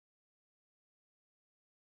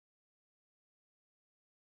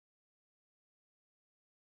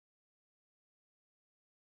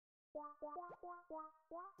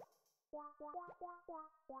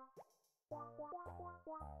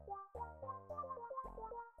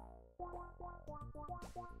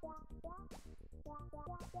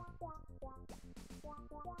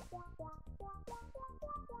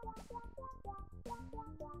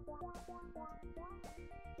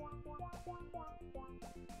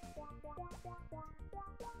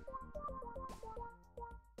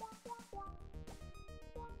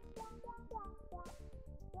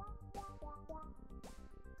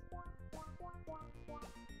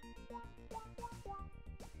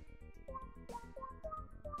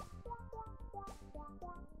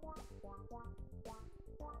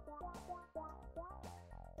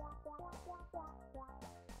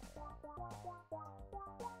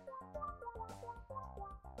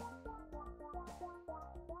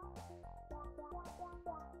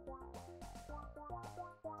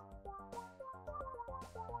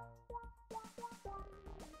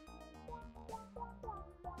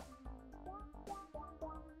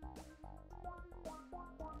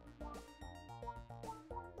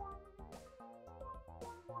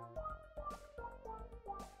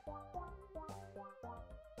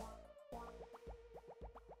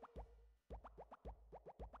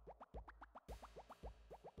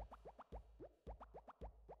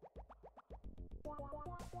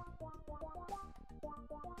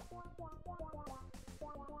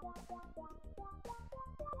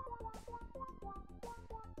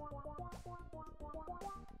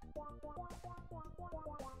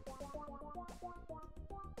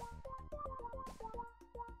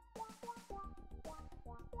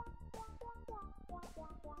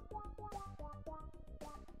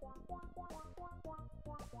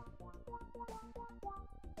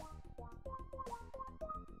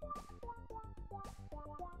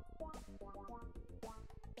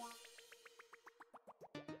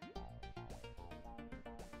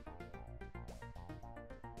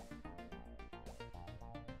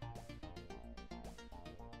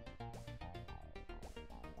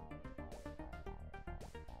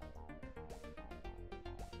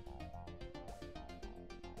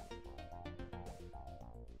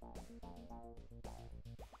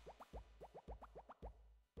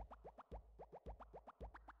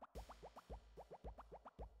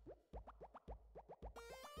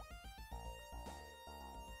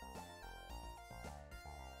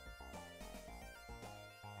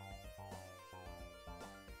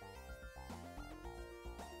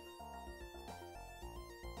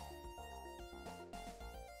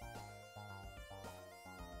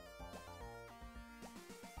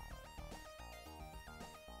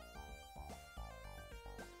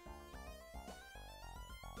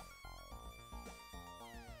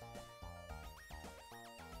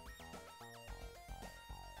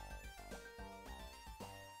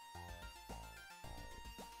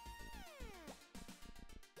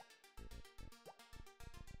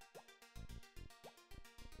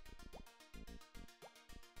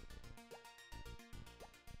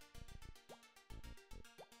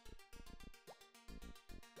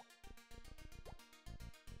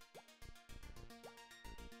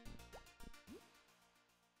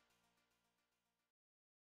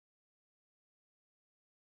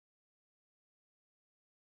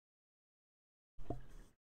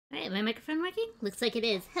Alright, my microphone working? Looks like it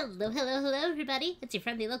is. Hello, hello, hello, everybody. It's your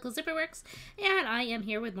friendly local zipperworks, and I am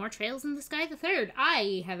here with more Trails in the Sky the Third.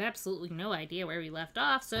 I have absolutely no idea where we left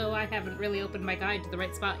off, so I haven't really opened my guide to the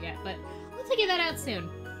right spot yet, but we'll figure that out soon.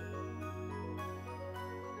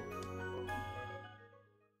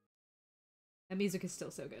 That music is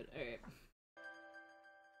still so good. Alright.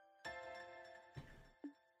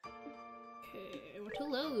 Okay, what to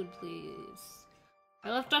load, please? I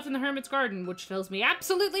left off in the Hermit's Garden, which tells me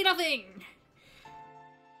absolutely nothing!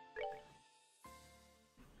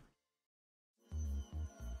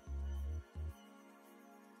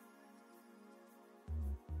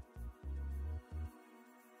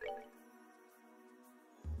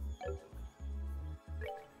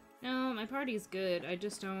 No, my party's good. I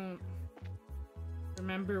just don't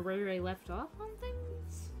remember where I left off on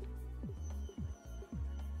things?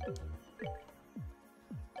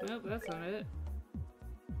 Nope, that's not it.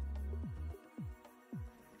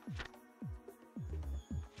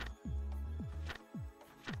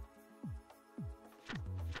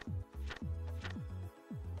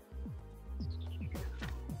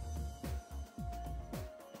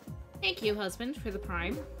 Thank you, husband, for the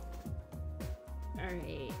prime.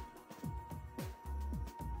 Alright.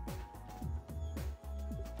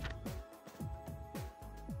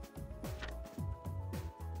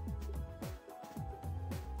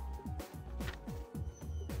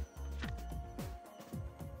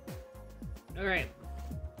 Alright.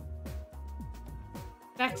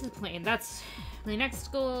 back to the plane. That's my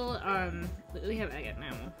next goal. We have agate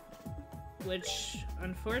now, which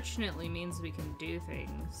unfortunately means we can do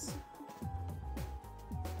things.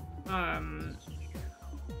 But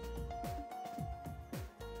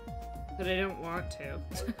I don't want to.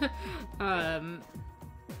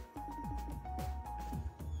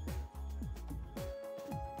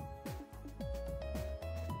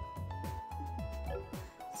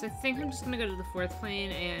 So I think I'm just gonna go to the 4th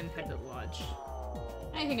plane and head to the lodge.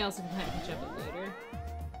 Anything else I can kind of catch up with later.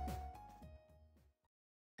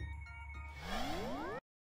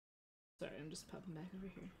 Sorry, I'm just popping back over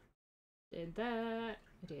here. Did that.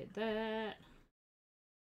 I did that.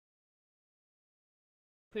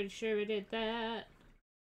 Pretty sure we did that.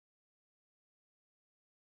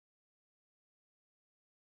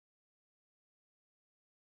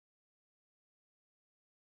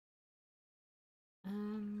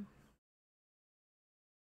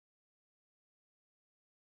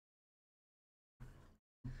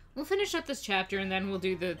 We'll finish up this chapter and then we'll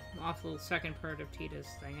do the awful second part of Tita's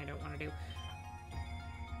thing I don't want to do.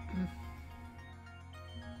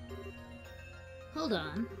 Hold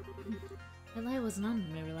on. The light wasn't on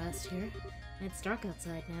when we were last here. It's dark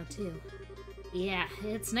outside now, too. Yeah,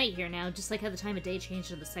 it's night here now, just like how the time of day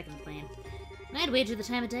changed on the 2nd plane. And I'd wager the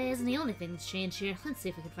time of day isn't the only thing that's changed here. Let's see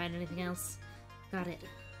if we can find anything else. Got it.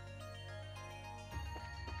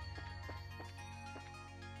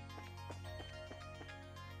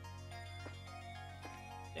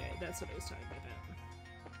 There, that's what I was talking about.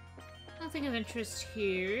 Nothing of interest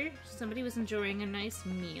here. Somebody was enjoying a nice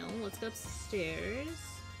meal. Let's go upstairs.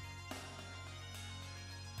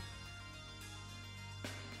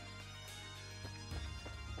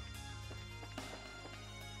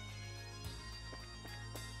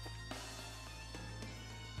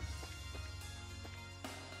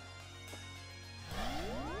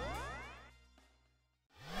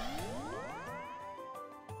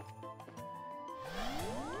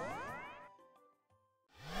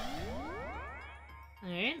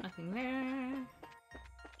 Alright, nothing there.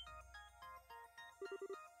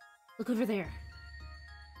 Look over there.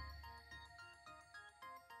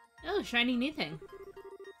 Oh, shiny new thing.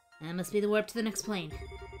 That must be the warp to the next plane.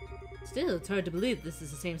 Still, it's hard to believe this is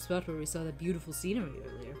the same spot where we saw that beautiful scenery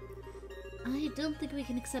earlier. I don't think we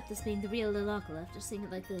can accept this being the real Lilakala after seeing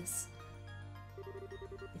it like this.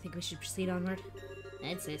 You think we should proceed onward?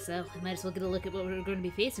 I'd say so. I might as well get a look at what we're going to be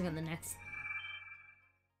facing on the next.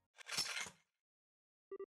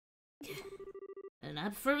 And I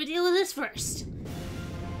prefer we deal with this first.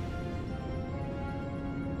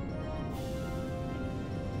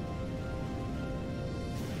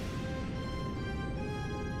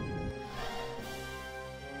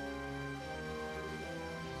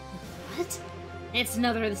 What? It's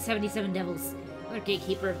another of the 77 devils. Our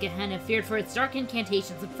gatekeeper of Gehenna, feared for its dark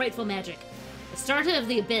incantations and frightful magic. The starter of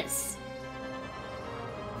the abyss.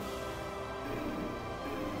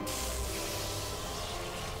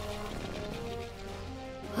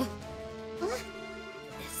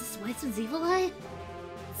 White's evil eye?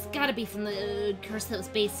 It's gotta be from the curse that was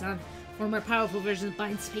based on one more powerful version of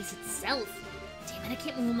Bind Space itself. Damn it, I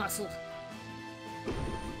can't move a muscle.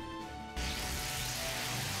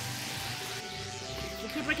 If we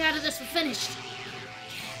can break out of this, we're finished.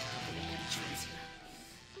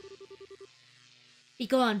 Be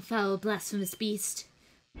gone, foul, blasphemous beast.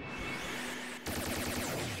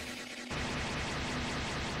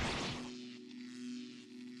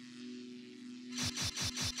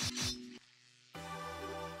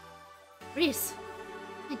 Reese!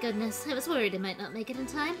 My goodness, I was worried I might not make it in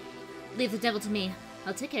time. Leave the devil to me.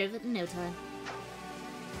 I'll take care of it in no time.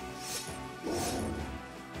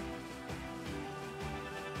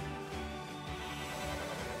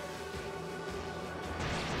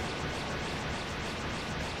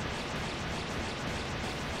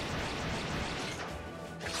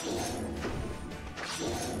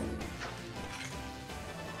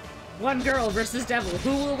 One girl versus devil.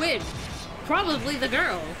 Who will win? Probably the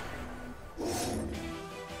girl.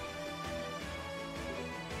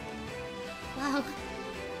 Wow.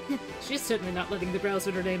 She's certainly not letting the grouse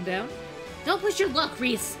with her name down. Don't push your luck,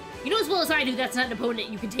 Reese. You know as well as I do that's not an opponent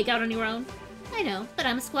you can take out on your own. I know, but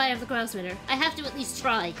I'm a squire of the grouse ritter. I have to at least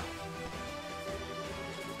try.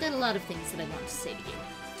 I've got a lot of things that I want to say to you.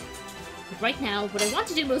 But right now, what I want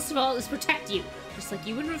to do most of all is protect you. Just like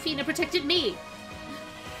you and Rufina protected me.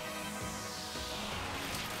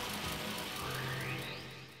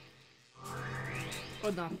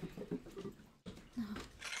 Hold on.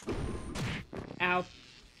 Ow.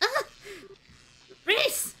 Ah!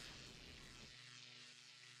 Reese!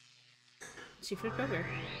 She flipped over.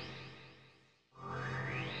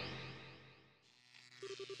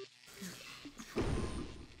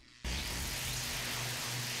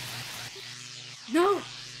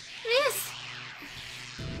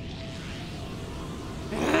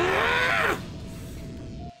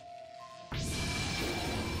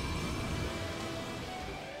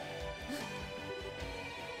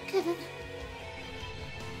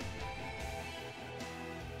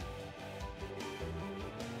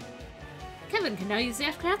 Kevin can now use the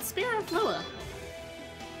F-Craft Spear on Floa.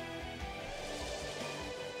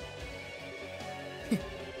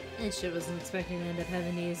 I sure wasn't expecting to end up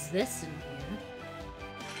having to use this in here.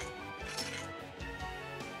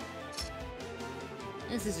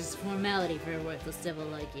 This is just a formality for a worthless devil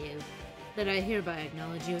like you. That I hereby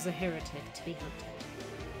acknowledge you as a heretic to be hunted.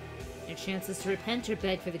 Your chances to repent or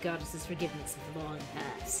beg for the goddess's forgiveness have long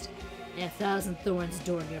passed. May 1,000 thorns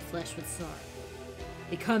adorn your flesh with sorrow.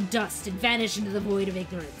 Become dust and vanish into the void of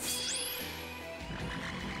ignorance.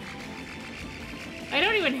 I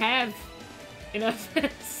don't even have enough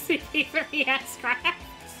CP for the S-Craft,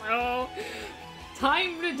 so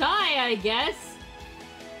time to die, I guess.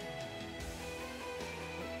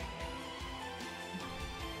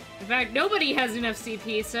 In fact, nobody has enough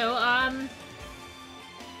CP, so,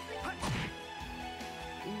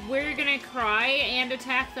 we're gonna cry and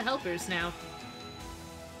attack the helpers now.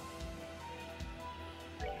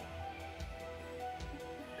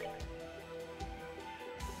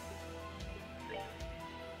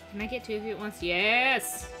 Can I get 2 of you at once?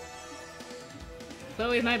 Yes!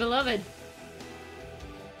 Chloe, my beloved.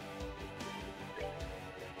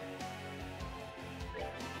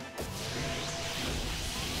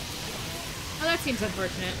 Oh, that seems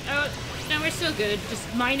unfortunate. Oh, no, we're still good.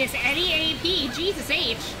 Just minus any AP. Jesus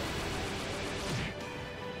H.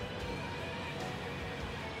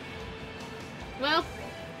 Well,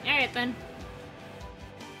 alright then.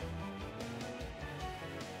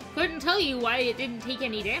 Couldn't tell you why it didn't take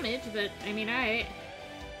any damage, but, I mean, alright.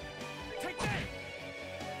 Take that!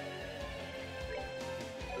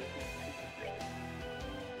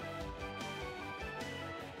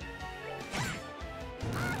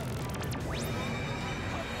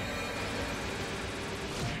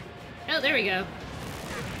 Oh, there we go.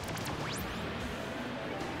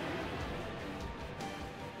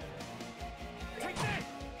 Take that!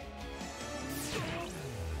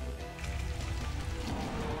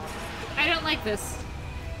 I don't like this.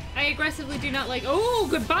 I aggressively do not like— oh,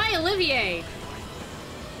 goodbye, Olivier!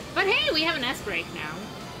 But hey, we have an S-break now.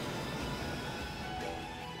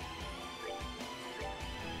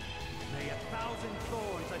 May 1,000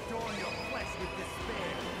 thorns adorn your flesh with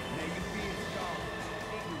despair. May you be as dogs,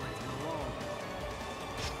 ignorant and alone.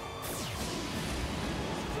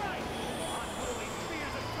 Strike! Unholy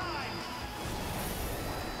spears of time!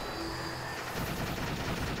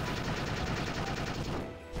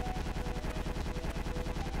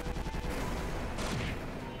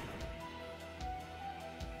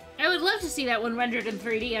 I would love to see that one rendered in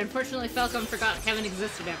 3D. Unfortunately, Falcom forgot Kevin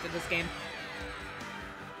existed after this game.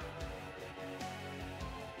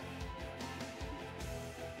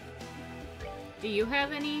 Do you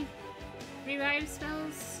have any revive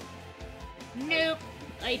spells? Nope.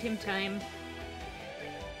 Item time.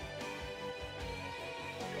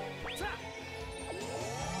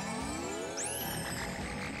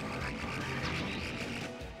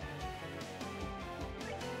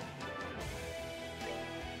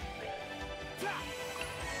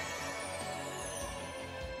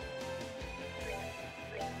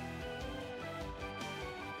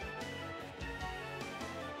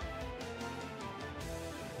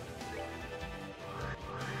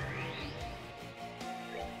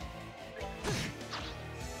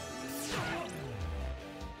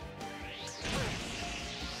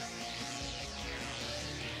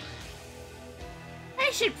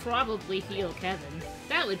 I should probably heal Kevin.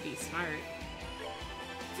 That would be smart.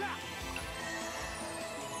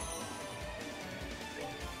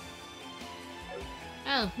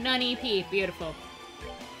 Oh, non-EP. Beautiful.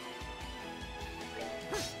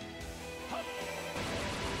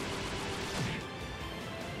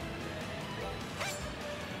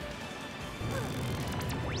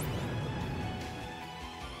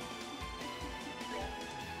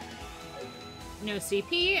 No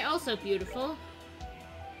CP, also beautiful.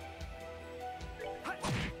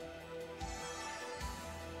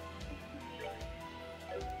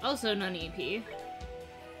 Also non-EP.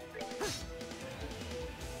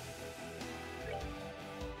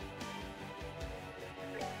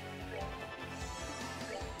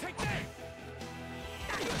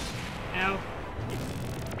 Ow.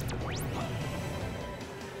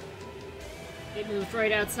 It moved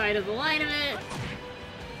right outside of the line of it.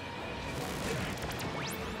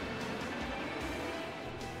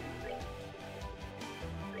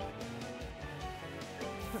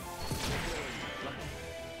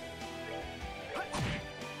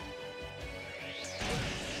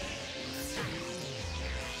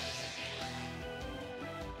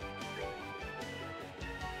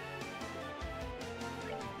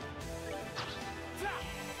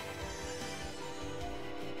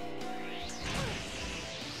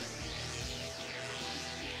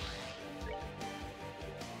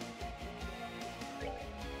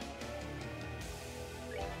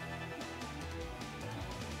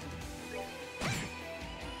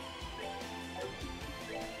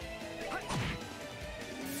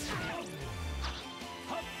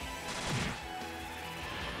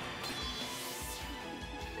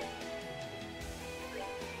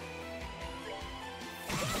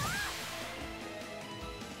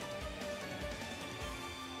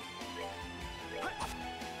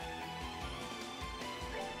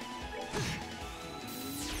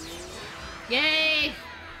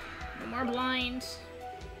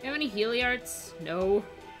 any Heliarts? No.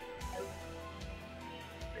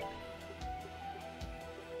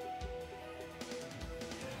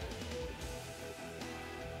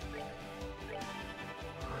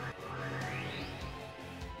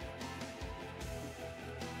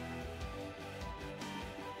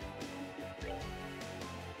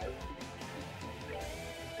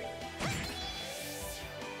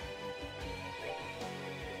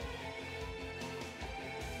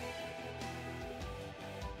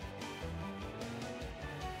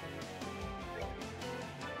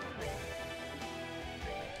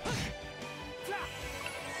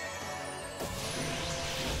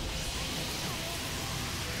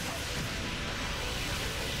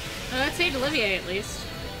 That saved Olivier, at least.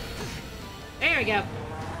 There we go.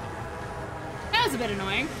 That was a bit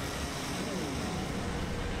annoying.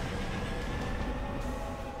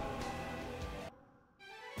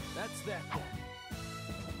 That's that then.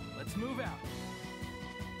 Let's move out.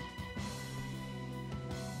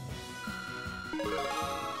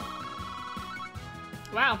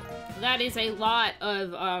 Wow, that is a lot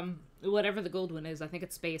of, whatever the gold one is. I think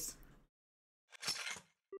it's space.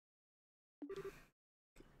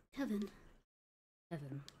 Kevin.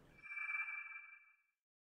 Kevin.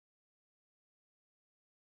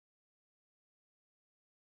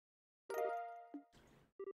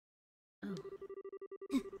 Oh.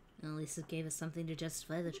 Well, at least it gave us something to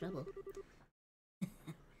justify the trouble.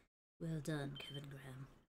 Well done, Kevin Graham.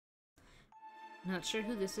 Not sure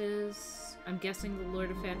who this is. I'm guessing the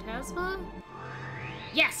Lord of Phantasma?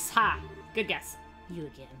 Yes! Ha! Good guess. You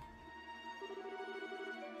again.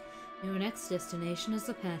 Your next destination is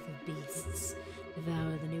the Path of Beasts.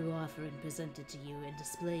 Devour the new offering presented to you and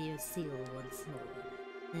display your seal once more.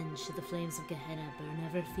 Then should the flames of Gehenna burn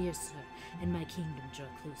ever fiercer, and my kingdom draw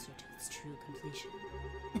closer to its true completion.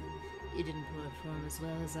 You didn't perform as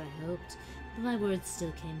well as I hoped, but my words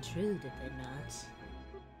still came true, did they not?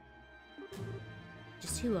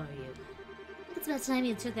 Just who are you? It's about time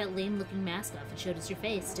you took that lame-looking mask off and showed us your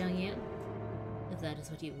face, don't you? If that is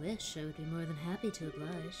what you wish, I would be more than happy to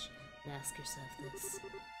oblige. But ask yourself this.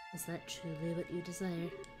 Is that truly what you desire?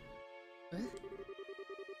 What?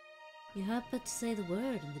 You have but to say the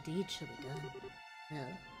word, and the deed shall be done. Well,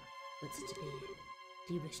 what's it to be?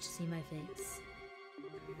 Do you wish to see my face?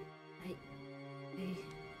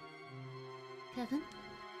 Kevin?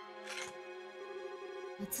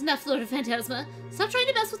 That's enough, Lord of Phantasma! Stop trying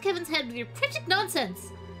to mess with Kevin's head with your cryptic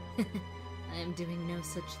nonsense! I am doing no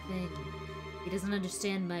such thing. He doesn't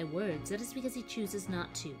understand my words. That is because he chooses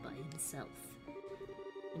not to by himself.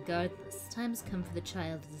 Regardless, the time has come for the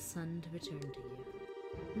child of the sun to return to you.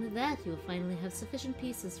 And with that, you will finally have sufficient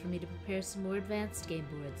pieces for me to prepare some more advanced game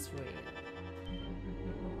boards for you.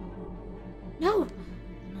 No!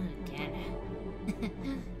 Not again.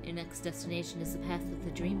 Your next destination is the Path of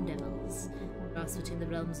the Dream Devils. Cross between the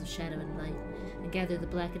realms of shadow and light, and gather the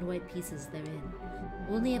black and white pieces therein.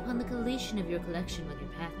 Only upon the completion of your collection will your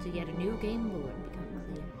path to yet a new game board become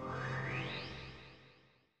clear.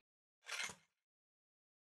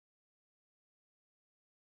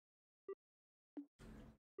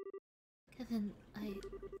 Kevin,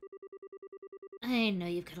 I know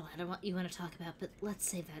you've got a lot of what you want to talk about, but let's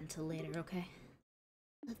save that until later, okay?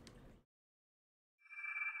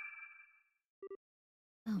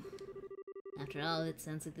 Oh. After all, it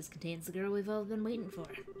sounds like this contains the girl we've all been waiting for.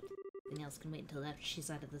 Everything else can wait until after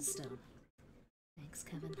she's out of the stone. Thanks,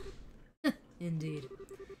 Kevin. Indeed.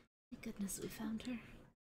 Thank goodness we found her.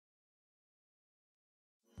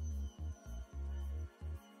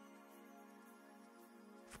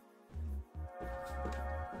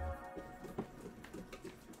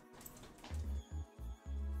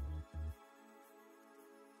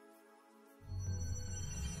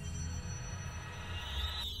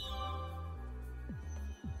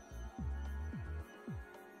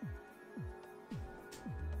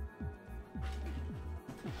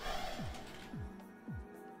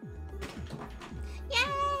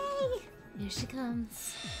 Here she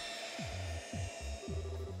comes.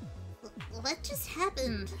 What just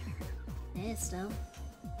happened? Hey, Estelle.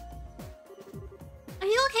 Are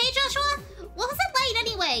you okay, Joshua? What was that light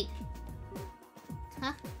anyway?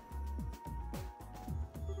 Huh?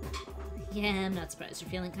 Yeah, I'm not surprised you're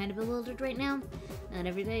feeling kind of bewildered right now. Not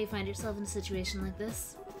every day you find yourself in a situation like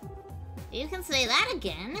this. You can say that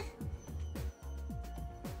again.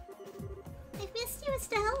 I've missed you,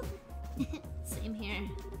 Estelle. Same here.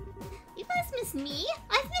 You guys miss me?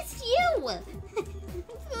 I've missed you! I'm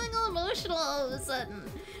feeling all emotional all of a sudden.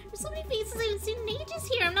 There's so many faces I haven't seen in ages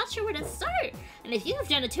here, I'm not sure where to start. And if you've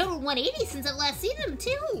done a total 180 since I've last seen them,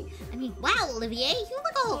 too. I mean, wow, Olivier, you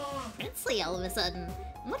look all princely all of a sudden.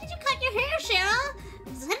 When did you cut your hair, Shara?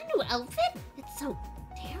 Is that a new outfit? It's so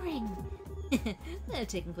daring. I've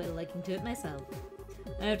taken quite a liking to it myself.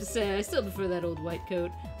 I have to say, I still prefer that old white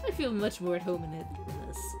coat. I feel much more at home in it than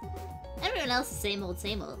this. Everyone else is same old,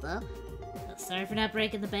 though. Well, sorry for not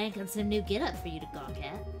breaking the bank on some new get-up for you to gawk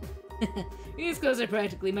at. These clothes are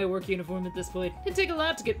practically my work uniform at this point. It'd take a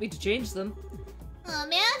lot to get me to change them. Oh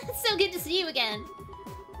man, it's so good to see you again.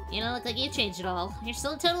 You don't look like you've changed at all. You're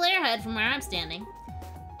still a total airhead from where I'm standing.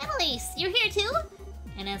 Annalise, you're here too?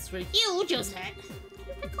 And as for you, Josette,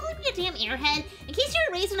 you're calling me a damn airhead? In case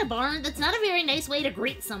you're raised in a barn, that's not a very nice way to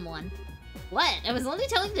greet someone. What? I was only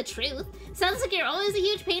telling the truth. Sounds like you're always a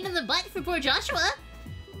huge pain in the butt for poor Joshua.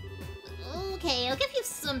 Okay, I'll give you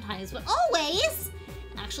sometimes, but always?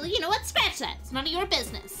 Actually, you know what? Scratch that. It's none of your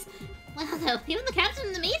business. Well, though, even the captain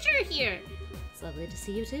and the major are here. It's lovely to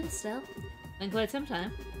see you too, Stell. Been quite some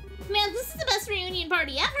time. Man, this is the best reunion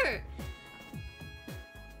party ever!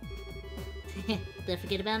 Don't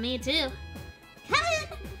forget about me, too.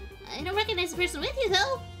 Kevin! I don't recognize the person with you,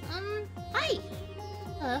 though. Hi.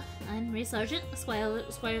 I'm Ray Sargent, Squire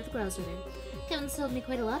of the Grouser. Kevin's told me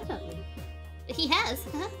quite a lot about you. He has,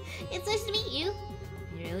 huh? It's nice to meet you.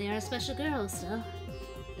 You really are a special girl, Stell.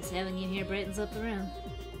 Just having you here brightens up the room.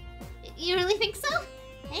 You really think so?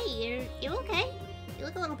 Hey, you're okay? You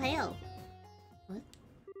look a little pale. What?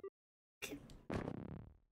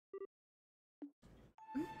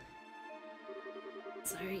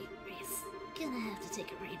 Sorry, Reese. Gonna have to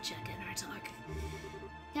take a rain check in our talk.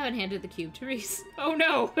 Kevin handed the cube to Reese. Oh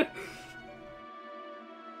no!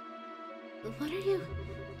 What are you?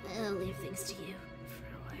 I'll leave things to you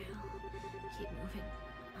for a while. Keep moving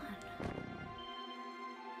on.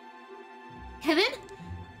 Kevin?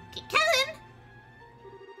 Kevin!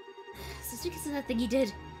 Is this because of that thing he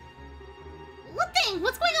did? What thing?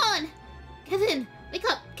 What's going on? Kevin! Wake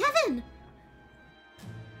up! Kevin!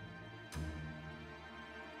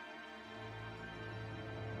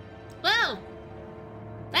 Whoa!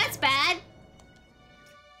 That's bad!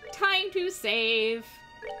 Time to save!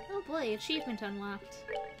 Oh boy, achievement unlocked.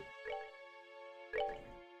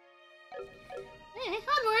 Hey,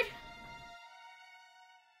 onward!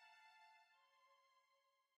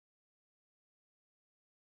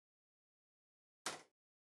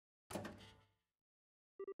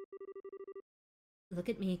 Look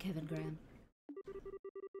at me, Kevin Graham.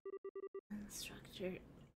 Instructor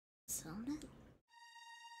Selnet?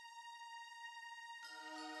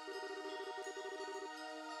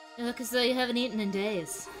 You look as though you haven't eaten in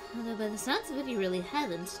days. Although by the sounds of it, you really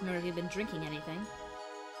haven't, nor have you been drinking anything.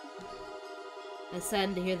 I was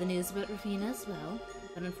saddened to hear the news about Rufina as well,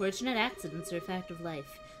 but unfortunate accidents are a fact of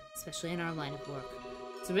life, especially in our line of work.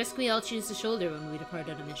 It's a risk we all choose to shoulder when we depart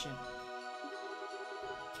on a mission.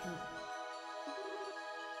 Kill.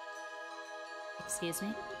 Excuse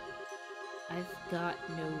me? I've got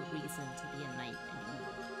no reason to be a knight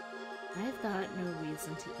anymore. I've got no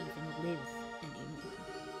reason to even live anymore.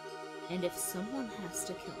 And if someone has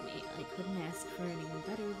to kill me, I couldn't ask for anyone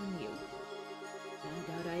better than you. I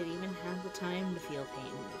doubt I'd even have the time to feel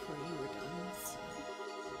pain before you were done, so...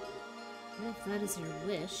 If that is your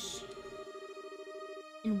wish...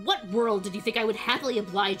 In what world did you think I would happily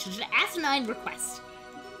oblige such an asinine request?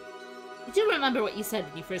 I do remember what you said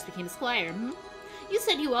when you first became a squire, hmm? You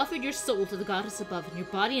said you offered your soul to the goddess above and your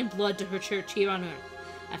body and blood to her church here on earth.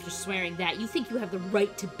 After swearing that, you think you have the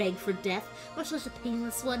right to beg for death, much less a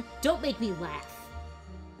painless one? Don't make me laugh.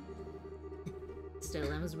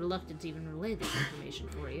 Still, I was reluctant to even relay this information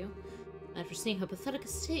for you. After seeing how pathetic a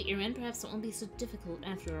state you're in, perhaps it won't be so difficult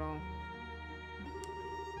after all.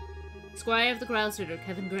 Squire of the Grouser,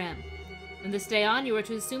 Kevin Graham. From this day on, you are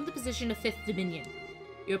to assume the position of 5th Dominion.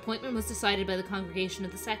 Your appointment was decided by the Congregation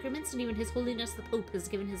of the Sacraments, and even His Holiness the Pope has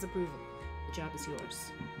given his approval. The job is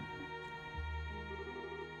yours.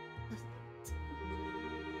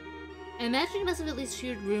 I imagine you must have at least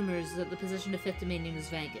heard rumors that the position of 5th Dominion was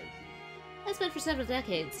vacant. That's been for several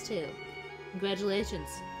decades, too. Congratulations.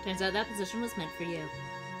 Turns out that position was meant for you.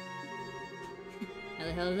 How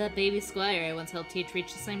the hell did that baby squire I once helped teach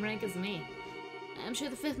reach the same rank as me? I'm sure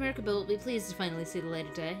the 5th Mercable will be pleased to finally see the light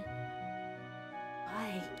of day.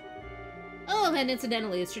 Why? Oh, and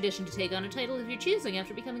incidentally, it's tradition to take on a title of your choosing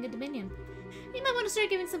after becoming a Dominion. You might want to start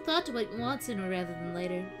giving some thought to what you want sooner rather than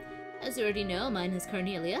later. As you already know, mine is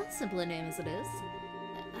Cornelia, simple a name as it is.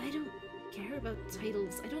 I don't care about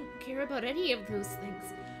titles. I don't care about any of those things.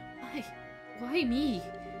 Why me?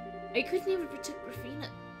 I couldn't even protect Rufina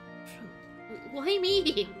from... Why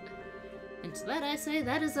me? And to that I say,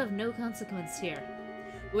 that is of no consequence here.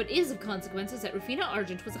 What is of consequence is that Rufina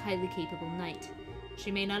Argent was a highly capable knight. She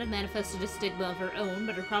may not have manifested a stigma of her own,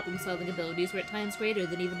 but her problem-solving abilities were at times greater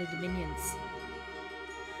than even a Dominion's.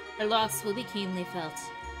 Our loss will be keenly felt,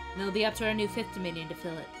 and it'll be up to our new 5th Dominion to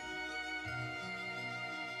fill it.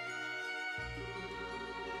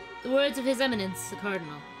 The words of His Eminence, the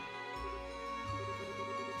Cardinal.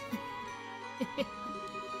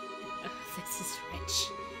 Oh, this is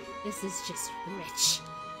rich. This is just rich.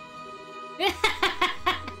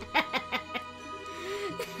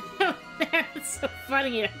 It's so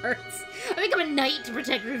funny, it hurts. I think I'm a knight to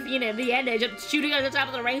protect Rufina. In the end, I end up shooting on the top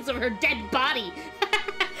of the ranks of her dead body.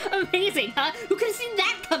 Amazing, huh? Who could have seen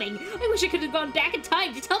that coming? I wish I could have gone back in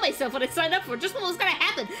time to tell myself what I signed up for, just what was gonna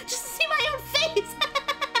happen, just to see my own face.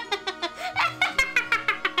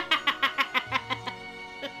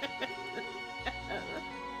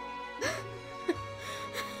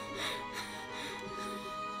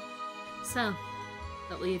 So,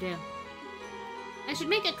 what will you do? I should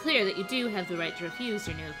make it clear that you do have the right to refuse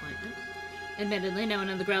your new appointment. Admittedly, no one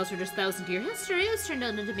in the Growlers' 1,000-year history has turned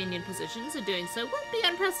down a Dominion position, so doing so would be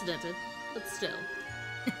unprecedented. But still.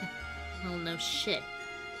 Well, no shit.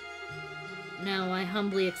 No, I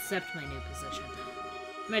humbly accept my new position.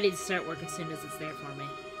 I'm ready to start work as soon as it's there for me.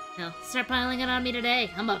 Hell, start piling it on me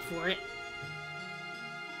today. I'm up for it.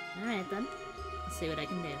 Alright then. Let's see what I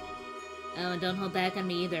can do. Oh, and don't hold back on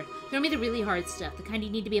me either. Throw me the really hard stuff, the kind you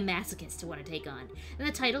need to be a masochist to want to take on. And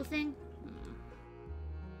the title thing?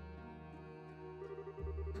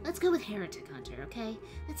 Let's go with Heretic Hunter, okay?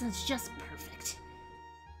 That sounds just perfect.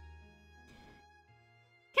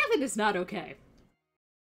 Kevin is not okay.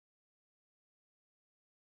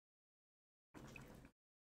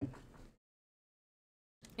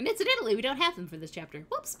 And incidentally, we don't have them for this chapter.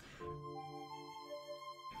 Whoops!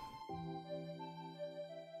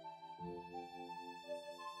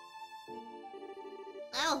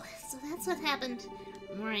 Oh, so that's what happened.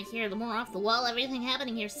 The more I hear, the more off the wall everything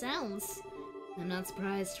happening here sounds. I'm not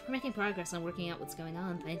surprised. We're making progress on working out what's going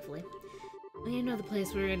on, thankfully. Well, you know the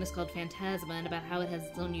place we're in is called Phantasma, and about how it has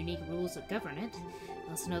its own unique rules that govern it.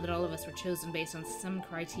 I also know that all of us were chosen based on some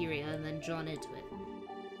criteria and then drawn into it.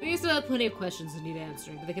 We still have plenty of questions that need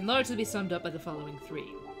answering, but they can largely be summed up by the following 3.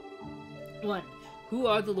 1. Who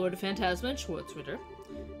are the Lord of Phantasma and Schwarzritter?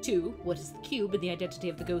 2. What is the cube and the identity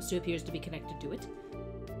of the ghost who appears to be connected to it?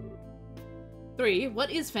 3. What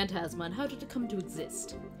is Phantasma and how did it come to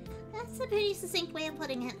exist? That's a pretty succinct way of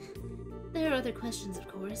putting it. There are other questions, of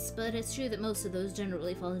course, but it's true that most of those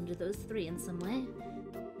generally fall into those 3 in some way.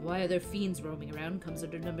 Why are there fiends roaming around comes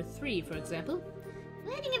under number 3, for example.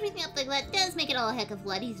 Lining everything up like that does make it all a heck of a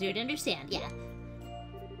lot easier to understand, yeah.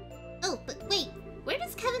 Oh, but wait, where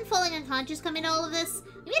does Kevin falling unconscious come into all of this?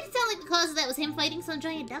 You made it sound like the cause of that was him fighting some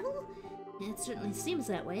giant devil? It certainly seems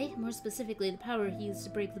that way. More specifically, the power he used to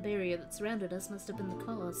break the barrier that surrounded us must have been the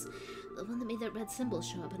cause. The one that made that red symbol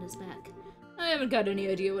show up on his back. I haven't got any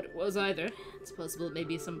idea what it was either. It's possible it may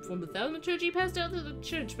be some form of thaumaturgy passed down through the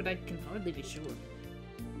church, but I can hardly be sure.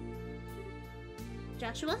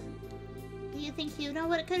 Joshua? Do you think you know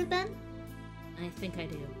what it could have been? I think I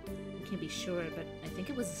do. I can't be sure, but I think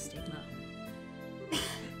it was a stigma.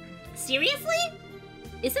 Seriously?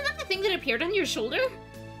 Isn't that the thing that appeared on your shoulder?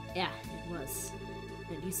 Yeah, it was.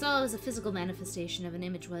 And you saw it was a physical manifestation of an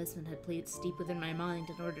image Wiseman had placed deep within my mind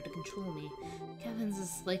in order to control me. Kevin's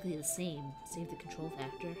is likely the same, save the control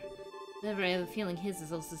factor. However, I have a feeling his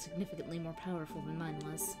is also significantly more powerful than mine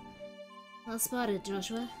was. Well spotted,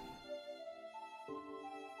 Joshua.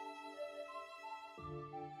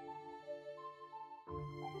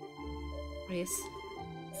 Reese.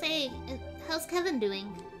 Say, how's Kevin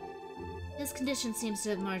doing? His condition seems to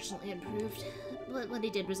have marginally improved. What he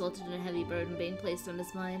did resulted in a heavy burden being placed on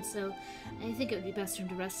his mind, so I think it would be best for him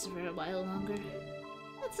to rest for a while longer.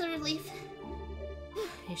 That's a relief.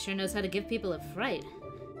 He sure knows how to give people a fright.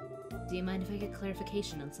 Do you mind if I get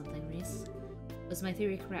clarification on something, Reese? Was my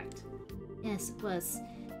theory correct? Yes, it was.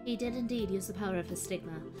 He did indeed use the power of his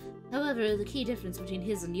stigma. However, the key difference between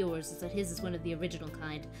his and yours is that his is one of the original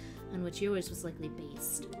kind, on which yours was likely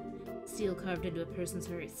based. Steel carved into a person's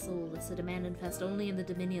very soul is a demand infest only in the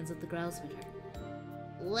dominions of the Growlswitter.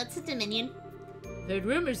 What's a dominion? I've heard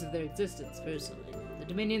rumors of their existence, personally. The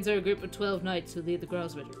dominions are a group of 12 knights who lead the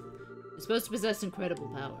Growlswitter. They're supposed to possess incredible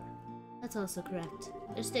power. That's also correct.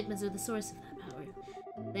 Their stigmas are the source of that power.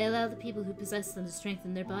 They allow the people who possess them to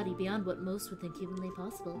strengthen their body beyond what most would think humanly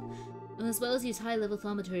possible, and as well as use high-level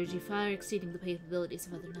thaumaturgy far exceeding the capabilities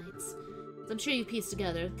of other knights. As I'm sure you pieced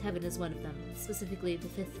together, Kevin is one of them, specifically the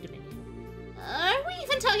 5th Dominion. Are we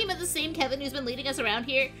even talking about the same Kevin who's been leading us around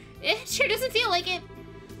here? It sure doesn't feel like it.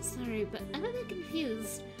 Sorry, but I'm a bit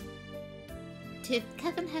confused. Did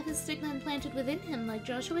Kevin have his stigma implanted within him like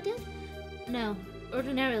Joshua did? No.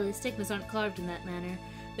 Ordinarily, stigmas aren't carved in that manner.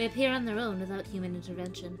 They appear on their own without human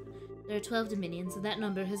intervention. There are 12 dominions, and that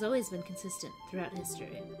number has always been consistent throughout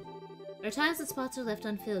history. There are times that spots are left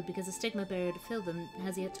unfilled because a stigma barrier to fill them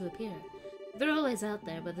has yet to appear. They're always out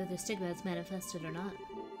there, whether their stigma is manifested or not.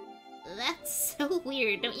 That's so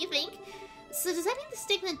weird, don't you think? So does that mean the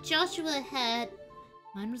stigma Joshua had...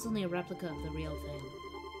 Mine was only a replica of the real thing.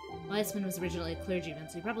 Weissman was originally a clergyman,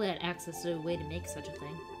 so he probably had access to a way to make such a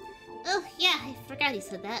thing. Oh, yeah, I forgot he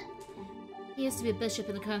said that. He used to be a bishop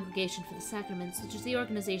in the Congregation for the Sacraments, which is the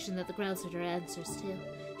organization that the Growlsetter answers to.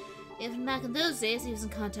 Even back in those days, he was in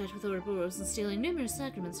contact with Ouroboros and stealing numerous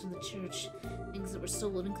sacraments from the church. Things that were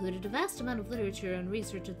stolen included a vast amount of literature and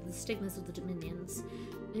research into the stigmas of the dominions.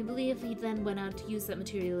 I believe he then went on to use that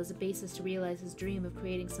material as a basis to realize his dream of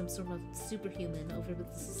creating some sort of superhuman over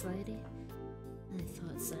with the society. I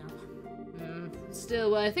thought so.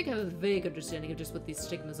 Still, I think I have a vague understanding of just what these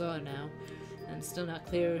stigmas are now. I'm still not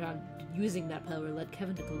clear how using that power led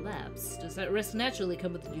Kevin to collapse. Does that rest naturally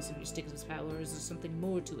come with the use of your stigma's power, or is there something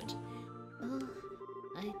more to it? Well,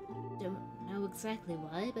 I don't know exactly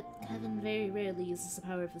why, but Kevin very rarely uses the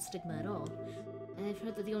power of the stigma at all. I've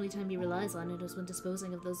heard that the only time he relies on it is when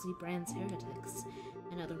disposing of those he brands heretics.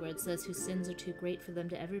 In other words, those whose sins are too great for them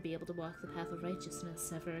to ever be able to walk the path of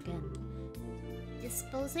righteousness ever again.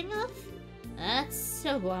 Disposing of? That's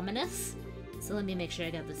so ominous. So let me make sure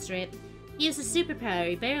I got this straight. He uses a superpower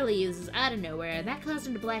he barely uses out of nowhere, and that caused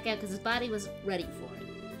him to black out because his body wasn't ready for it.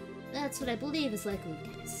 That's what I believe is likely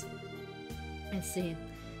the case. I see.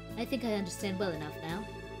 I think I understand well enough now.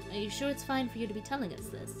 Are you sure it's fine for you to be telling us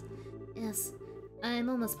this? Yes. I'm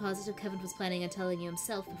almost positive Kevin was planning on telling you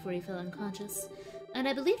himself before he fell unconscious. And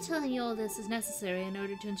I believe telling you all this is necessary in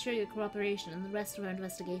order to ensure your cooperation in the rest of our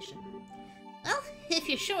investigation. Well, if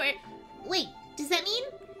you're sure. Wait, does that mean?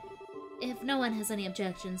 If no one has any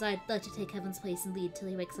objections, I'd like to take Kevin's place and lead till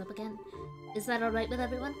he wakes up again. Is that alright with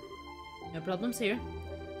everyone? No problems here.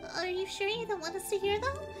 Are you sure you don't want us to hear,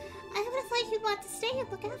 though? I would have thought you'd want to stay and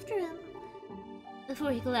look after him.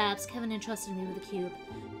 Before he collapsed, Kevin entrusted me with the cube.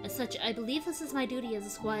 As such, I believe this is my duty as a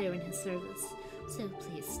squire in his service. So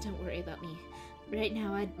please, don't worry about me. Right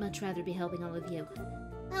now, I'd much rather be helping all of you.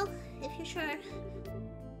 Well, if you're sure.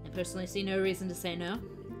 I personally see no reason to say no.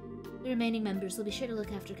 The remaining members will be sure to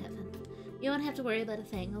look after Kevin. You won't have to worry about a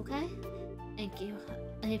thing, okay? Thank you.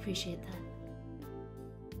 I appreciate that.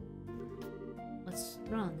 What's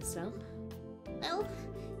wrong, Estelle? Well,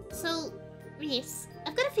 so, Reese,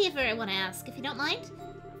 I've got a favor I want to ask, if you don't mind.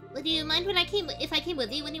 Would you mind if I came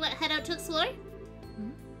with you when you head out to explore?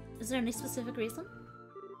 Is there any specific reason?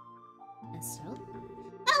 Estelle?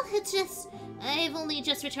 Well, it's just, I've only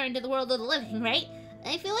just returned to the world of the living, right?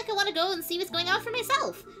 I feel like I want to go and see what's going on for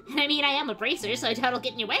myself. And I mean, I am a bracer, so I doubt I'll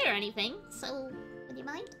get in your way or anything. So, would you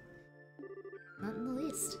mind? Not in the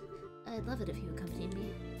least. I'd love it if you accompanied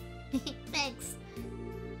me. Thanks.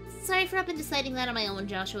 Sorry for up and deciding that on my own,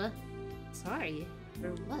 Joshua. Sorry? For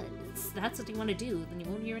what? If that's what you want to do, then you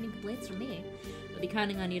won't hear any complaints from me. I'll be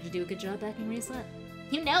counting on you to do a good job backing Reese up.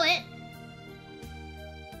 You know it!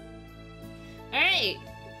 Alright!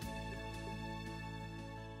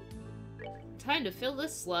 Time to fill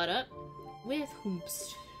this slot up with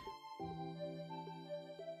hoops.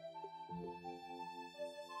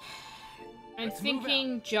 I'm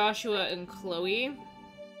thinking Joshua and Chloe.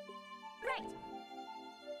 Right.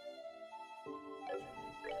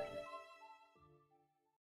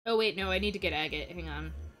 Oh wait, no, I need to get Agate. Hang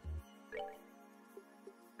on.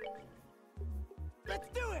 Let's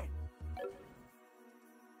do it!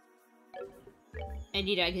 I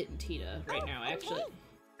need Agate and Tita right now, actually.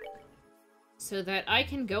 So that I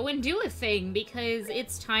can go and do a thing, because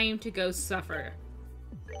it's time to go suffer.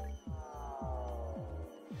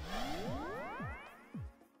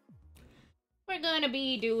 We're gonna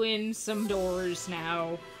be doing some doors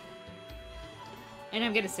now. And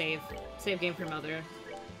I'm gonna save. Save game for Mother.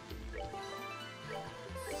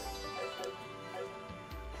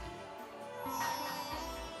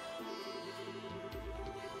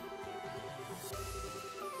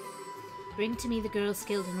 Bring to me the girl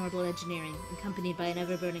skilled in orbital engineering, accompanied by an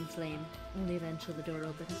ever-burning flame. Only then shall the door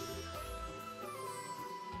open.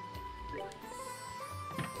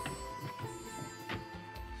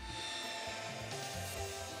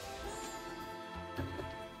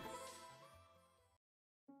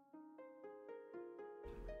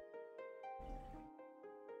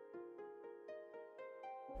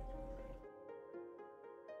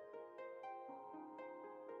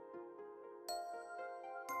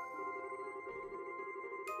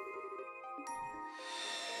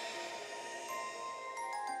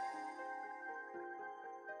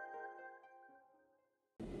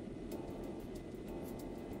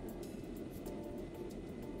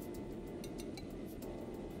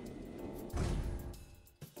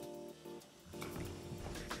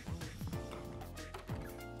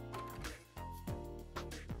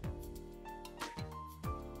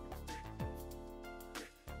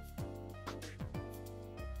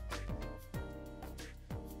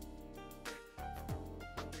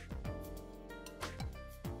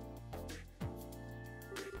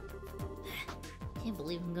 Can't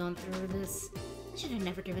believe I'm going through this. I should have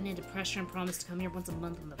never given in to pressure and promised to come here once a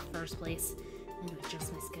month in the first place. I had to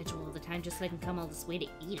adjust my schedule all the time just so I can come all this way to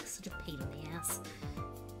eat. It's such a pain in the ass.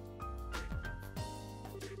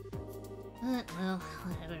 But, well,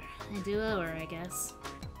 whatever. I do owe her, I guess.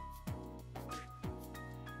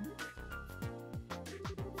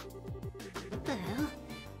 What the hell?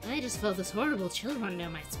 I just felt this horrible chill run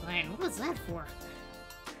down my spine. What was that for?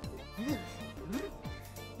 Ugh.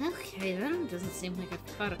 Okay then, doesn't seem like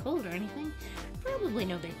I've caught a cold or anything. Probably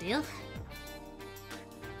no big deal.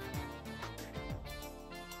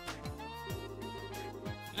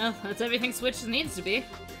 Well, that's everything switched as needs to be.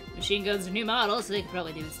 Machine gun's a new model, so they could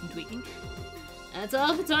probably do some tweaking. That's all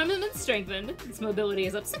of its armament strengthened. Its mobility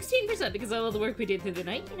is up 16% because of all the work we did through the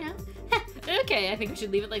night, you know. Okay, I think we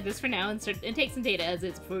should leave it like this for now and take some data as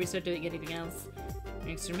is before we start doing anything else.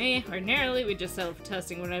 Thanks for me. Ordinarily, we'd just settle for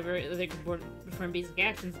testing whenever they could perform basic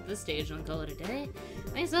actions at this stage and call it a day.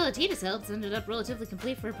 Thanks to all the Tita's help, it's ended up relatively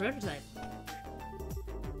complete for a prototype.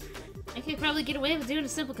 I could probably get away with doing a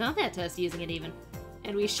simple combat test using it even.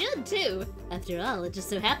 And we should, too! After all, it just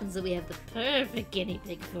so happens that we have the perfect guinea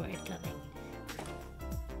pig for it coming.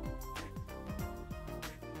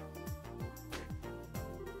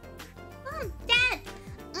 Dad!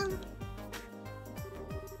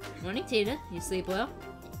 Morning, Tina. You sleep well?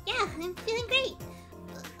 Yeah, I'm feeling great.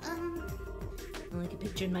 All I can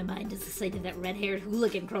picture in my mind is the sight of that red-haired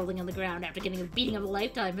hooligan crawling on the ground after getting a beating of a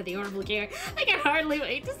lifetime for the honorable care. I can hardly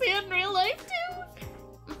wait to see it in real life, too!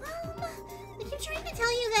 I keep trying to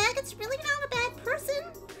tell you that it's really not a bad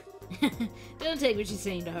person. Don't take what she's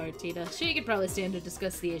saying to heart, Tina. She could probably stand to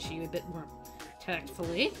discuss the issue a bit more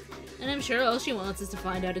tactfully. And I'm sure all she wants is to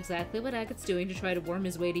find out exactly what Agat's doing to try to worm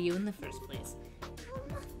his way to you in the first place.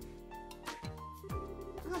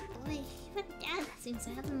 Oh boy, even Dad seems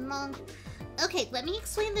to have him wrong. Okay, let me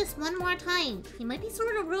explain this one more time. He might be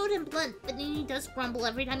sort of rude and blunt, but then he does grumble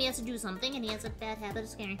every time he has to do something, and he has a bad habit of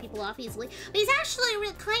scaring people off easily. But he's actually a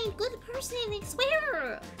real kind, good person, I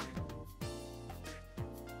swear!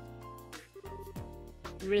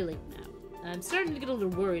 Really, now. I'm starting to get a little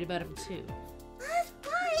worried about him, too. What?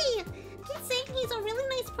 Why? He's saying he's a really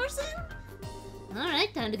nice person?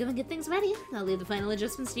 Alright, time to go and get things ready. I'll leave the final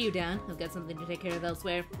adjustments to you, Dan. I've got something to take care of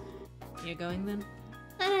elsewhere. You're going, then?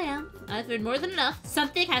 But I am. I've heard more than enough.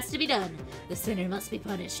 Something has to be done. The sinner must be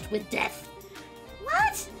punished with death.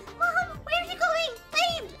 What? Mom, where are you going?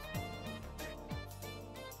 Wait!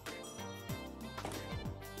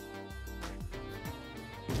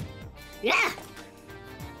 Yeah!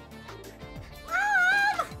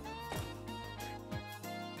 Mom!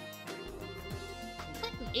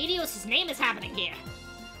 What in Adios' name is happening here?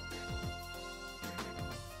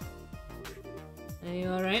 Are you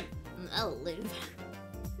alright? I'll live.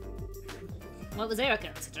 What was Erica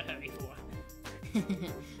in such a hurry for?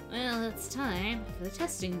 Well, it's time for the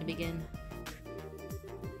testing to begin.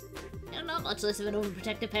 You're not much less of an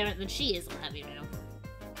overprotective parent than she is, I'll have you know.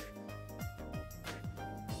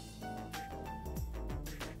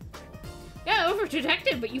 Yeah,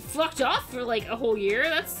 overprotective, but you fucked off for like a whole year.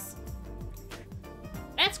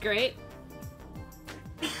 That's great.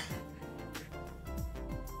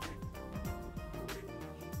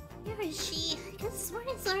 Where is she? I could have sworn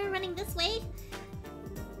I saw her running this way.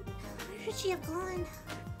 Where could she have gone?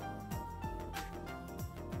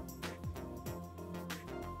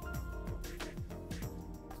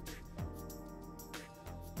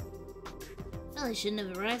 Probably shouldn't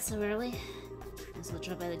have arrived so early. Guess we'll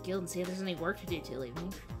drop by the guild and see if there's any work to do till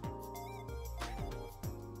evening.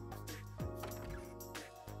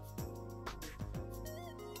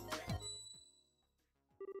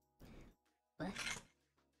 What?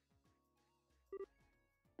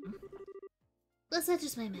 Was that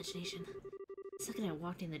just my imagination? The second I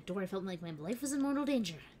walked in the door, I felt like my life was in mortal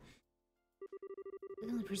danger.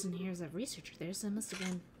 The only person here is a researcher there, so it must have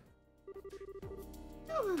been...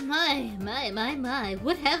 Oh my,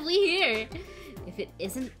 what have we here? If it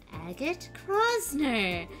isn't Agat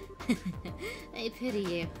Krosner! I pity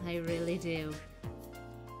you, I really do.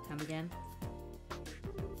 Come again?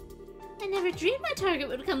 I never dreamed my target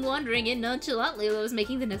would come wandering in nonchalantly while I was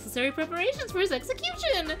making the necessary preparations for his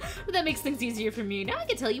execution! But that makes things easier for me. Now I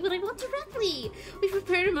can tell you what I want directly! We've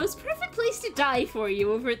prepared a most perfect place to die for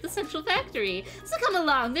you over at the Central Factory. So come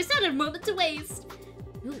along, there's not a moment to waste!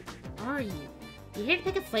 Who are you? You here to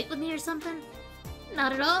pick a fight with me or something?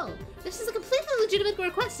 Not at all. This is a completely legitimate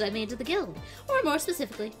request I made to the guild. Or more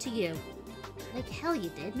specifically, to you. Like hell you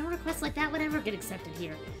did. No request like that would ever get accepted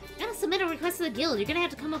here. You gotta submit a request to the guild. You're gonna have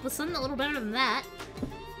to come up with something a little better than that.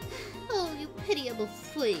 Oh, you pitiable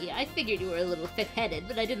flea. I figured you were a little thick-headed,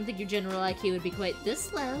 but I didn't think your general IQ would be quite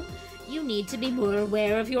this low. You need to be more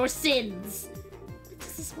aware of your sins. What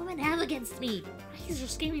does this woman have against me? Eyes are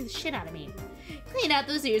scaring the shit out of me. Clean out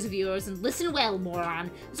those ears of yours and listen well,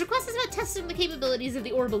 moron. This request is about testing the capabilities of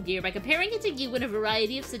the orbital gear by comparing it to you in a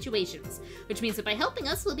variety of situations, which means that by helping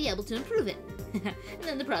us, we'll be able to improve it. And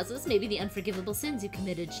in the process, maybe the unforgivable sins you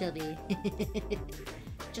committed shall be.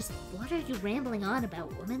 Just what are you rambling on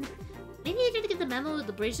about, woman? Maybe you didn't get the memo that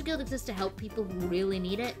the Brazier Guild exists to help people who really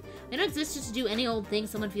need it. We don't exist just to do any old thing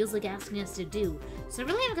someone feels like asking us to do. So I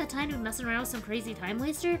really haven't got time to be messing around with some crazy time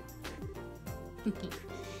waster?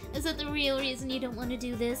 Is that the real reason you don't want to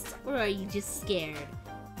do this? Or are you just scared?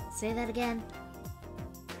 Say that again.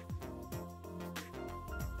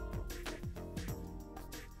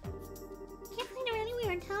 Can't find her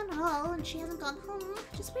anywhere in town at all, and she hasn't gone home.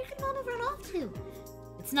 Just where could Mom have run off to?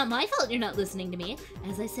 It's not my fault you're not listening to me.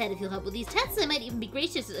 As I said, if you'll help with these tests, I might even be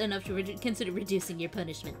gracious enough to consider reducing your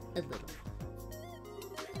punishment a little.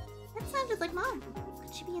 That sounded like Mom.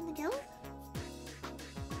 Could she be in the guild?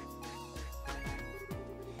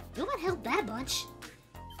 No one helped that bunch.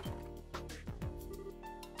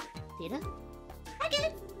 Theta? Hi,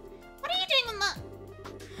 kid. What are you doing with Mom?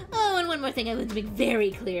 Oh, and one more thing I want to make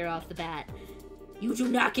very clear off the bat. You do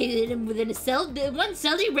not get in within a one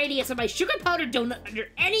cellular radius of my sugar powder donut under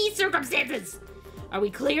any circumstances! Are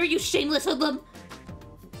we clear, you shameless hoodlum?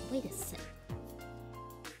 Wait a sec.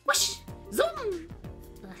 Whoosh! Zoom!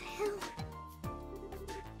 The hell?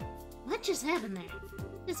 What just happened there?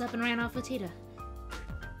 Just up and ran off with Tita.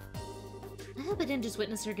 I hope I didn't just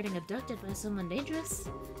witness her getting abducted by someone dangerous.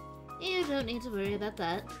 You don't need to worry about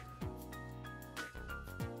that.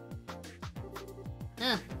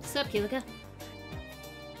 Ah, sup, Kilika?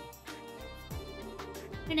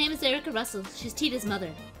 Her name is Erica Russell. She's Tita's mother.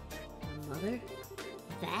 Mother?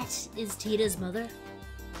 That is Tita's mother?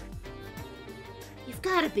 You've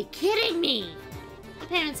gotta be kidding me! Her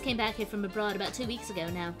parents came back here from abroad about 2 weeks ago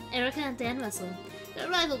now. Erica and Dan Russell. Their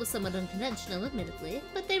arrival was somewhat unconventional, admittedly,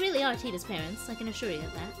 but they really are Tita's parents, I can assure you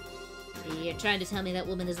of that. You're trying to tell me that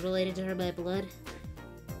woman is related to her by blood?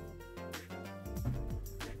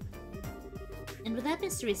 And with that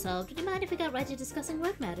mystery solved, would you mind if we got right to discussing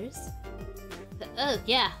work matters? Oh,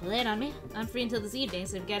 yeah, lay it on me. I'm free until this evening,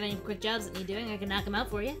 so if you've got any quick jobs that need doing, I can knock them out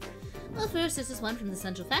for you. Well, first, this is one from the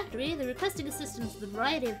Central Factory. They're requesting assistance with a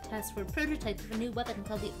variety of tests for a prototype of a new weapon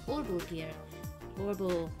called the Orbital Gear.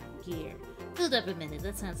 Orbital Gear. Hold up a minute,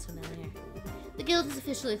 that sounds familiar. The guild has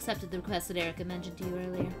officially accepted the request that Erica mentioned to you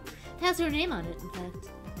earlier. It has her name on it, in fact.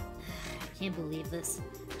 I can't believe this.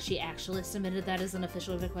 She actually submitted that as an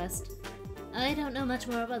official request. I don't know much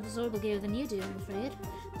more about this orbital gear than you do, I'm afraid.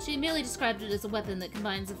 She merely described it as a weapon that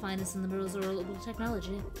combines the finest in the world's orbital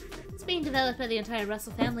technology. It's being developed by the entire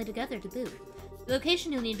Russell family together to boot. The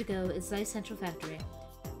location you'll need to go is Zeiss Central Factory.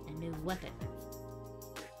 A new weapon.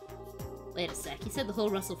 Wait a sec, you said the whole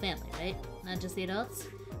Russell family, right? Not just the adults?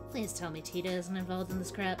 Please tell me Tita isn't involved in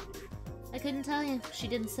this crap. I couldn't tell you. She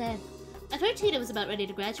didn't say. I've heard Tita was about ready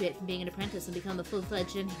to graduate from being an apprentice and become a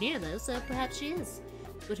full-fledged engineer, though, so perhaps she is.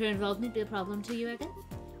 Would her involvement be a problem to you, Erica?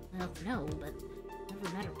 Well, no, but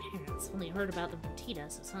never met her parents. Only heard about them from Tita,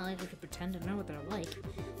 so it's not like I could pretend to know what they're like.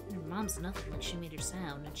 And her mom's nothing like she made her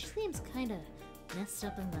sound, and she seems kinda messed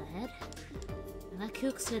up in the head. And that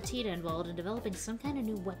kook's got Tita involved in developing some kind of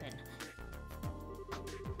new weapon.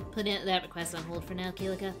 Put that request on hold for now,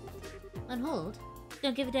 Kilika. On hold?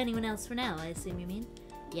 Don't give it to anyone else for now, I assume you mean?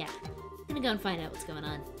 Yeah. I'm gonna go and find out what's going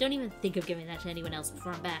on. Don't even think of giving that to anyone else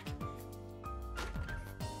before I'm back.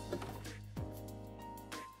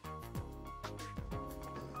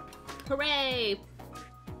 Hooray!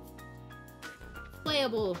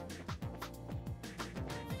 Playable!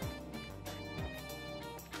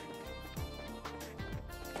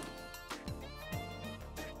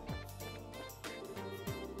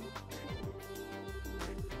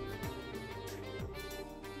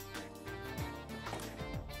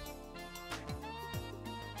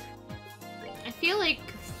 I feel like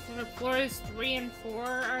the floors 3 and 4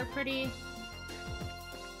 are pretty...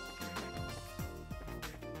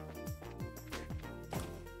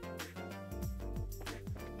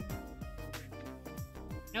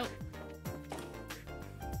 Nope.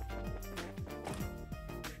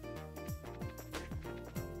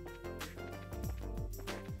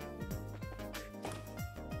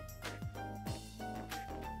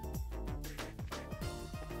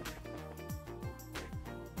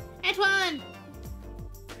 Antoine!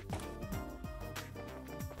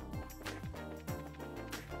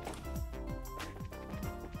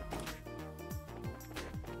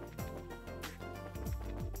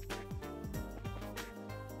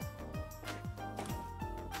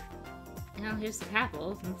 Well, here's the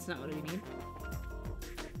apple. That's not what we need.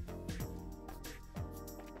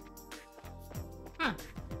 Huh.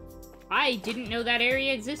 I didn't know that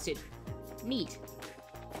area existed. Neat.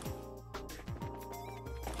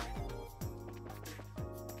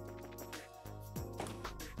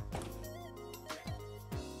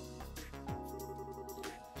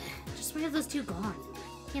 Just where have those two gone?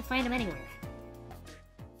 Can't find them anywhere.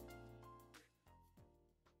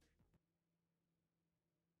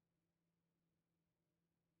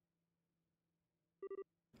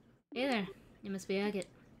 Hey there. You must be Agate.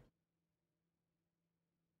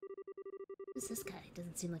 Who's this guy?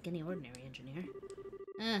 Doesn't seem like any ordinary engineer.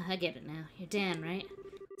 I get it now. You're Dan, right?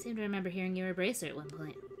 Seem to remember hearing you were a bracer at one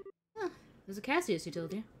point. Oh, it was a Cassius who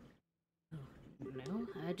told you. Oh, no?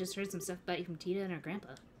 I just heard some stuff about you from Tita and her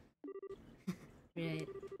grandpa. Right.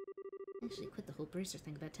 Actually quit the whole bracer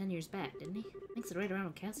thing about 10 years back, didn't he? Thinks it right around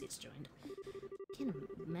when Cassius joined. Can't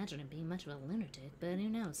imagine him being much of a lunatic, but who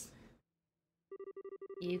knows?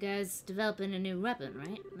 You guys developing a new weapon,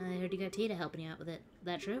 right? I heard you got Tita helping you out with it.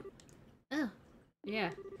 That true? Oh,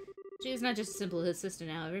 yeah. She's not just a simple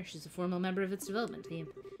assistant, however. She's a formal member of its development team.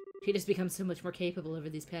 Tita's become so much more capable over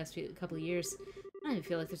these past couple of years. I don't even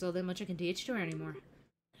feel like there's all that much I can teach to her anymore.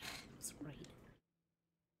 That's right.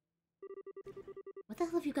 What the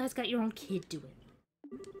hell have you guys got your own kid doing?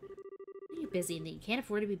 You're busy and you can't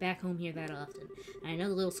afford to be back home here that often. And I know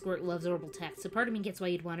the little squirt loves orbital tech, so part of me gets why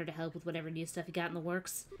you'd want her to help with whatever new stuff you got in the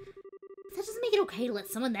works. But that doesn't make it okay to let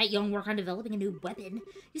someone that young work on developing a new weapon.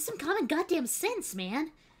 Use some common goddamn sense,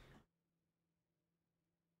 man.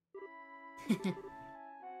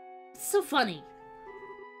 It's so funny.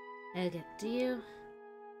 Okay, do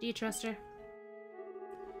you trust her?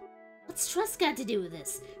 What's trust got to do with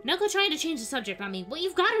this? Now go trying to change the subject on me. What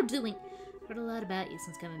you've got her doing? Heard a lot about you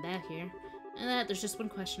since coming back here. And there's just one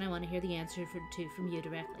question I want to hear the answer to from you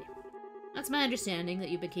directly. That's my understanding that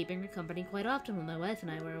you've been keeping her company quite often when my wife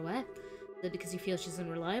and I were away. Is that because you feel she's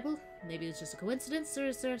unreliable? Maybe it's just a coincidence, or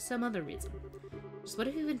is there some other reason? Just what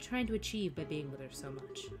have you been trying to achieve by being with her so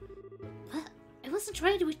much? What? I wasn't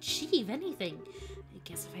trying to achieve anything. I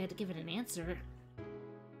guess if I had to give it an answer...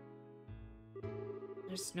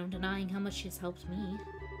 There's no denying how much she's helped me.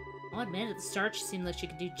 I'll admit, at the start she seemed like she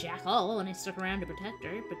could do jack all, and I stuck around to protect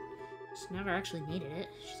her, but she never actually needed it.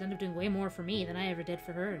 She's ended up doing way more for me than I ever did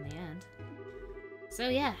for her in the end. So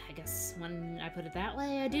yeah, I guess when I put it that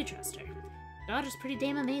way, I do trust her. Daughter's pretty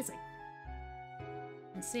damn amazing.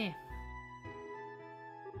 Let's see.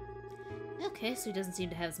 Okay, so he doesn't seem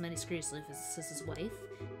to have as many screws loose as his wife.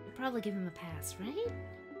 I'd probably give him a pass, right?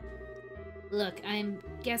 Look, I'm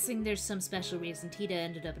guessing there's some special reason Tita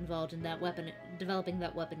ended up involved in that weapon, developing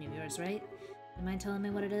that weapon of yours, right? You mind telling me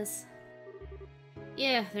what it is?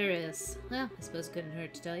 Yeah, there is. Well, I suppose it couldn't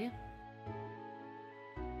hurt to tell you.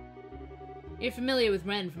 You're familiar with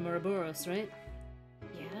Ren from Ouroboros, right?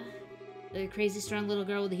 Yeah. The crazy strong little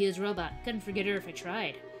girl with the huge robot. Couldn't forget her if I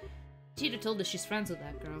tried. Tita told us she's friends with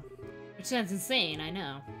that girl. Which sounds insane, I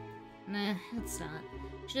know. Nah, it's not.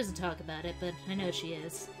 She doesn't talk about it, but I know she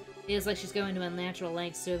is. Feels like she's going to unnatural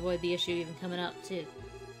lengths to avoid the issue even coming up, too.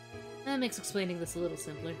 That makes explaining this a little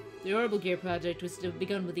simpler. The Orbital Gear project was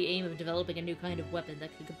begun with the aim of developing a new kind of weapon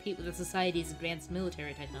that could compete with the Society's advanced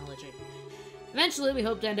military technology. Eventually, we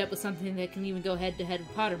hope to end up with something that can even go head-to-head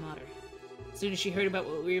with Potter Mater. As soon as she heard about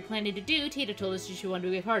what we were planning to do, Tita told us she wanted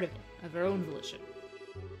to be a part of it, of her own volition.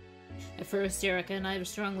 At first, Erica and I were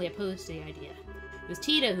strongly opposed to the idea. It was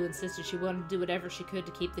Tita who insisted she wanted to do whatever she could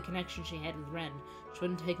to keep the connection she had with Ren. She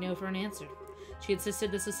wouldn't take no for an answer. She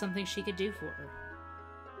insisted this was something she could do for her.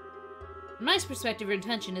 From my perspective, her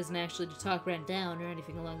intention isn't actually to talk Ren down or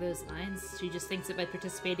anything along those lines. She just thinks that by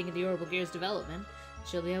participating in the Orbital Gear's development,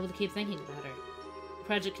 she'll be able to keep thinking about her. The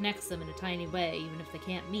project connects them in a tiny way, even if they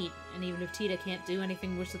can't meet, and even if Tita can't do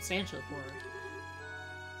anything more substantial for her.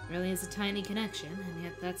 It really is a tiny connection, and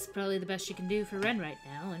yet that's probably the best she can do for Ren right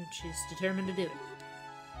now, and she's determined to do it.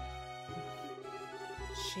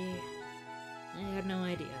 I had no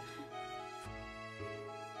idea.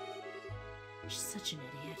 She's such an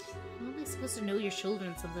idiot. How am I supposed to know you're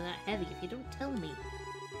shouldering something that heavy if you don't tell me?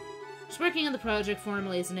 She's working on the project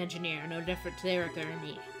formally as an engineer, no different to Erica or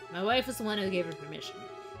me. My wife was the one who gave her permission.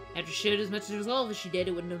 After she showed as much resolve as she did,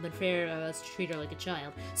 it wouldn't have been fair of us to treat her like a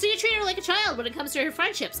child. So you treat her like a child when it comes to her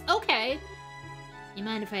friendships, okay? You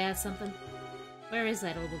mind if I ask something? Where is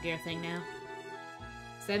that Orbital Gear thing now?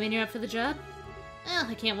 Does that mean you're up for the job? Well,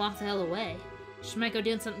 I can't walk the hell away. She might go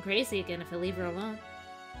doing something crazy again if I leave her alone.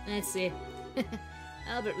 I see.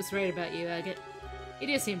 Albert was right about you, Agate. You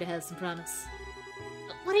do seem to have some promise.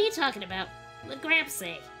 What are you talking about? What'd Gramps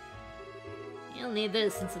say? You'll need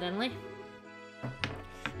this, incidentally.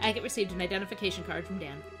 Agate received an identification card from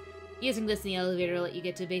Dan. Using this in the elevator will let you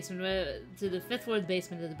get to the 5th floor of the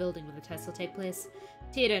basement of the building where the test will take place.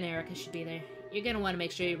 Tita and Erica should be there. You're gonna want to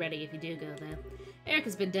make sure you're ready if you do go, though.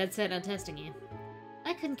 Erica's been dead set on testing you.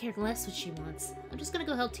 I couldn't care less what she wants. I'm just gonna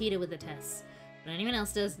go help Tita with the tests. What anyone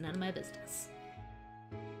else does, none of my business.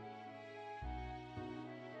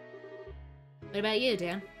 What about you,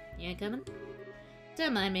 Dan? You ain't coming?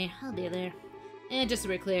 Don't mind me, I'll be there. And just to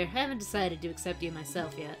be clear, I haven't decided to accept you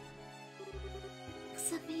myself yet.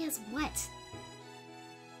 Accept me as what?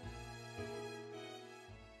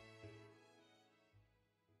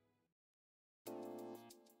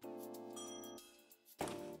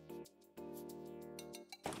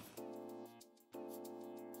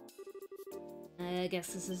 I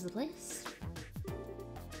guess this is the place.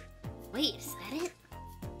 Wait, is that it?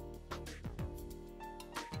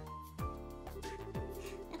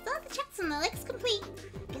 That's all the checks and the looks complete.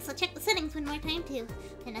 Guess I'll check the settings one more time too.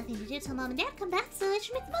 Got nothing to do till Mom and Dad come back, so I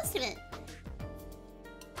should make the most of it.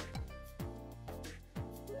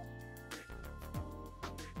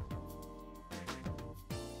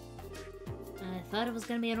 I thought it was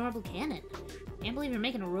gonna be an orbital cannon. Can't believe you're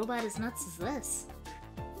making a robot as nuts as this.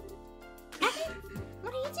 Abby,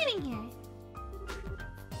 what are you doing here?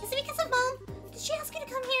 Is it because of Mom? Did she ask you to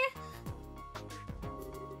come here?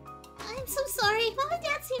 I'm so sorry. Mom and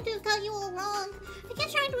Dad seem to have got you all wrong. I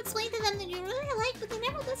kept trying to explain to them that you're really alike, but they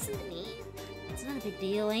never listened to me. It's not a big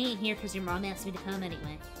deal. I ain't here because your mom asked me to come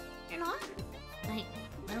anyway. You're not?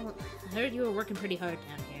 Well, I heard you were working pretty hard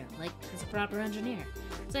down here, like as a proper engineer.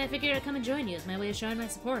 So I figured I'd come and join you as my way of showing my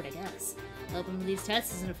support, I guess. Helping with these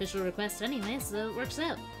tests is an official request anyway, so it works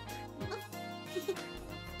out.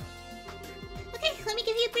 Okay, let me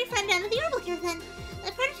give you a brief rundown of the orbital gear then.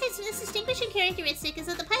 The prototype's most distinguishing characteristic is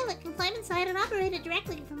that the pilot can climb inside and operate it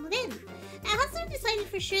directly from within. Now, it hasn't decided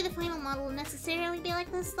for sure the final model will necessarily be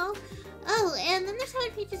like this, though. Oh, and then there's how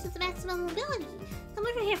it features its maximum mobility. Come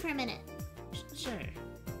over here for a minute. Sure.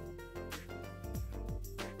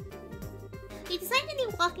 We designed a new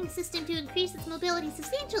walking system to increase its mobility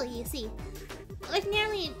substantially, you see.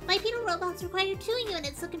 Ordinarily, bipedal robots require two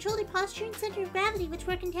units that control their posture and center of gravity, which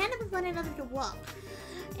work in tandem with one another to walk.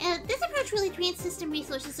 This approach really drains system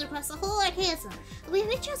resources across the whole archaism. The way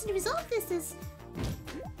we've chosen to resolve this is...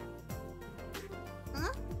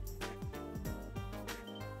 Huh?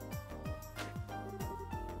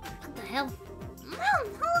 What the hell? Mom,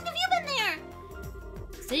 how long have you been there?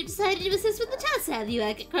 So you decided to assist with the tests, have you,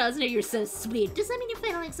 Agate Krosner? You're so sweet. Does that mean you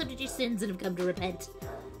finally accepted your sins and have come to repent?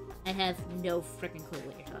 I have no freaking clue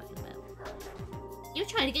what you're talking about. You were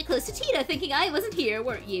trying to get close to Tita, thinking I wasn't here,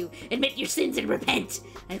 weren't you? Admit your sins and repent!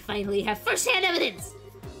 I finally have first-hand evidence!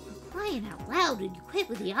 Crying out loud, and you quit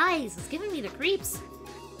with the eyes. It's giving me the creeps.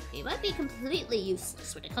 He might be completely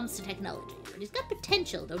useless when it comes to technology, but he's got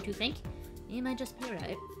potential, don't you think? He might just be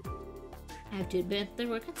right. I have to admit, there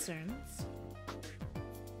were concerns.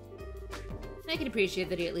 I can appreciate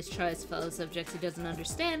that he at least tries to follow subjects he doesn't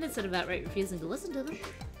understand instead of outright refusing to listen to them.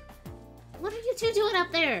 What are you two doing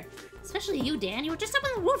up there? Especially you, Dan. You were just up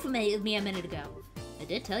on the roof with me a minute ago. I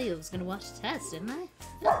did tell you I was going to watch the test, didn't I?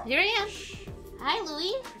 Oh, here I am. Hi,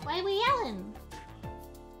 Louie. Why are we yelling?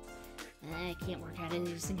 I can't work out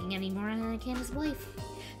any thinking anymore than I can his wife.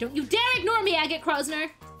 Don't you dare ignore me, Agate Krosner!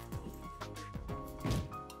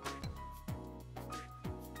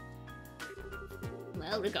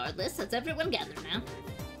 Well, regardless, that's everyone gathered now.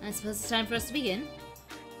 I suppose it's time for us to begin.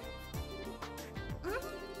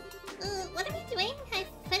 What are we doing? I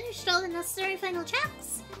finished all the necessary final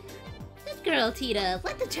checks. Good girl, Tita.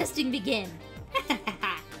 Let the testing begin.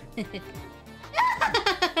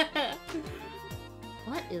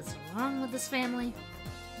 What is wrong with this family?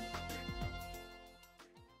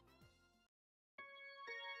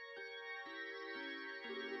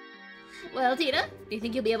 Well, Tita, do you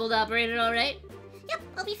think you'll be able to operate it all right? Yep,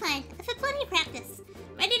 I'll be fine. I've had plenty of practice.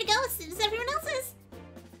 Ready to go as soon as everyone else is.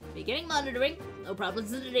 Beginning monitoring. No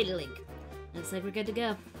problems in the data link. Looks like we're good to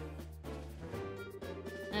go.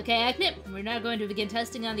 Okay, Acnip, we're now going to begin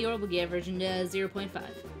testing on the orbital gear version 0.5.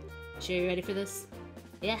 Sure you're ready for this?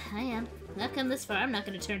 Yeah, I am. I've come this far, I'm not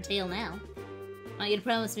going to turn tail now. I want you to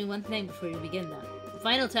promise me one thing before you begin, though. The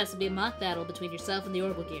final test will be a mock battle between yourself and the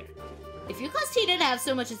orbital gear. If you cause Tita to have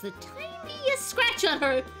so much as the tiniest scratch on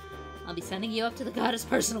her, I'll be sending you up to the goddess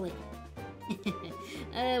personally.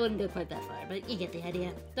 I wouldn't go quite that far, but you get the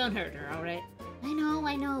idea. Don't hurt her, alright? I know.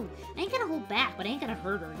 I ain't gonna hold back, but I ain't gonna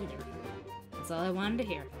hurt her either. That's all I wanted to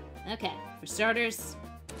hear. Okay, for starters...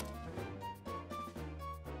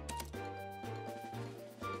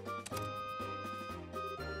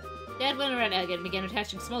 Dad went around Agate and began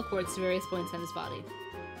attaching small cords to various points on his body.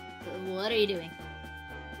 What are you doing?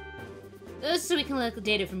 So we can collect the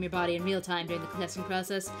data from your body in real time during the testing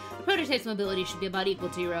process. The prototype's mobility should be about equal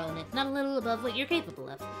to your own, if not a little above what you're capable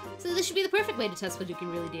of. So this should be the perfect way to test what you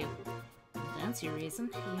can really do. That's your reason.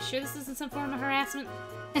 Are you sure this isn't some form of harassment?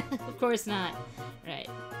 Of course not. Right.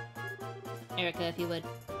 Erica, if you would.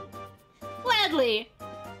 Gladly!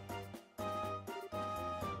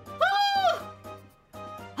 Woo!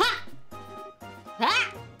 Ha!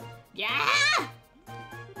 Ha! Yeah!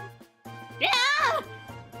 Yeah!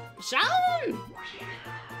 Shown!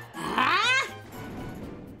 Ah!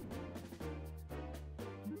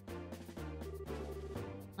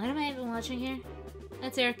 What am I even watching here?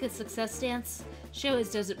 That's Erica's success dance. She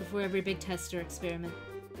always does it before every big test or experiment.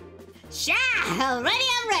 Sha! Ready,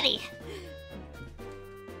 I'm ready!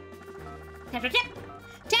 Tap, tap, tap!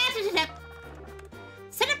 Tap, tap, tap!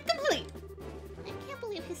 Setup complete! I can't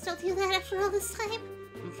believe he still do that after all this time.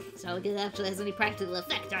 It's not like it actually has any practical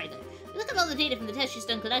effect either. You look at all the data from the test she's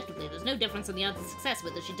done collectively, there's no difference in the odds of success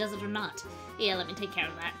whether she does it or not. Yeah, let me take care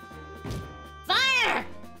of that. Fire!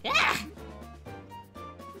 Ah!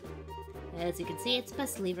 As you can see, it's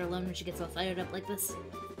best to leave her alone when she gets all fired up like this.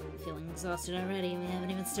 I'm feeling exhausted already, and we haven't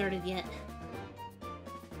even started yet.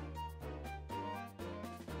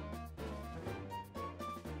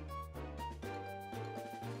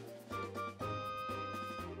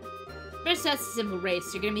 First test is a simple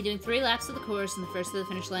race. You're gonna be doing 3 laps of the course, and the first to the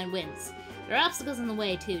finish line wins. There are obstacles in the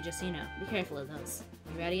way, too, just so you know. Be careful of those.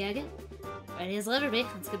 You ready, Agate? Ready as I'll ever be.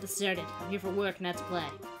 Let's get this started. I'm here for work, not to play.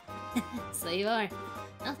 So you are.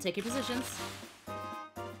 Well, take your positions.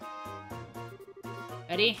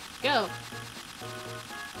 Ready? Go!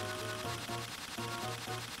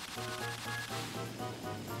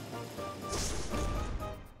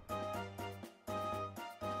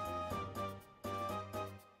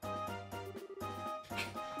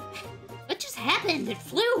 What just happened? It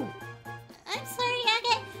flew! I'm sorry,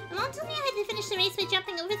 Agate. Mom told me I had to finish the race by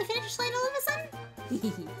jumping over the finish line all of a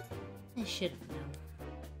sudden. I should have known.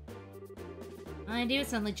 I do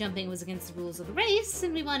sound like jumping was against the rules of the race,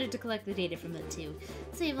 and we wanted to collect the data from that too.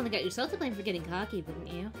 So you've only got yourself to blame for getting cocky, wouldn't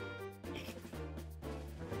you?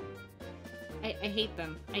 I hate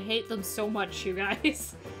them. I hate them so much, you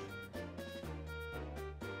guys.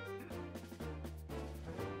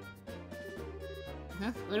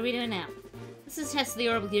 Huh? What are we doing now? This is a test of the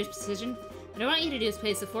orbital gear's precision. What I want you to do is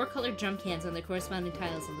place the 4 colored drum cans on their corresponding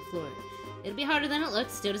tiles on the floor. It'll be harder than it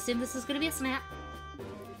looks. Don't assume this is going to be a snap.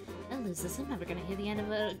 I'll lose this. I'm never going to hear the end of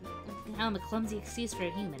a... How I'm a clumsy excuse for a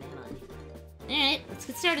human, am I? Alright, let's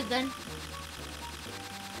get started then.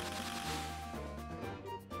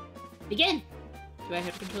 Begin! Do I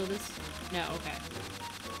have to control this? No, okay.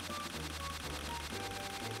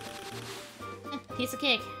 Piece of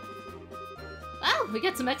cake. Wow, we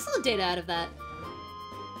got some excellent data out of that.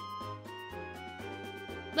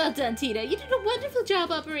 Well done, Tina. You did a wonderful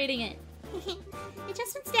job operating it. It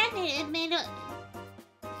just when Dad made it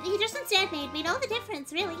made all the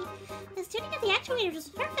difference, really. The tuning of the actuator was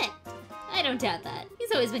perfect. I don't doubt that.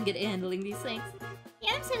 He's always been good at handling these things. The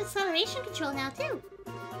Adams have acceleration control now, too.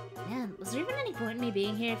 Man, was there even any point in me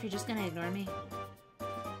being here if you're just gonna ignore me?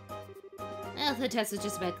 Well, the test was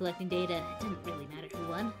just about collecting data. It didn't really matter who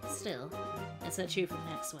won. Still, that's not true for the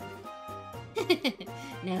next one.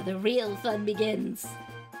 Now the real fun begins.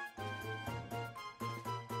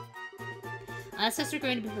 Last test we're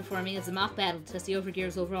going to be performing is a mock battle to test the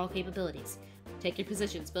Overgear's overall capabilities. Take your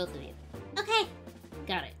positions, both of you. Okay.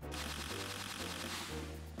 Got it.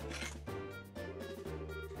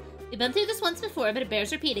 We've been through this once before, but it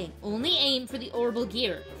bears repeating. Only aim for the orbital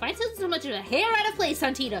gear. If I tell so much of a hair out of place,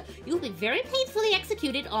 Antita, you will be very painfully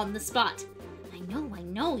executed on the spot. I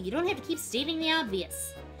know. You don't have to keep stating the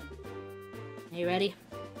obvious. Are you ready?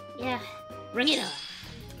 Yeah. Bring it on.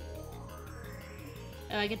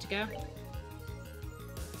 Oh, I get to go?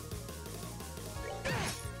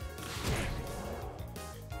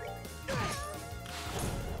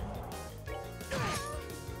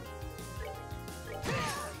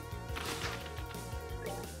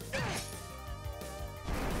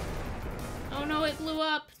 Oh no, it blew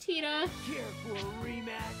up, Tina. Care for a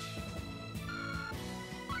rematch?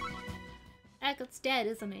 Agate's dead,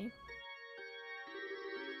 isn't he?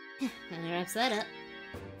 And that wraps that up.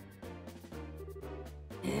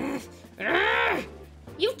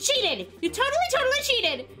 You cheated! You totally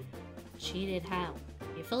cheated! Cheated how?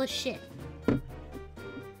 You're full of shit.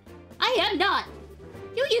 I am not!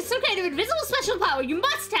 You used some kind of invisible special power! You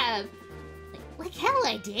must have! Like hell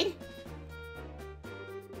I did.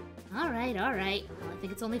 Alright. Well, I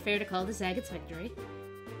think it's only fair to call this Agate's victory.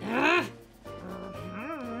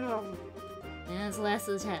 That's the last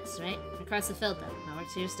of the tests, right? Across the field, though. My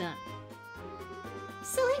work's here's done.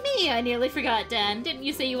 Silly me, I nearly forgot, Dan. Didn't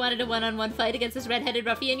you say you wanted a one-on-one fight against this red-headed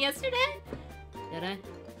ruffian yesterday? Did I?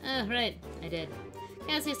 Oh, right, I did.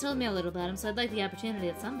 Cassius told me a little about him, so I'd like the opportunity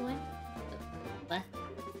at some point. What?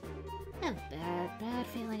 I have a bad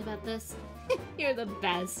feeling about this. You're the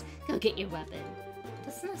best. Go get your weapon.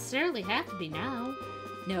 Doesn't necessarily have to be now.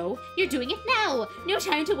 No, you're doing it now! No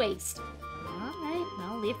time to waste! Alright,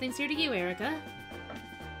 I'll leave things here to you, Erica.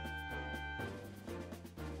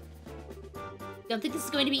 Don't think this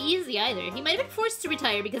is going to be easy either. He might have been forced to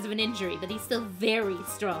retire because of an injury, but he's still very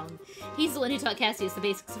strong. He's the one who taught Cassius the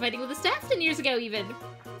basics of fighting with a staff 10 years ago, even.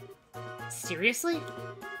 Seriously?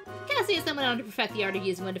 Cassius then went on to perfect the art of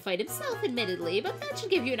using one to fight himself, admittedly, but that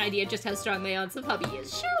should give you an idea of just how strong my onsen puppy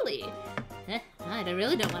is, surely. Right, I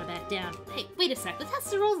really don't want to back down. Hey, wait a sec, the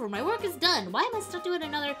tests are over, my work is done. Why am I stuck doing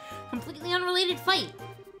another completely unrelated fight?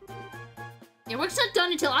 Your work's not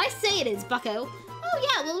done until I say it is, bucko. Oh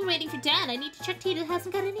yeah, while we're waiting for Dan, I need to check Tita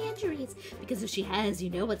hasn't got any injuries. Because if she has, you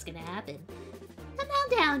know what's gonna happen. Come on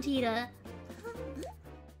down, Tita.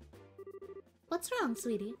 What's wrong,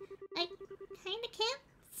 sweetie? I kinda can't.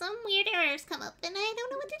 Some weird errors come up, and I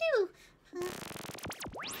don't know what to do.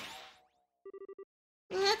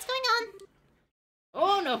 What's going on?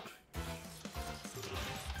 Oh no!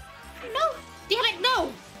 No! Damn it,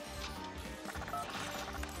 no!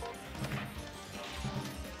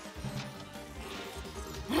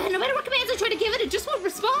 No matter what commands I try to give it, it just won't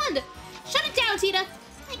respond! Shut it down, Tita!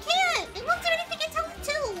 I can't! It won't do anything I tell it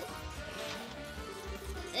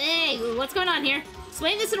to! Hey, what's going on here?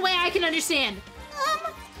 Explain this in a way I can understand.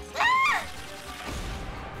 Ah!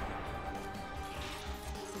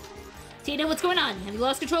 Tina, what's going on? Have you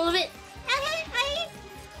lost control of it?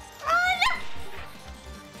 Oh no!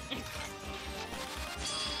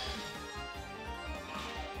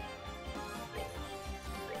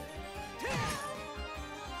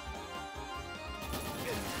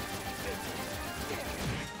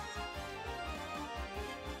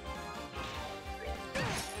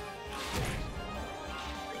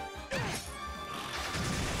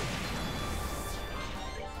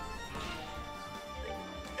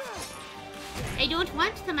 I don't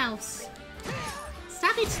want the mouse.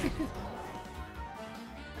 Stop it!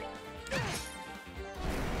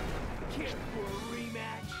 Care for a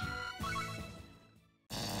rematch?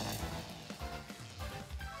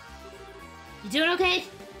 You doing okay?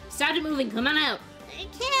 Stop it moving, come on out. I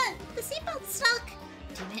can't! The seatbelt's stuck!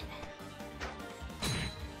 Damn it.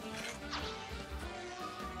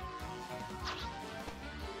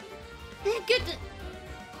 Good.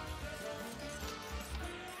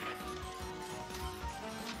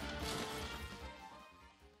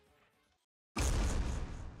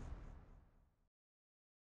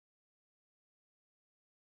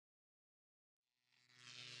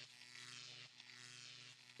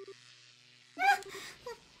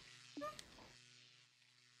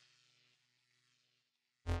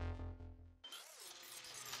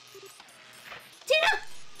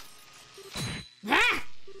 Ah!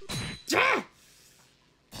 Ah!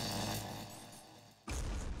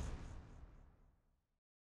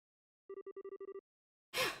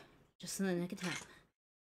 Just in the nick of time.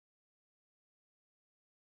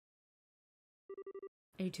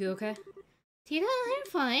 Are you two okay? Tina, I'm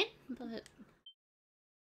fine, but...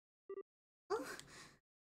 Oh.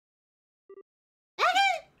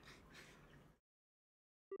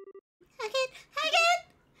 Haggett!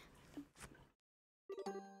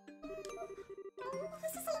 Oh,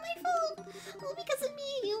 this is all my fault! All because of me!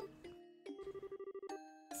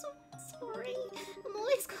 So sorry. I'm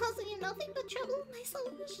always causing you nothing but trouble. My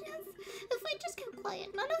selfishness. If I just kept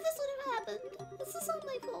quiet, none of this would have happened. This is all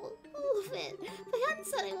my fault. All of it. If I hadn't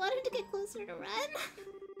said I wanted to get closer to Ren,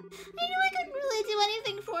 I knew I couldn't really do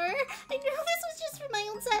anything for her. I knew this was just for my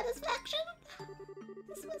own satisfaction.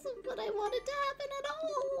 This wasn't what I wanted to happen at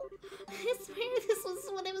all. I swear this was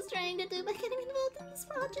what I was trying to do by getting involved in this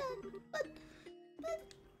project. But...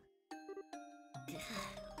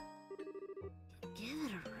 Give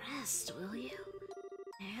it a rest, will you?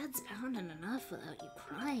 My head's pounding enough without you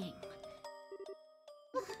crying.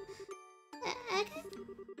 Haggett?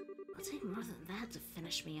 It'll take more than that to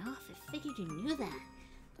finish me off. I figured you knew that.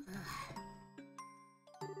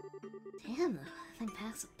 Damn, the thing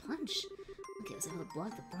packs a punch. Lucky I was able to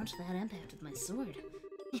block the punch of that impact with my sword.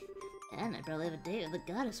 And I'd probably have a date with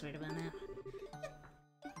the goddess right about now.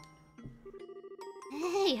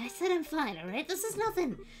 Hey, I said I'm fine, alright? This is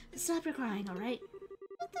nothing. Stop your crying, alright?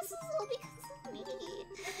 But this is all because of me.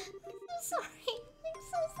 I'm so sorry. I'm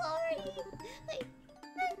so sorry.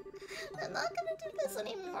 I'm not gonna do this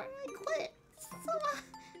anymore. I quit. So,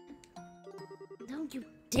 Don't you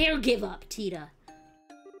dare give up, Tita.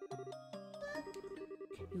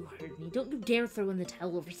 You heard me. Don't you dare throw in the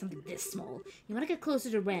towel over something this small. You want to get closer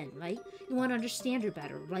to Ren, right? You want to understand her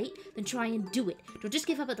better, right? Then try and do it. Don't just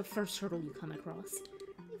give up at the first hurdle you come across.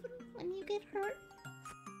 Even when you get hurt?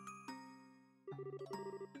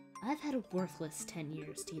 I've had a worthless 10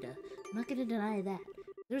 years, Tita. I'm not gonna deny that.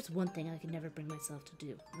 There's one thing I can never bring myself to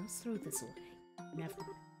do. Let's throw this away. Never.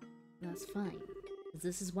 That's fine. Because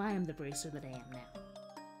this is why I'm the bracer that I am now.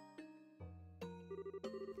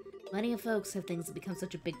 Plenty of folks have things that become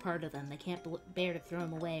such a big part of them, they can't bear to throw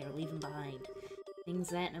them away or leave them behind. Things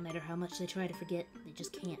that, no matter how much they try to forget, they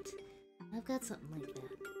just can't. I've got something like that.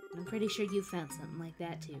 I'm pretty sure you've found something like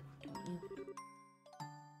that too, don't you?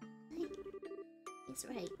 He's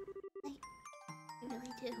right. I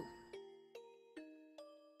really do.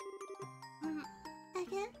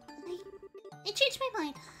 I changed my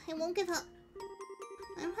mind. I won't give up.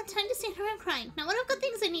 I don't have time to stand around crying. Now I've got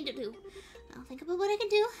things I need to do. I'll think about what I can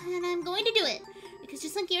do, and I'm going to do it. Because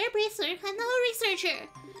just like you're a braceler, I'm not a researcher.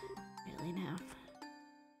 Really now?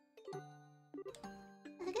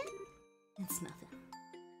 Again? It's nothing.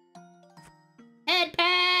 Head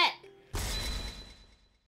pat!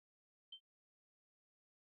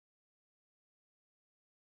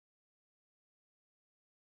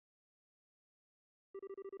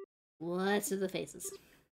 What's with the faces?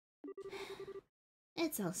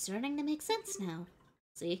 It's all starting to make sense now.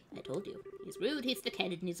 See, I told you. He's rude, he's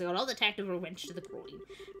thick-headed, and he's got all the tact of a wrench to the groin.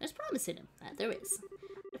 There's promise in him, that there is.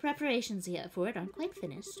 The preparations yet for it aren't quite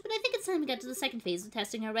finished, but I think it's time we got to the second phase of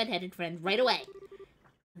testing our red-headed friend right away.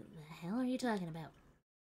 What the hell are you talking about?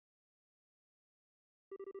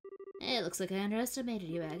 Hey, it looks like I underestimated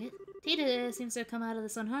you, Agate. Tita seems to have come out of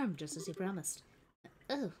this unharmed, just as you promised.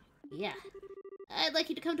 Oh, yeah. I'd like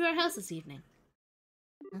you to come to our house this evening.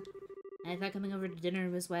 Huh? I thought coming over to dinner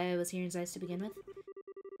was why I was here in Zeiss to begin with.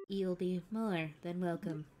 You'll be more than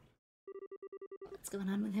welcome. What's going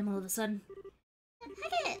on with him all of a sudden? I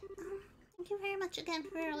get it. Thank you very much again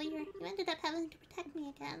for earlier. You ended up having to protect me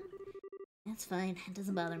again. That's fine. It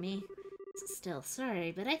doesn't bother me. Still,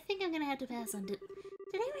 sorry, but I think I'm gonna have to pass on to...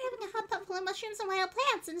 Today we're having a hot pot full of mushrooms and wild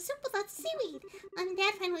plants and a soup with lots of seaweed. Mom and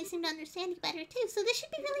Dad finally seem to understand you better too, so this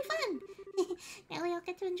should be really fun. Now we all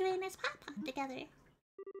get to enjoy a nice hot pot together.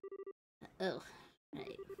 Oh,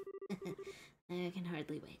 right. I can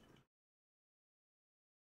hardly wait.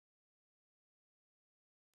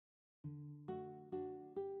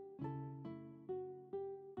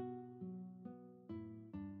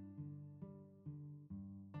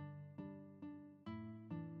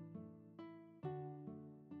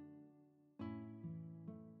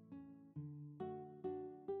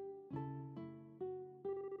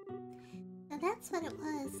 Now that's what it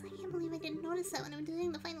was. I can't believe I didn't notice that when I was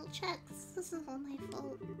doing the final checks. This is all my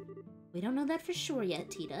fault. We don't know that for sure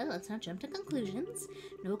yet, Tita. Let's not jump to conclusions.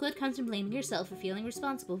 No good comes from blaming yourself for feeling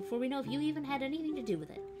responsible before we know if you even had anything to do with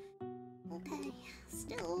it. Okay,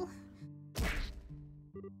 still...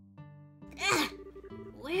 Ah!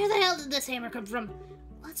 Where the hell did this hammer come from?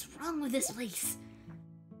 What's wrong with this place?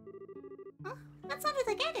 Huh? That sounded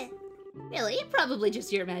like Agate. Really? Probably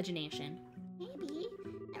just your imagination. Maybe.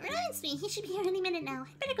 That reminds me, he should be here any minute now.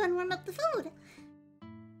 I'd better go and warm up the food.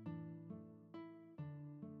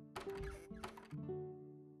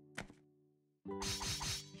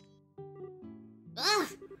 Ugh!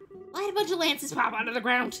 Why'd a bunch of lances pop out of the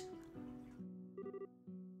ground?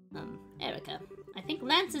 Erica, I think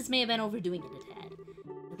lances may have been overdoing it a tad.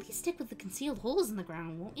 At least stick with the concealed holes in the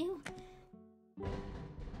ground, won't you?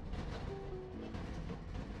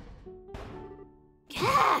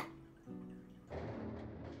 Gah!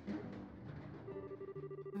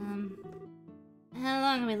 How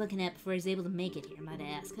long are we looking at before he's able to make it here, might I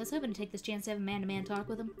ask? I was hoping to take this chance to have a man-to-man talk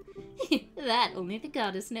with him. That only the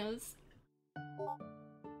goddess knows.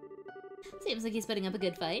 Seems like he's putting up a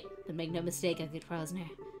good fight, but make no mistake, Agate Krosner.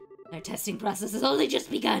 Our testing process has only just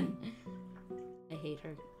begun! I hate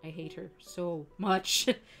her. I hate her so much.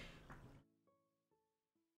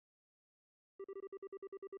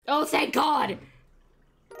 Oh, thank God!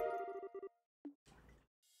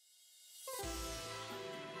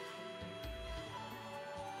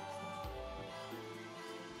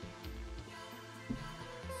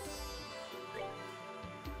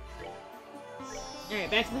 Alright,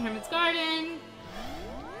 back to the Hermit's Garden.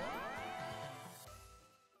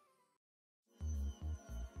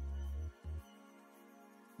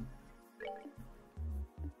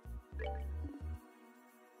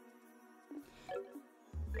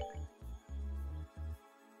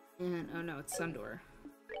 And, oh no, it's Sundor.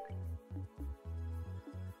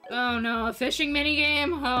 Oh no, a fishing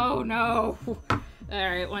minigame? Oh no!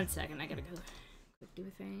 Alright, 1 second, I gotta go. Quick do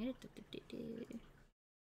a thing.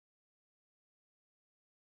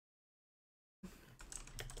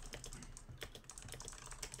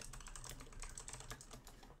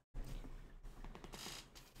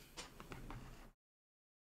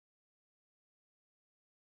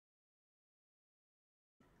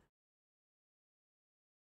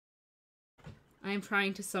 I'm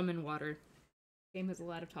trying to summon water. Game has a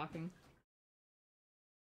lot of talking.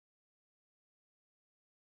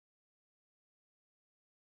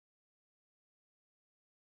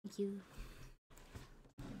 Thank you.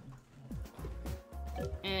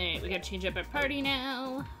 Alright, we gotta change up our party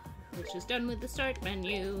now, which is done with the start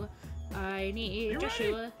menu. I need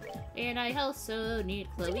Joshua, and I also need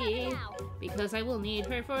Chloe, because I will need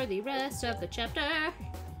her for the rest of the chapter.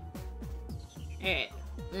 Alright,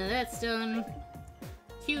 now that's done.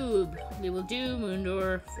 Cube, we will do Moon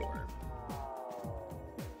Door 4.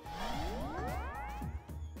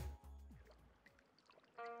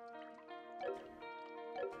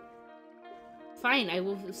 Fine, I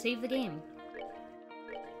will save the game.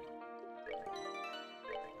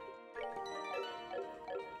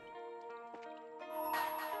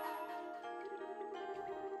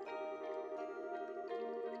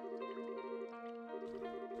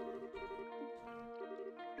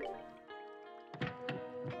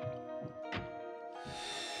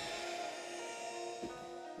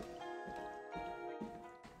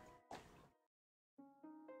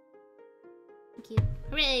 Thank you.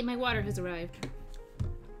 Hooray, my water has arrived.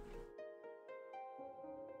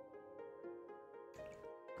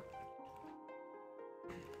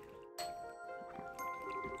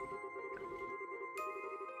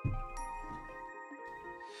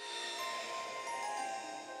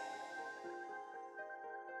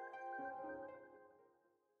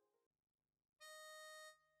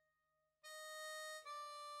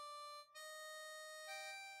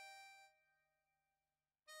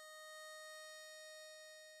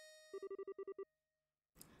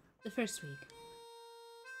 The first week.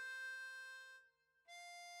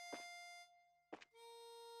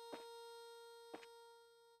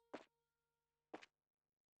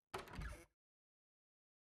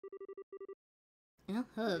 Well,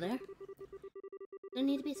 hello there. No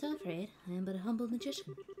need to be so afraid. I am but a humble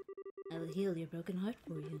magician. I will heal your broken heart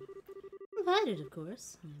for you. Provided, of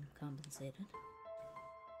course, I am compensated.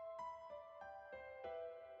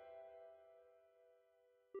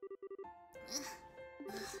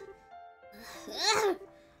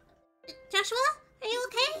 Joshua, are you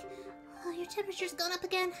okay? Oh, your temperature's gone up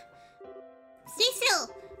again. Stay still.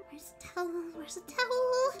 Where's the towel? Where's the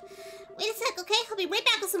towel? Wait a sec, okay? I'll be right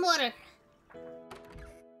back with some water.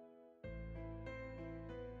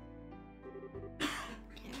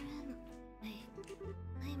 Karen,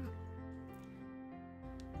 I'm...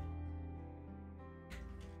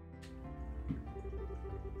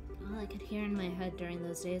 All I could hear in my head during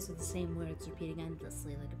those days were the same words repeating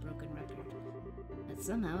endlessly like a broken record. But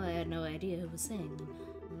somehow I had no idea who was saying them.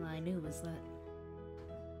 All I knew was that...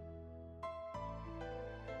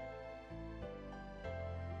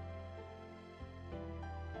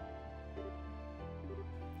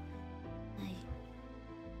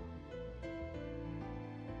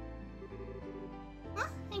 Huh?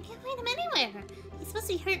 I can't find him anywhere. He's supposed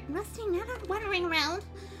to be hurt and rusting, not wandering around.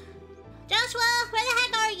 Joshua, where the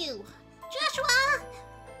heck are you? Joshua!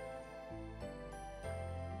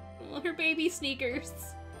 Oh, her baby sneakers.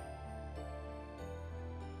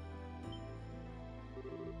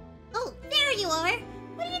 Oh, there you are!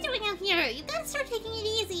 What are you doing out here? You gotta start taking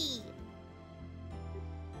it easy!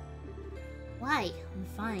 Why? I'm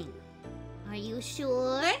fine. Are you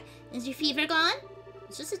sure? Is your fever gone?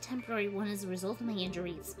 It's just a temporary one as a result of my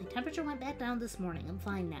injuries. My temperature went back down this morning. I'm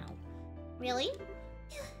fine now. Really?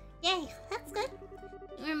 Yay, that's good.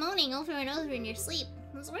 You were moaning over and over in your sleep.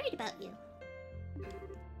 I was worried about you.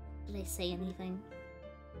 Did I say anything?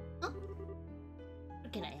 Oh?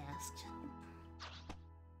 Forget I asked.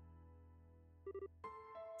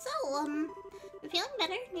 So, you're feeling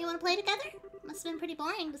better? Do you want to play together? Must have been pretty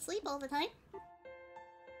boring to sleep all the time.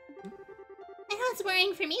 I know it's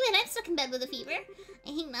worrying for me, but I'm stuck in bed with a fever. I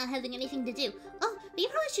hate not having anything to do. Oh, but you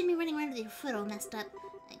probably shouldn't be running around with your foot all messed up.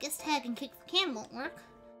 I guess tag and kick the can won't work.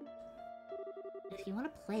 If you want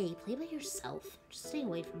to play, play by yourself. Just stay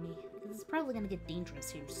away from me, because it's probably going to get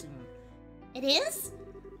dangerous here soon. It is?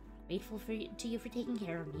 Grateful to you for taking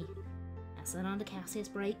care of me. Pass that on to Cassius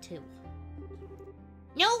Bright, too.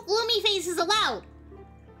 No gloomy faces allowed!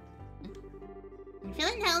 When you're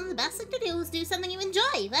feeling down, the best thing to do is do something you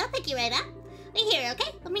enjoy. That'll pick you right up. Wait here,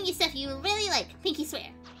 okay? I'll bring you stuff you really like. Pinky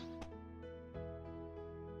swear.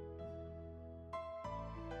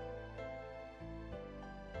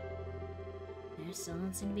 There still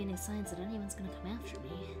don't seem to be any signs that anyone's gonna come after me.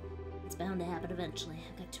 It's bound to happen eventually.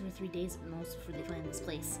 I've got 2 or 3 days at most before they find this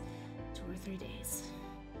place. 2 or 3 days.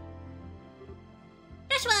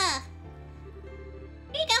 Joshua!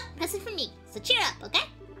 Here you go. Present from me. So cheer up, okay?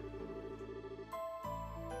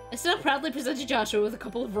 I still proudly presented Joshua with a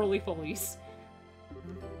couple of roly-polies.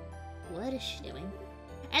 What is she doing?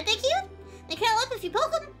 Aren't they cute? They curl up if you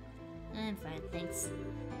poke them. I'm fine, thanks.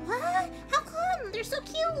 What? How come? They're so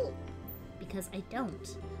cute. Because I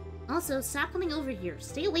don't. Also, stop coming over here.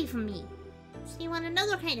 Stay away from me. So you want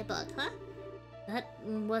another kind of bug, huh? That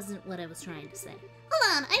wasn't what I was trying to say.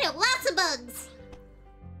 Hold on, I know lots of bugs.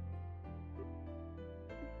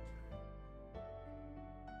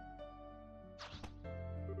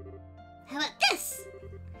 How about this?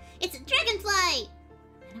 It's a dragonfly.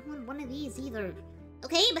 I don't want one of these either.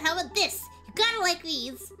 Okay, but how about this? You gotta like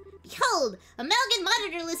these. Behold, a Melgan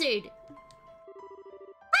monitor lizard.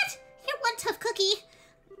 What? You're one tough cookie.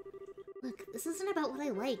 Look, this isn't about what I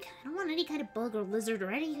like. I don't want any kind of bug or lizard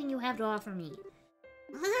or anything you have to offer me.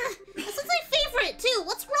 This is my favorite, too.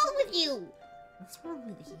 What's wrong with you? What's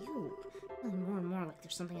wrong with you? Feeling more and more like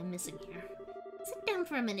there's something I'm missing here. Sit down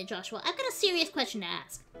for a minute, Joshua. I've got a serious question to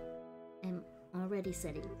ask. I'm already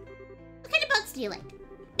sitting. What kind of bugs do you like?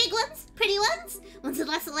 Big ones? Pretty ones? Ones with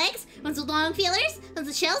lots of legs? Ones with long feelers? Ones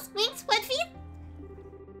with shells? Wings? Web feet?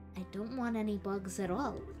 I don't want any bugs at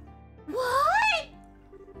all. What?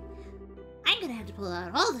 I'm gonna have to pull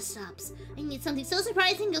out all the stops. I need something so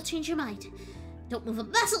surprising you'll change your mind. Don't move a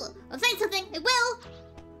muscle. I'll find something. I will.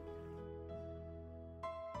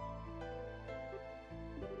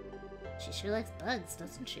 She sure likes bugs,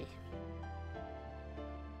 doesn't she?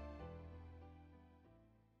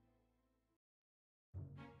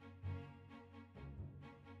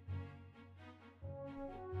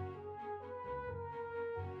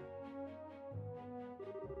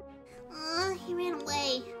 He ran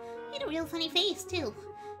away. He had a real funny face, too.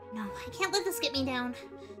 No, I can't let this get me down.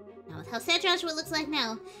 Now, with how sad Joshua looks like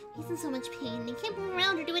now, he's in so much pain, and he can't move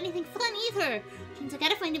around or do anything fun either. Which means I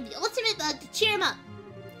gotta find him the ultimate bug to cheer him up.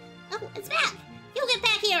 Oh, it's back! You get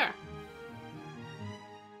back here!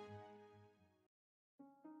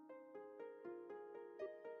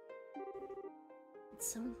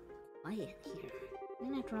 It's so quiet here.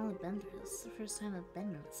 Even after all I've been through, this is the first time I've been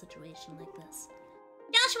in a situation like this.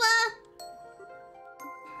 Joshua!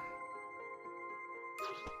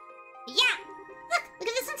 Yeah! Look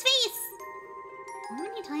at this one's face! How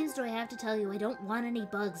many times do I have to tell you I don't want any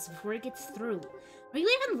bugs before it gets through? Are you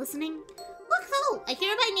even listening? Look though! I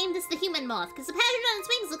hereby named this the human moth, because the pattern on its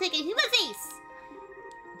wings look like a human face!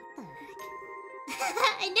 What the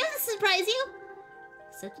heck? I knew this would surprise you!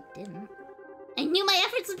 Except it didn't. I knew my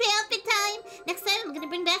efforts would pay off big time! Next time I'm gonna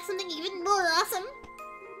bring back something even more awesome!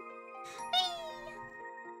 Whee!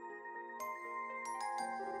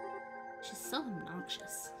 She's so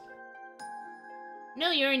obnoxious.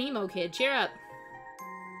 No, you're an emo kid. Cheer up.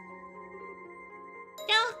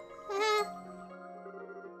 No!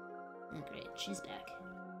 Oh great, she's back.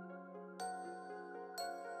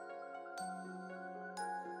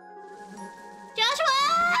 Joshua!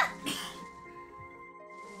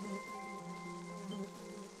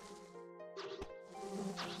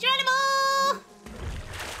 Geronimo!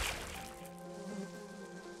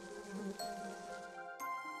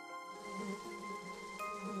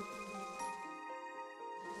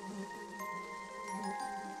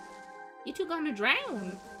 You two gonna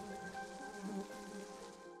drown.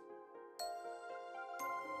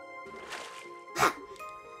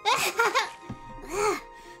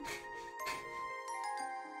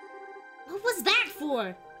 What was that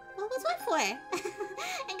for? What was what for?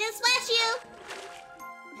 I'm gonna splash you!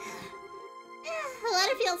 The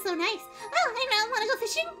water feels so nice. Oh, hey Mel, wanna go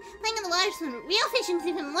fishing? Playing in the water's fun. Real fishing's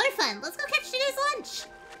even more fun. Let's go catch today's lunch.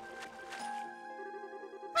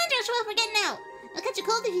 Come on, Joshua, we're getting out. I'll catch a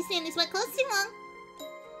cold if you stay in these wet clothes too long.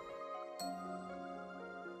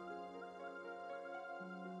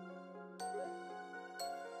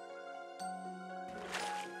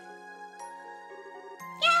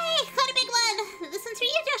 Yay! Caught a big one! This one's for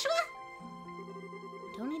you, Joshua.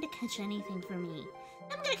 Don't need to catch anything for me.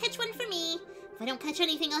 I'm gonna catch one for me. If I don't catch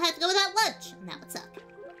anything, I'll have to go without lunch. And that would suck.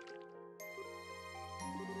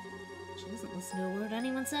 She doesn't listen to a word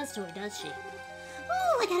anyone says to her, does she?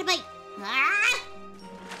 Ooh, I got a bite. Ah!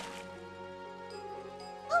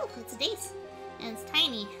 Oh, it's a dace. And it's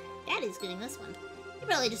tiny. Daddy's getting this one. He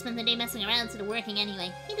probably just spent the day messing around instead of working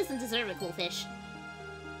anyway. He doesn't deserve a cool fish.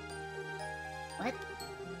 What?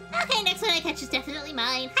 Okay, next one I catch is definitely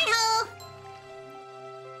mine. Hi-ho!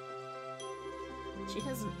 She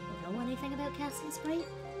doesn't know anything about casting Sprite?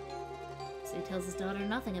 So he tells his daughter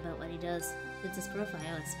nothing about what he does. Fits his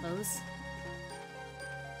profile, I suppose.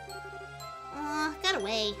 Aw, got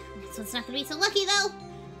away. Next one's not gonna be so lucky, though.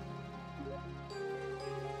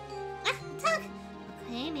 Ah, tug!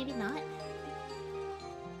 Okay, maybe not.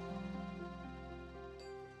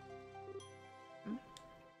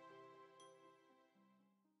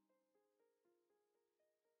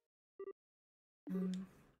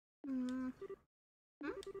 Hmm.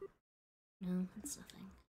 No, that's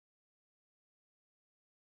nothing.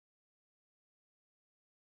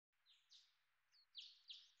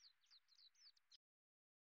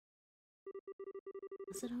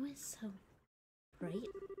 Is it always so bright?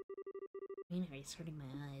 Greenery's hurting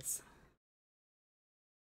my eyes.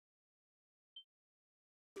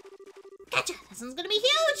 Gotcha! This one's gonna be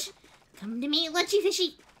huge! Come to me, lunchy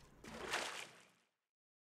fishy!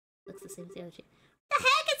 Looks the same as the other two. The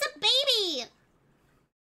heck? It's a baby!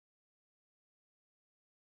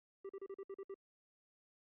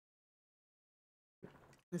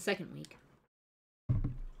 The second week.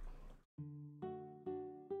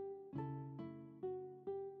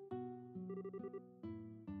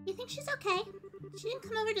 You think she's okay? She didn't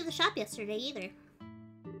come over to the shop yesterday either.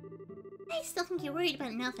 I still think you're worried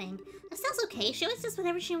about nothing. Estelle's okay. She always does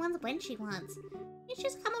whatever she wants when she wants. You should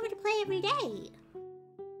just come over to play every day.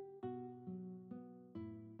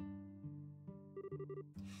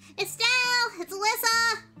 Estelle! It's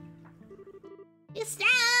Alyssa!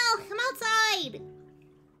 Estelle! Come outside!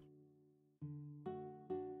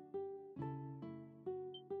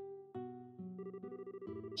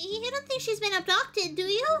 You don't think she's been abducted, do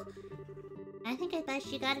you? I think I thought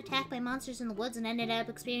she got attacked by monsters in the woods and ended up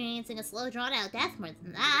experiencing a slow, drawn-out death more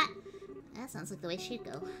than that. That sounds like the way she'd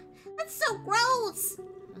go. That's so gross!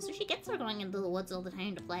 So she gets her going into the woods all the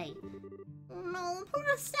time to play. No, poor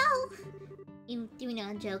Estelle. You do know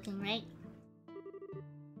I'm joking, right?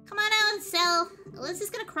 Come on out, Estelle. Alyssa's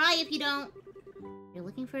gonna cry if you don't. You're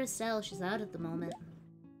looking for Estelle. She's out at the moment.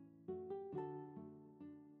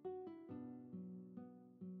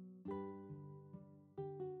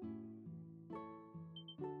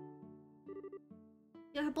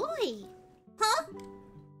 You're a boy. Huh?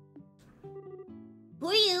 Who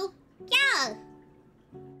are you? Yeah.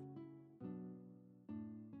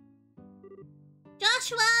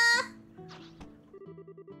 Joshua!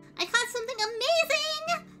 I caught something amazing!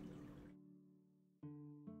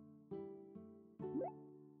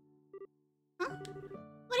 Huh?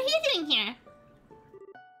 What are you doing here?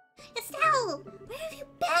 Estelle! Where have you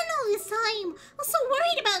been all this time? I was so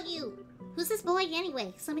worried about you! Who's this boy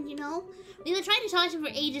anyway? Someone you know? We've been trying to talk to him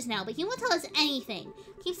for ages now, but he won't tell us anything.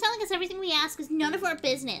 Keeps telling us everything we ask is none of our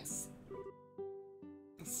business.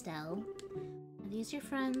 Estelle? Are these your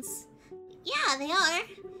friends? Yeah, they are.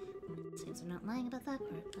 Seems they're not lying about that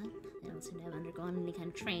part, but they don't seem to have undergone any kind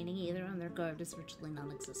of training either, and their guard is virtually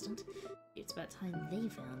non-existent. It's about time they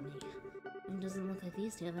found me. It doesn't look like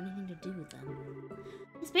these two have anything to do with them.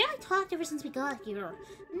 He's barely talked ever since we got here.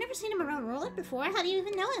 I've never seen him around Roland before. How do you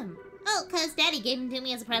even know him? Oh, 'cause Daddy gave him to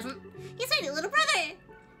me as a present. He's my new little brother.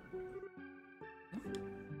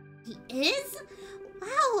 He is?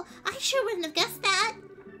 Wow, I sure wouldn't have guessed that.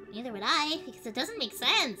 Neither would I, because it doesn't make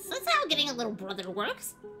sense. That's how getting a little brother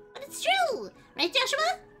works. But it's true, right,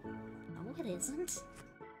 Joshua? No, it isn't.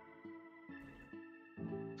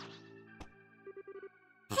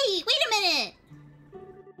 Hey, wait a minute!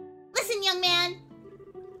 Listen, young man.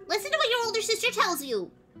 Listen to what your older sister tells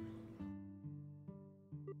you.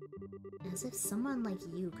 As if someone like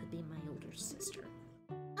you could be my older sister.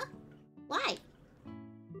 Huh? Why?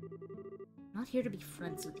 I'm not here to be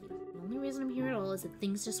friends with you. The only reason I'm here at all is that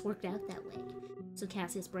things just worked out that way. So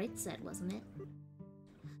Cassius Bright said, wasn't it?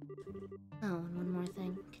 Oh, and one more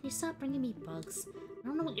thing. Can you stop bringing me bugs? I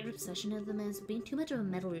don't know what your obsession of them is, but being too much of a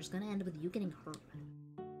meddler is gonna end up with you getting hurt.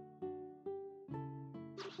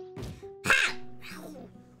 Ha! Ow.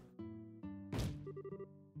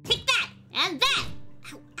 Take that! And that!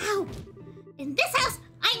 Ow, ow! In this house,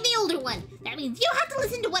 I'm the older one. That means you have to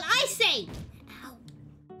listen to what I say. Ow.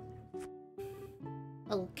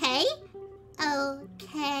 Okay?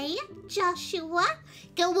 Okay, Joshua?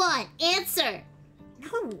 Go on, answer.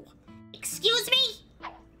 No. Excuse me?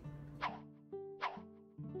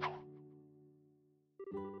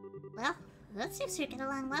 Well, that seems to get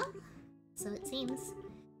along well. So it seems.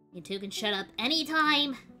 You two can shut up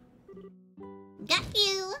anytime! Got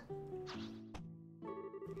you!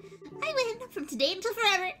 I win from today until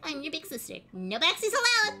forever. I'm your big sister. No backsies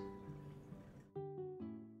allowed!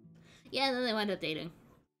 Yeah, and then they wind up dating.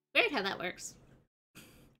 Weird how that works.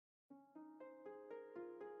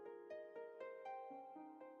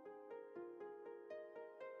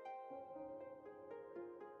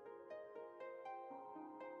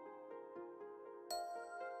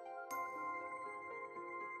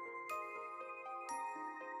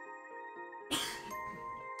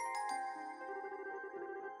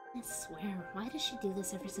 I swear, why does she do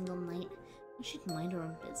this every single night? When she'd mind her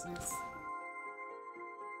own business.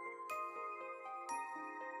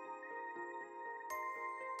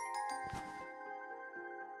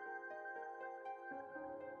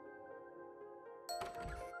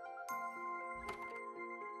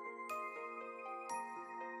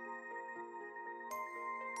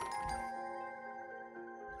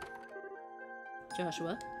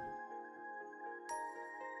 Joshua.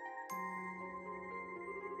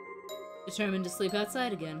 Determined to sleep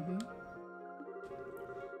outside again, hmm?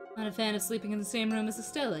 Not a fan of sleeping in the same room as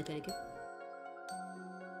Estelle, I take it.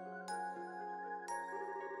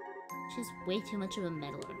 She's way too much of a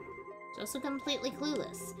meddler. She's also completely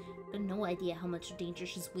clueless. But no idea how much danger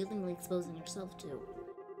she's willingly exposing herself to.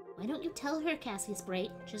 Why don't you tell her, Cassius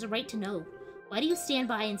Bright? She has a right to know. Why do you stand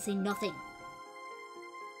by and say nothing?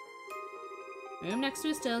 The room next to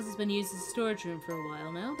Estelle's has been used as a storage room for a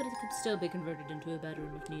while now, but it could still be converted into a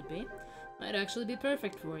bedroom if need be. Might actually be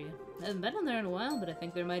perfect for you. I haven't been in there in a while, but I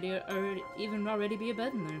think there might already be a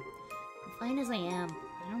bed in there. I'm fine as I am.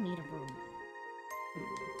 I don't need a room.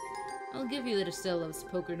 I'll give you that Estelle loves to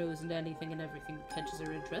poke her nose into anything and everything that catches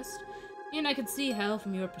her interest. And I can see how,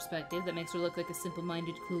 from your perspective, that makes her look like a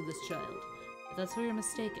simple-minded, clueless child. But that's where you're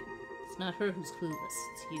mistaken. It's not her who's clueless,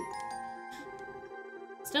 it's you.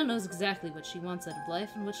 Estelle knows exactly what she wants out of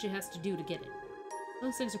life and what she has to do to get it.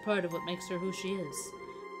 Those things are part of what makes her who she is.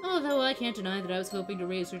 Although I can't deny that I was hoping to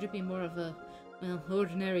raise her to be more of a, well,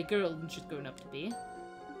 ordinary girl than she's grown up to be.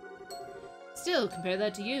 Still, compare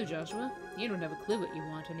that to you, Joshua. You don't have a clue what you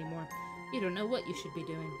want anymore. You don't know what you should be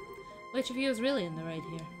doing. Which of you is really in the right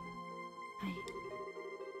here?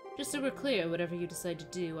 Just so we're clear, whatever you decide to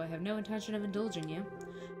do, I have no intention of indulging you.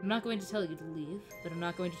 I'm not going to tell you to leave, but I'm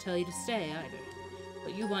not going to tell you to stay either.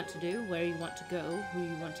 What you want to do, where you want to go, who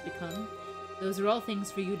you want to become, those are all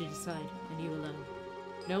things for you to decide, and you alone.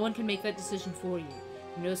 No one can make that decision for you.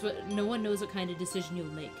 No one knows what kind of decision you'll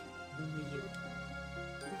make. Only you.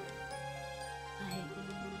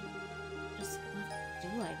 What do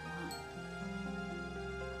I want?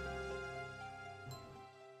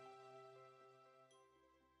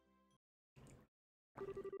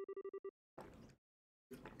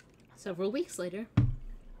 Several weeks later.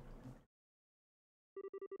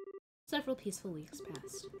 Several peaceful weeks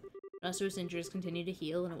passed. Joshua's injuries continued to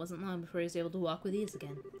heal, and it wasn't long before he was able to walk with ease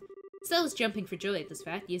again. Estelle was jumping for joy at this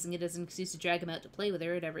fact, using it as an excuse to drag him out to play with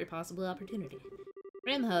her at every possible opportunity. For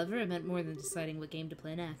him, however, it meant more than deciding what game to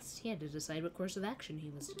play next. He had to decide what course of action he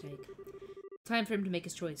was to take. The time for him to make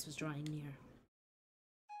his choice was drawing near.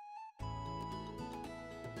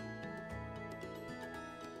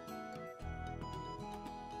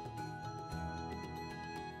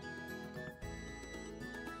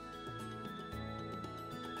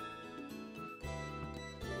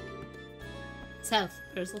 South,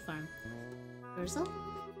 Ursel Farm. Ursel?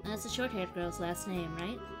 That's the short-haired girl's last name,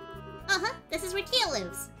 right? Uh-huh, this is where Tia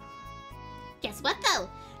lives. Guess what, though?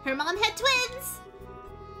 Her mom had twins!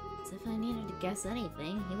 As if I needed to guess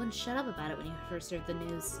anything. He wouldn't shut up about it when he first heard the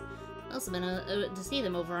news. I've also been to see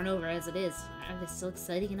them over and over as it is. Are they still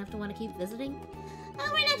exciting enough to want to keep visiting? Oh,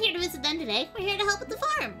 we're not here to visit them today. We're here to help with the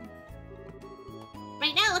farm.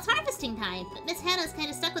 Right now, it's harvesting time, but Miss Hannah's kind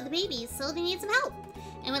of stuck with the babies, so they need some help.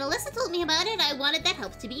 And when Alyssa told me about it, I wanted that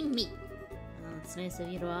help to be me. Well, it's nice of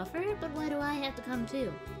you to offer, but why do I have to come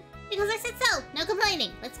too? Because I said so! No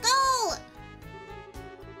complaining! Let's go!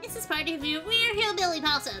 This is part of your Rear Hillbilly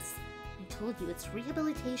process. I told you, it's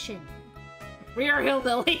rehabilitation. Rear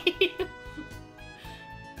hillbilly.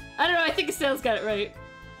 I don't know, I think Estelle's got it right.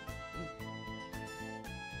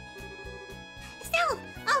 Estelle!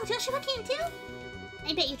 Oh, Joshua came too?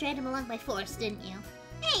 I bet you dragged him along by force, didn't you?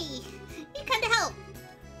 Hey! You come to help!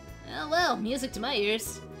 Oh well, music to my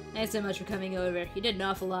ears. Thanks so much for coming over. You did an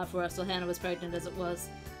awful lot for us while Hannah was pregnant as it was.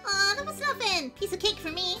 Aw, that was nothing! Piece of cake for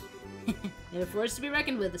me! You're a force to be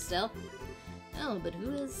reckoned with, Estelle. Oh, but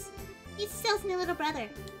who is... He's Estelle's new little brother.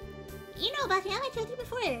 You know about him, I told you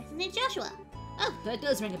before. His name's Joshua. Oh, that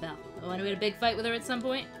does ring a bell. Oh, and we had a big fight with her at some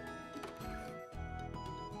point?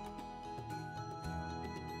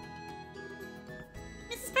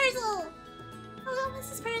 Mrs. Purcell! Hello,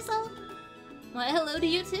 Mrs. Purcell. Why, hello to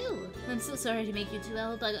you too. I'm so sorry to make you two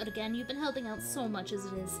help out again. You've been helping out so much as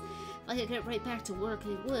it is. If I could get right back to work,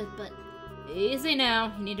 I would, but... Easy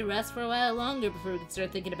now. You need to rest for a while longer before we can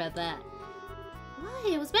start thinking about that.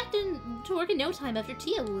 Why? I was back to work in no time after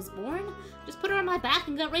Tia was born. Just put her on my back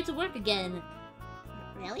and got right to work again.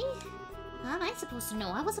 Really? How am I supposed to know?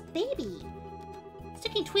 I was a baby.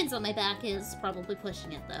 Sticking twins on my back is probably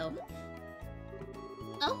pushing it, though.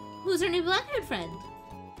 Oh, who's our new black-haired friend?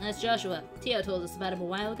 That's Joshua. Tia told us about him a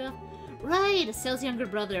while ago. Right, Estelle's younger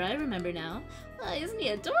brother. I remember now. Isn't he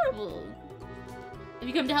adorable? Have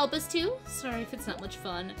you come to help us too? Sorry if it's not much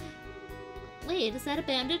fun. Wait, is that a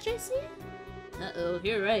bandage I see? Uh-oh,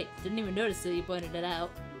 you're right. Didn't even notice till you pointed it out.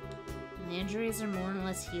 My injuries are more or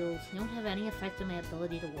less healed. They don't have any effect on my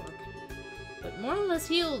ability to work. But more or less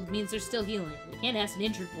healed means they're still healing. We can't ask an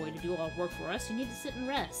injured boy to do all work for us. You need to sit and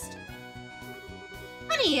rest.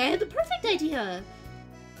 What funny! I had the perfect idea!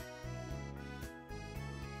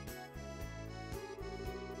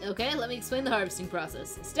 Okay, let me explain the harvesting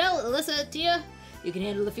process. Estelle, Alyssa, Tia, you can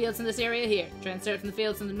handle the fields in this area here. Try and start from the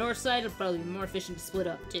fields on the north side, it'll probably be more efficient to split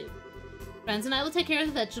up, too. Friends and I will take care of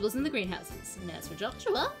the vegetables in the greenhouses. And as for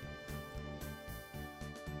Joshua,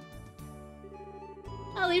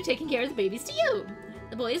 I'll leave taking care of the babies to you.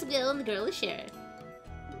 The boy is Will and the girl is Sharon.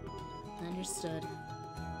 Understood.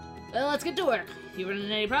 Well, let's get to work. If you run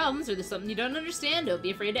into any problems or there's something you don't understand, don't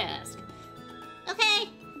be afraid to ask. Okay.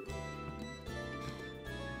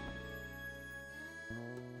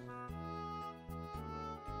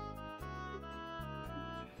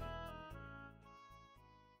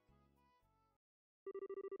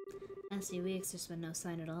 Last few weeks, there's been no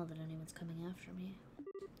sign at all that anyone's coming after me.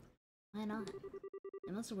 Why not?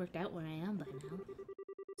 It must have worked out where I am by now.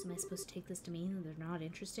 So am I supposed to take this to mean that they're not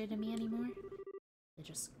interested in me anymore? They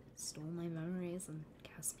just stole my memories and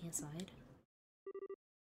cast me aside?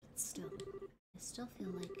 But still, I still feel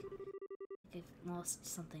like I've lost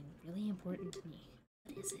something really important to me.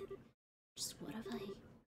 What is it? Just what have I...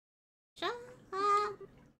 Joshua!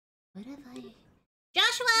 What have I...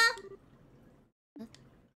 Joshua! What?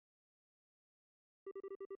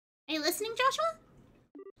 Are you listening, Joshua?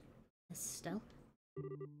 Estelle?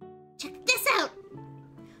 Check this out!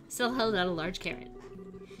 Still held out a large carrot.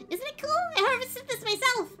 Isn't it cool? I harvested this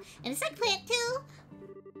myself! And it's eggplant, too!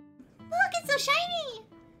 Look, it's so shiny!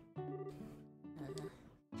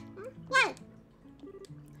 What?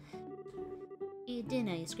 You do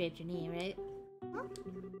know you scraped your knee, right? Huh?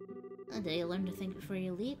 One day you'll learn to think before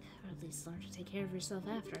you leap, or at least learn to take care of yourself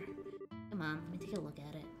after. Come on, let me take a look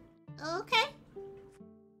at it. Okay.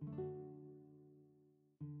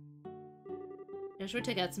 Joshua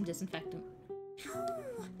took out some disinfectant.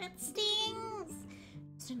 That stings!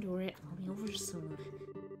 Just endure it, I'll be over soon. I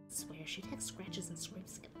swear, she takes scratches and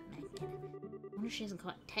scrapes like a magnet. I wonder if she hasn't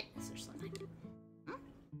caught tetanus or something.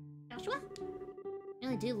 Joshua? I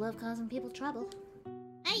really do love causing people trouble.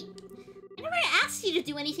 I never asked you to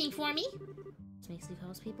do anything for me. This makes you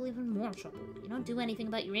cause people even more trouble. You don't do anything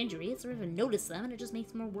about your injuries or even notice them, and it just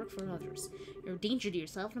makes more work for others. You're a danger to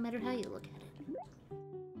yourself no matter how you look at it.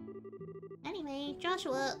 Anyway,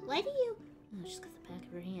 Joshua, why do you... Oh, she's got the back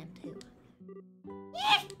of her hand, too.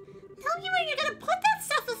 Yeah! Tell me where you're gonna put that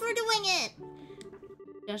stuff if we're doing it!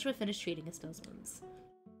 Joshua finished treating Estelle's wounds.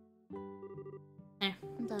 There,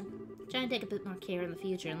 I'm done. Try and take a bit more care in the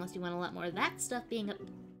future, unless you want a lot more of that stuff being up.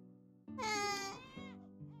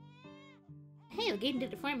 Hey, Gaten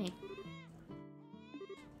did it for me.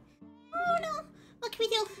 Oh no! What can we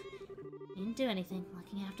do? You didn't do anything.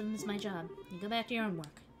 Looking after them is my job. You go back to your own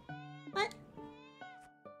work. What?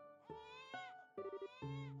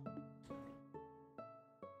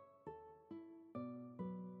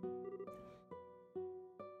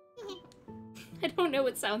 I don't know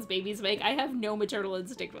what sounds babies make. I have no maternal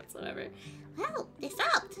instinct whatsoever. Well, they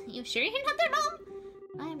stopped. You sure you're not their mom?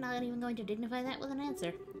 I am not even going to dignify that with an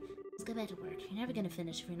answer. Let's go back to work. You're never going to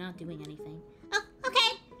finish if you're not doing anything. Oh,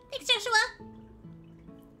 okay. Thanks, Joshua.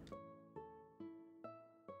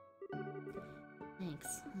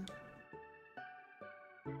 Thanks.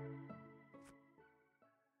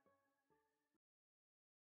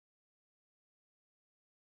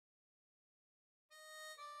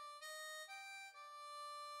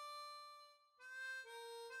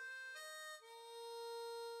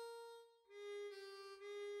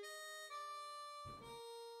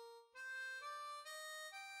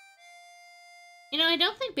 You know, I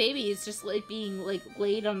don't think babies just like being like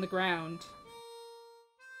laid on the ground.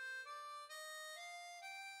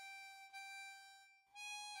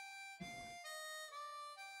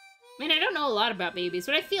 I mean, I don't know a lot about babies,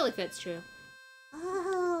 but I feel like that's true.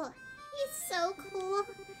 Oh, he's so cool.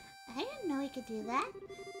 I didn't know he could do that.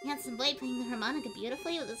 Handsome boy playing the harmonica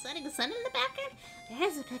beautifully with the setting sun in the background.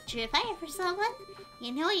 There's a picture if I ever saw one.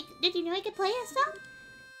 Did you know he could play a song?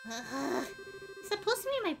 He's supposed to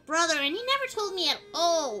be my brother, and he never told me at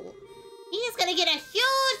all. He's gonna get a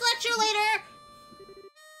huge lecture later.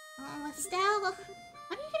 Oh, Estelle, what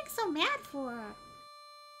are you getting so mad for?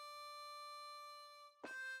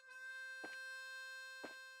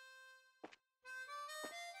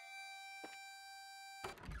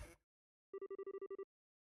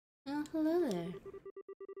 Oh, hello there.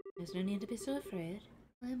 There's no need to be so afraid.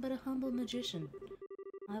 I am but a humble magician.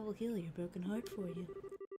 I will heal your broken heart for you.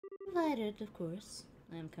 Provided, of course,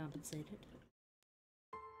 I am compensated.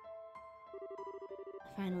 I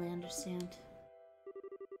finally understand.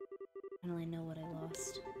 I finally know what I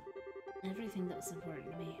lost. Everything that was important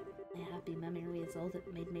to me. My happy memory is all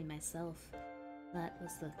that made me myself. That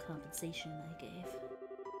was the compensation I gave.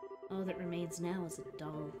 All that remains now is a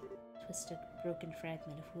dull, twisted, broken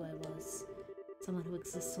fragment of who I was. Someone who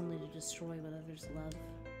exists only to destroy what others love.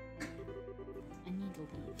 I need to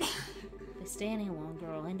leave. If I stay any longer,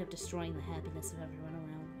 I'll end up destroying the happiness of everyone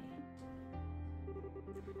around me.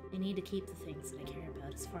 I need to keep the things that I care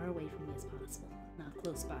about as far away from me as possible, not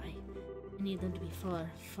close by. I need them to be far,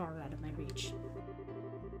 far out of my reach.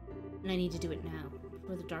 And I need to do it now,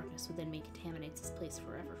 before the darkness within me contaminates this place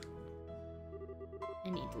forever. I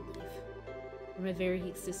need to leave. Or my very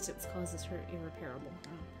existence causes her irreparable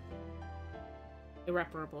harm.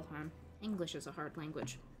 Irreparable harm. English is a hard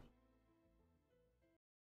language.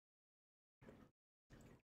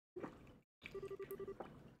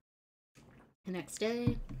 The next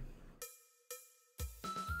day. I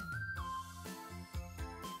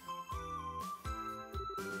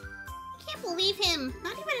can't believe him.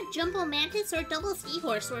 Not even a jumbo mantis or a double ski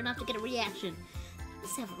horse were enough to get a reaction.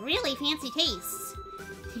 Must have really fancy tastes.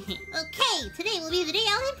 Okay, today will be the day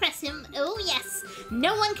I'll impress him. Oh yes,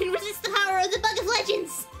 no one can resist the power of the Bug of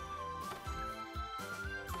Legends.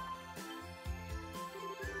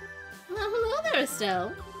 Well, hello there,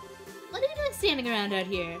 Estelle. What are you doing standing around out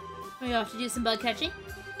here? Are you off to do some bug catching?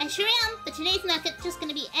 I sure am, but today's not just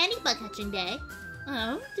gonna be any bug catching day.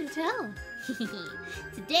 Oh, do tell.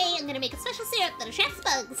 Today I'm gonna make a special syrup that attracts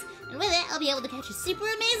bugs, and with it I'll be able to catch a super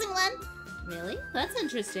amazing one. Really? That's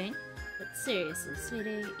interesting. But seriously,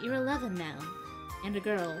 sweetie, you're 11 now. And a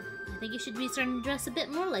girl. I think you should be starting to dress a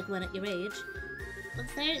bit more like one at your age. But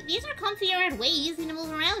these are comfier and way easy to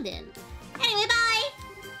move around in. Anyway, bye!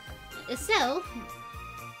 Estelle?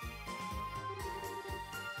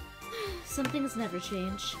 Some things never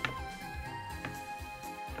change.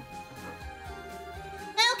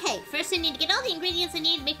 Okay, first I need to get all the ingredients I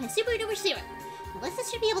need to make my super duper syrup.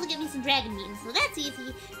 Melissa should be able to give me some dragon beans, so that's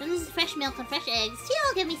easy. Then this is fresh milk and fresh eggs. Tia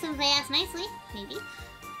will give me some ass nicely, maybe.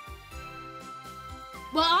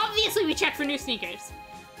 Well, obviously we checked for new sneakers.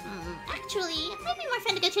 Actually, it might be more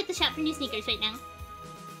fun to go check the shop for new sneakers right now.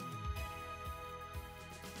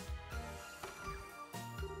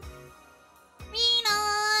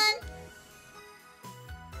 Renan!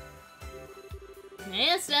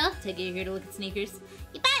 Hey, Estelle. Take it you're here to look at sneakers.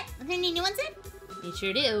 You bet! Are there any new ones in? You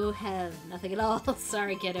sure do. Have nothing at all.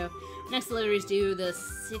 Sorry, kiddo. Next delivery is due the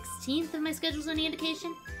 16th of my schedule's any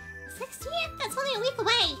indication. 16th? That's only a week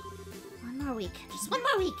away. One more week. Just one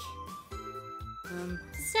more week.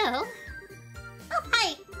 So... Oh,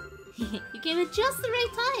 hi! You came at just the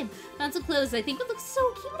right time. Found some clothes I think would look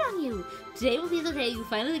so cute on you. Today will be the day you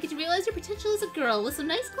finally get to realize your potential as a girl with some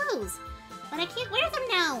nice clothes. But I can't wear them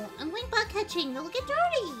now. I'm going bug catching. They'll get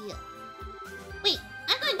dirty. Wait,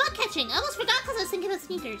 I'm going bug catching. I almost forgot because I was thinking of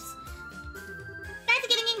sneakers. Back to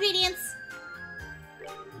getting ingredients.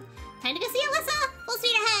 Time to go see Alyssa. Full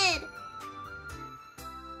speed ahead.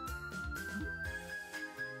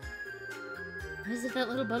 As if that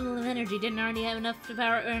little bundle of energy didn't already have enough to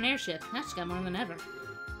power an airship. Now she's got more than ever.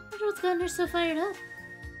 Wonder what's gotten her so fired up.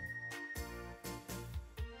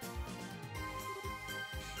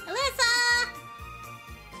 Alyssa!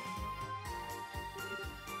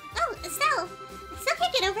 Oh, Estelle! I still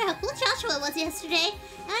can't get over how cool Joshua was yesterday.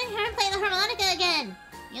 I heard him play the harmonica again.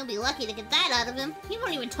 You'll be lucky to get that out of him. He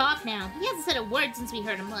won't even talk now. He hasn't said a word since we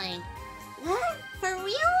heard him playing. What? For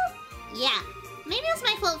real? Yeah. Maybe it was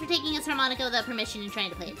my fault for taking his harmonica without permission and trying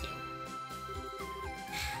to play it too.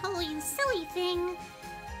 Oh, you silly thing.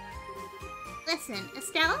 Listen,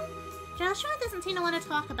 Estelle? Joshua doesn't seem to want to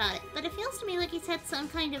talk about it, but it feels to me like he's had some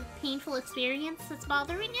kind of painful experience that's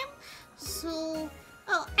bothering him. So...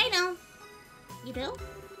 Oh, I know. You do?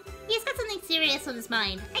 He's got something serious on his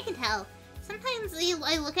mind. I can tell. Sometimes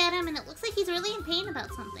I look at him and it looks like he's really in pain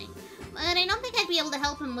about something. But I don't think I'd be able to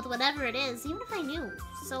help him with whatever it is, even if I knew.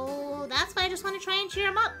 So that's why I just want to try and cheer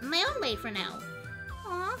him up in my own way for now.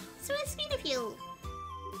 Aw, so sweet of you.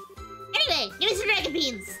 Anyway, give me some dragon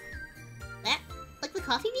beans. That? Like the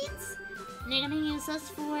coffee beans? And you're gonna use those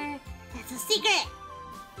for... That's a secret!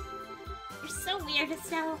 You're so weird,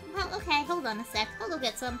 Estelle. Well, okay, hold on a sec. I'll go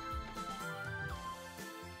get some.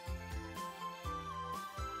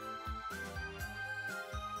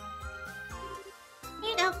 Here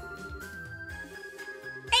you go.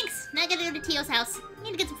 Thanks! Now I gotta go to Tio's house. I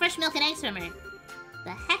need to get some fresh milk and eggs from her. The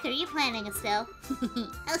heck are you planning, Estelle?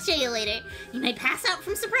 I'll show you later. You might pass out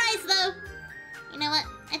from surprise, though. You know what?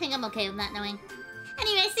 I think I'm okay with not knowing.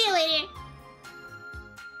 Anyway, see you later.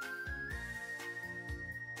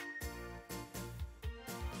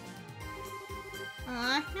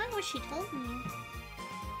 Aw, now I wish she told me.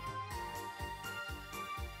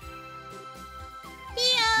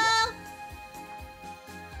 Theo!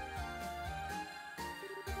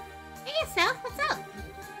 Hey, Estelle, what's up?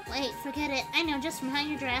 Wait, forget it. I know just from how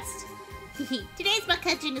you're dressed. Today's bug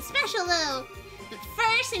catching is special, though. But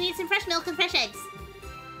first, I need some fresh milk and fresh eggs.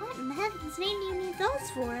 What in heaven's name do you need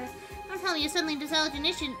those for? Don't tell me you suddenly developed an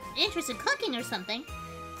interest in cooking or something.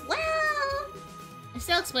 Well...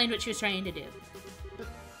 Estelle explained what she was trying to do.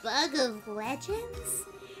 Bug of Legends?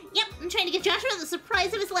 Yep, I'm trying to give Joshua the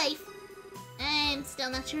surprise of his life. I'm still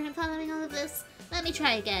not sure I'm following all of this. Let me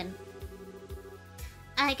try again.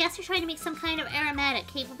 I guess you're trying to make some kind of aromatic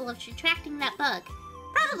capable of retracting that bug.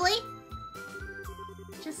 Probably.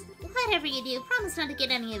 Just whatever you do, promise not to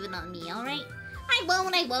get any of it on me, alright? I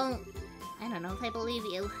won't. I don't know if I believe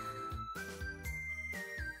you.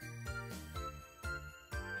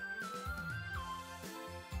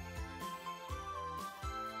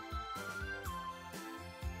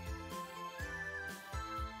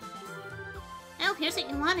 Oh, here's what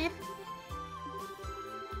you wanted.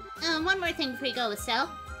 One more thing before you go, Estelle.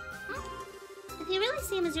 If you really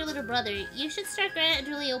see him as your little brother, you should start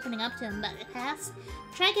gradually opening up to him about the past.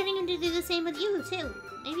 Try getting him to do the same with you, too.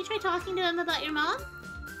 Maybe try talking to him about your mom?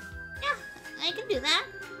 Yeah, I can do that.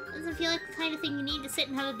 Doesn't feel like the kind of thing you need to sit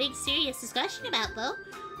and have a big, serious discussion about, though.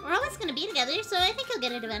 We're always gonna be together, so I think you'll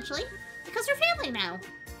get it eventually. Because we're family now.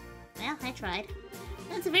 Well, I tried.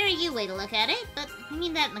 That's a very you way to look at it, but I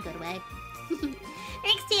mean that in a good way.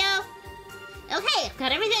 Thanks, Tio! Okay, I've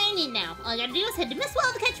got everything I need now. All I gotta do is head to Miss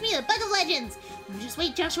Wall to catch me a Bug of Legends. Just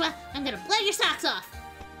wait, Joshua. I'm gonna blow your socks off.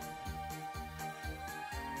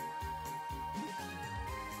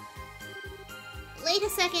 Wait a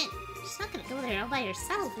second. She's not gonna go there all by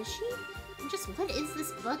herself, is she? And just what is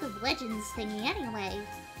this Bug of Legends thingy anyway?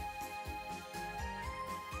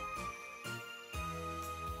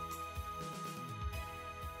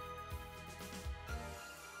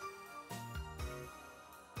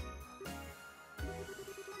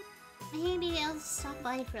 Maybe I'll stop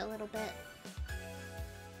by for a little bit.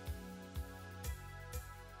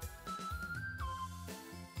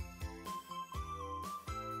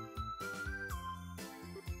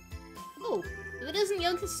 Oh, if it isn't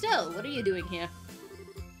young Estelle, what are you doing here?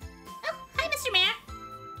 Oh, hi, Mr. Mayor.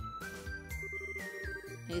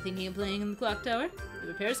 Are you thinking of playing in the clock tower? The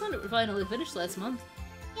repairs on it were finally finished last month.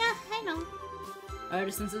 Yeah, I know.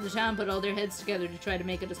 Artisans in the town put all their heads together to try to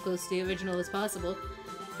make it as close to the original as possible.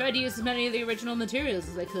 Tried to use as many of the original materials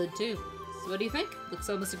as I could, too. So what do you think? Looks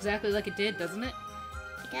almost exactly like it did, doesn't it?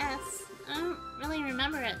 I guess. I don't really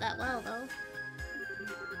remember it that well, though.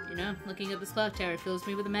 You know, looking at this clock tower fills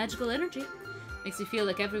me with a magical energy. Makes me feel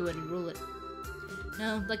like everyone can rule it.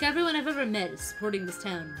 No, like everyone I've ever met is supporting this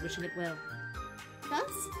town, wishing it well.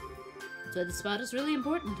 Does? That's why the spot is really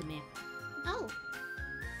important to me. Oh.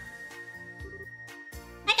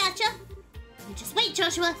 I gotcha! You just wait,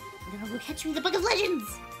 Joshua! And then go catch me the Bug of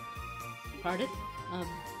Legends! Pardon?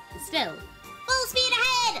 Estelle. Full speed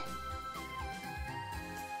ahead!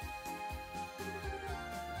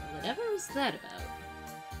 Whatever was that about?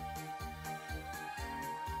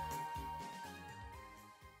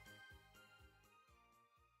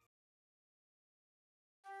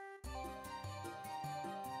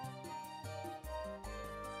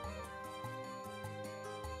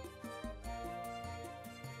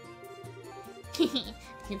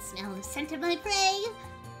 I can smell the scent of my prey!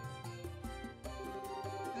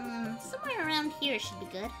 Somewhere around here should be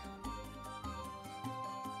good.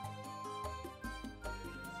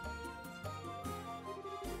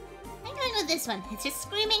 I'm going with this one. It's just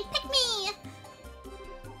screaming, pick me!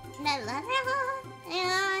 La la la,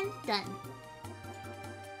 and done.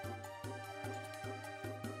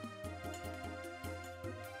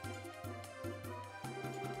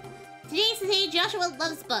 Today's the day Joshua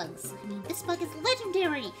loves bugs. I mean, this bug is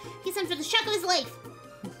legendary. He's in for the shock of his life.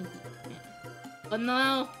 Oh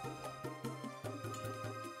no!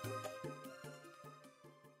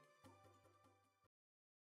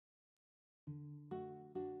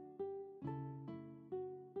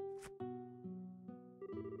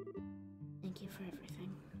 Thank you for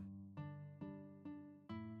everything.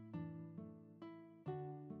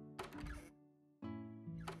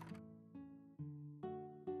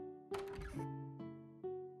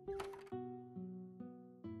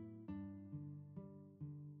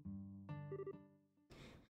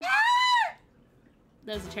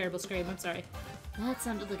 That was a terrible scream, I'm sorry. That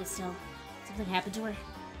sounded like Estelle. Something happened to her.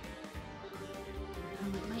 Oh,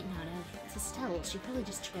 it might not have. It's Estelle. She probably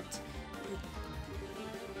just tripped.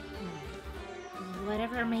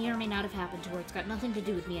 Whatever may or may not have happened to her, it's got nothing to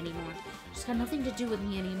do with me anymore. It's got nothing to do with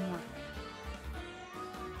me anymore.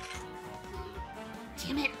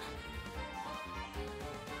 Damn it!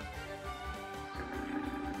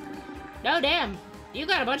 No, damn! You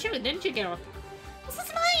got a bunch of it, didn't you, girl? This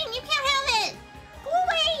is mine! You can't have it! Go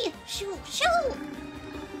away! Shoo!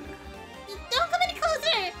 Don't come any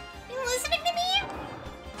closer! You listening to me?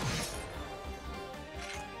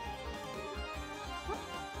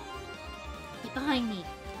 Get behind me.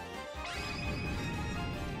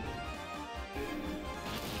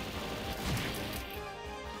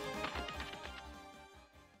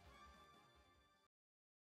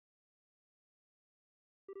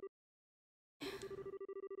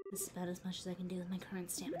 This is about as much as I can do with my current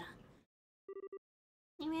stamina.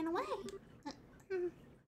 He ran away.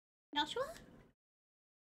 Joshua?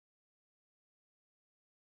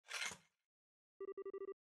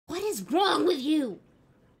 What is wrong with you?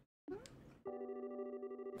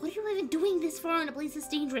 What are you even doing this far in a place that's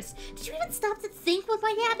dangerous? Did you even stop to think what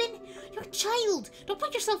might happen? You're a child. Don't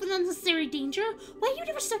put yourself in unnecessary danger. Why do you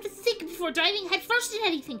never stop to think before diving headfirst in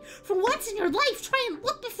anything? For once in your life, try and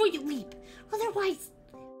look before you leap. Otherwise...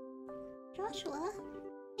 Joshua,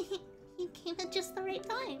 you came at just the right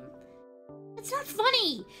time. It's not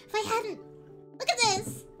funny. If I hadn't... Look at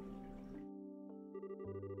this.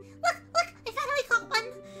 Look, I finally caught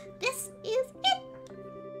one. This is it.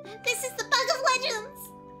 This is the bug of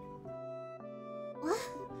legends. What?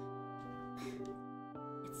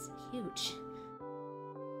 It's huge.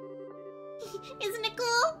 Isn't it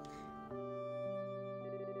cool?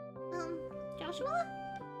 Joshua?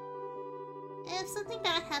 If something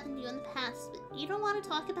bad happened to you in the past, but you don't want to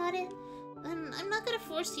talk about it, then I'm not gonna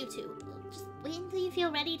force you to. Just wait until you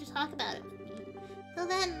feel ready to talk about it with me. Till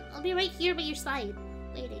then, I'll be right here by your side,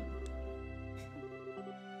 waiting.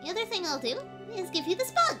 The other thing I'll do is give you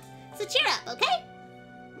this bug, so cheer up, okay?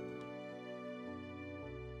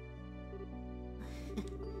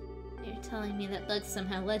 You're telling me that bug's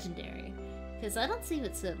somehow legendary, because I don't see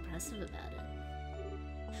what's so impressive about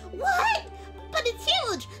it. What? But it's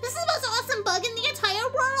huge! This is the most awesome bug in the entire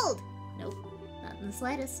world! Nope, not in the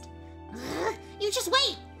slightest. You just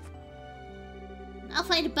wait! I'll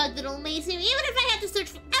find a bug that'll amaze you, even if I have to search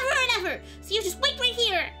forever and ever! So you just wait right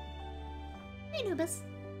here! Hey, Nubus.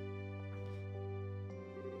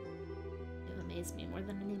 You amaze me more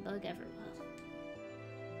than any bug ever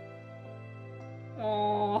will.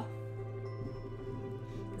 Aww.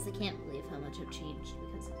 Because I can't believe how much I've changed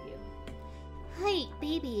because of you. Hi,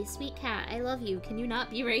 baby, sweet cat, I love you. Can you not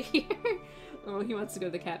be right here? Oh, he wants to go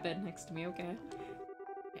to the cat bed next to me, okay.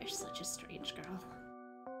 You're such a strange girl.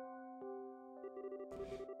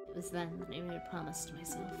 It was then that I made a promise to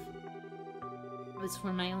myself. It was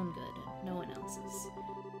for my own good, and no one else's.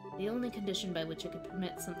 The only condition by which I could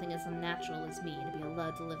permit something as unnatural as me to be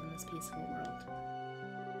allowed to live in this peaceful world.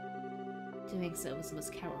 Doing so was the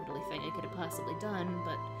most cowardly thing I could have possibly done,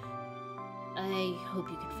 but I hope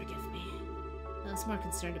you can forgive me. I was more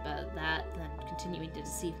concerned about that than continuing to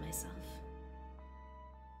deceive myself.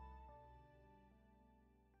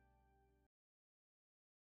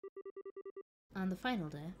 On the final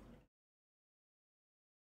day,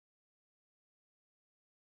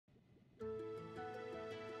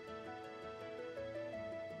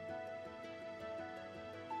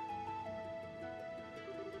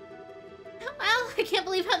 Wow, I can't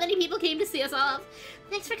believe how many people came to see us off.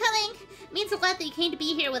 Thanks for coming. It means a lot that you came to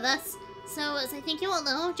be here with us. So, as I think you all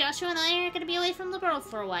know, Joshua and I are going to be away from the world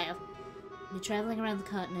for a while. we'll be traveling around the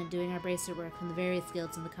continent doing our bracer work from the various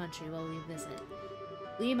guilds in the country while we visit.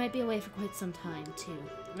 We might be away for quite some time, too.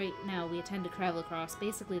 Right now, we intend to travel across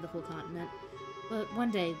basically the whole continent, but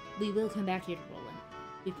one day, we will come back here to Roland.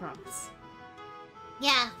 We promise.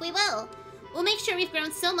 Yeah, we will. We'll make sure we've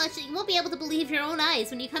grown so much that you won't be able to believe your own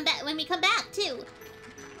eyes when we come back, too.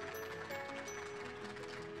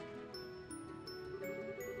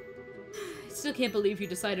 I still can't believe you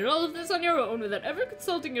decided all of this on your own without ever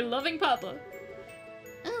consulting your loving papa.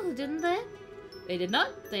 Oh, didn't they? They did not.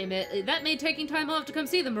 That made taking time off to come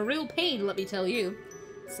see them a real pain, let me tell you.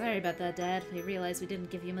 Sorry about that, Dad. I realized we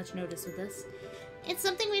didn't give you much notice with this. It's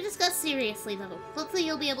something we discuss seriously, though. Hopefully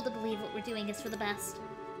you'll be able to believe what we're doing is for the best.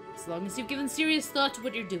 As long as you've given serious thought to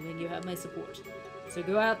what you're doing, you have my support. So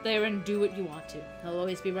go out there and do what you want to. I'll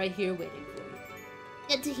always be right here waiting for you.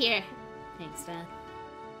 Good to hear. Thanks, Dad.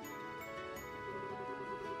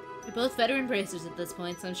 You're both veteran bracers at this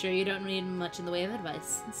point, so I'm sure you don't need much in the way of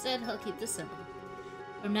advice. Instead, I'll keep this simple.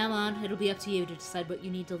 From now on, it'll be up to you to decide what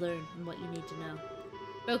you need to learn and what you need to know.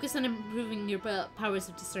 Focus on improving your powers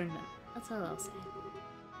of discernment. That's all I'll say.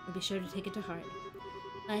 I'll be sure to take it to heart.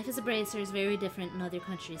 Life as a bracer is very different in other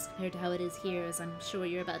countries compared to how it is here, as I'm sure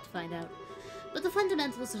you're about to find out. But the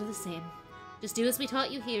fundamentals are the same. Just do as we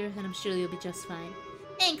taught you here, and I'm sure you'll be just fine.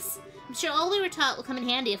 Thanks. I'm sure all we were taught will come in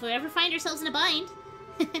handy if we ever find ourselves in a bind.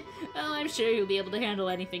 Oh, I'm sure you'll be able to handle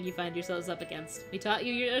anything you find yourselves up against. We taught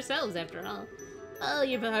you yourselves, after all. Oh,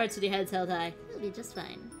 your hearts with your heads held high. You'll be just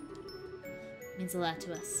fine. Means a lot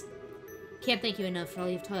to us. Can't thank you enough for all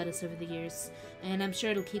you've taught us over the years, and I'm sure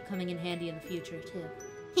it'll keep coming in handy in the future, too.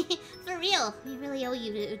 For real, we really owe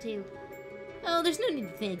you too. Oh, there's no need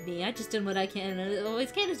to thank me. I just done what I can, and I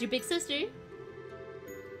always can as your big sister.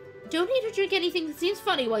 Don't eat or drink anything that seems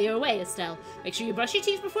funny while you're away, Estelle. Make sure you brush your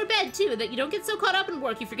teeth before bed, too, and that you don't get so caught up in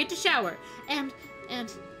work you forget to shower. And...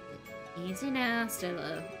 Easy now,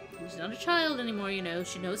 Stella. She's not a child anymore, you know.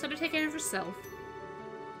 She knows how to take care of herself.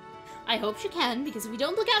 I hope she can, because if you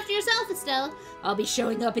don't look after yourself, Estelle, I'll be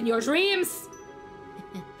showing up in your dreams!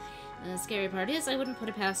 The scary part is, I wouldn't put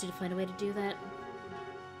it past you to find a way to do that.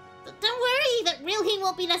 Don't worry, that really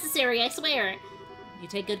won't be necessary, I swear. You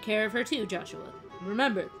take good care of her too, Joshua. And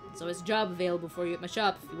remember, there's always a job available for you at my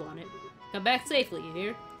shop if you want it. Come back safely, you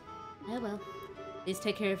hear? I will. Please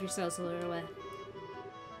take care of yourselves while you're away.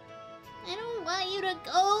 I don't want you to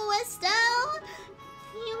go, Estelle.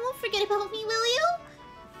 You won't forget about me, will you?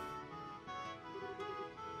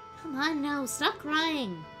 Come on now, stop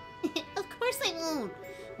crying. Of course I won't.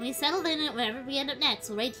 When we settled in it, wherever we end up next,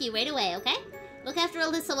 we'll write to you right away, okay? Look after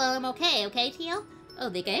Alyssa while I'm okay, Teal? Oh,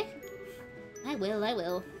 they gay? I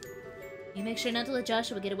will. You make sure not to let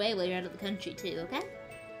Joshua get away while you're out of the country, too, okay?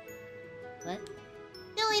 What?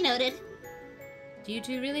 Duly noted. Do you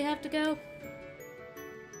two really have to go?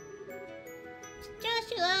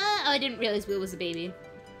 Joshua! Oh, I didn't realize Will was a baby.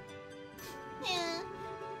 Yeah.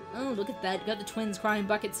 Oh, look at that. You got the twins crying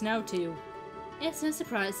buckets now, too. Yes, no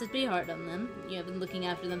surprise. It'd be hard on them. You have been looking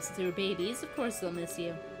after them since they were babies. Of course they'll miss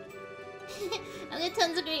you. I've got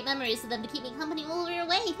tons of great memories of them to keep me company while we're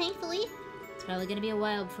away, thankfully. It's probably gonna be a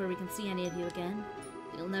while before we can see any of you again.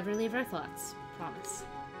 You'll never leave our thoughts. Promise.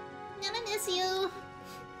 Gonna miss you.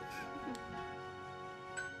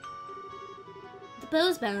 The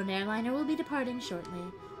Bowes-bound airliner will be departing shortly.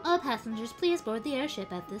 All passengers, please board the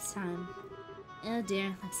airship at this time. Oh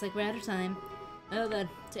dear, looks like we're out of time. Well then,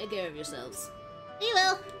 take care of yourselves. We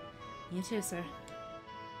will. You too, sir.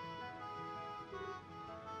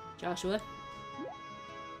 Joshua?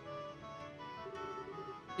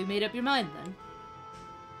 You made up your mind, then?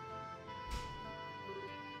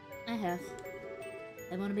 I have.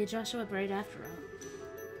 I want to be Joshua Bright after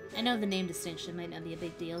all. I know the name distinction might not be a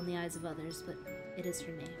big deal in the eyes of others, but it is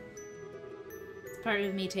for me. It's part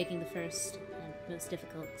of me taking the first, and most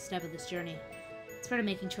difficult, step of this journey. It's part of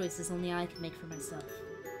making choices only I can make for myself.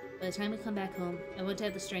 By the time we come back home, I want to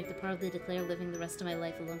have the strength to proudly declare living the rest of my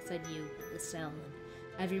life alongside you, Estelle, and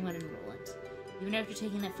everyone in Roland. Even after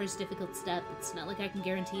taking that first difficult step, it's not like I can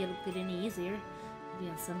guarantee it'll get any easier.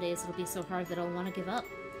 Maybe on some days it'll be so hard that I'll want to give up.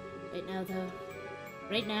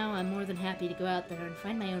 Right now, I'm more than happy to go out there and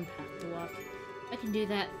find my own path to walk. If I can do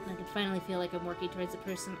that, I can finally feel like I'm working towards the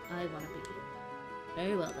person I want to be.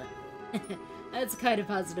 Very well then. That's the kind of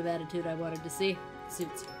positive attitude I wanted to see.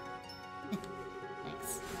 Suits you.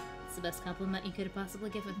 Thanks. It's the best compliment you could have possibly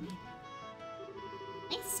given me.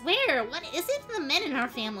 I swear, what is it for the men in our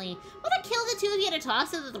family? Will I kill the two of you to talk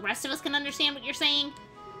so that the rest of us can understand what you're saying?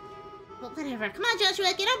 Well, whatever. Come on,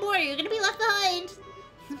 Joshua, get on board. You're gonna be left behind.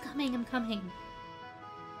 I'm coming.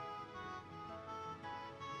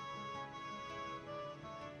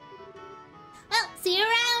 Well, see you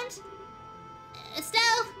around.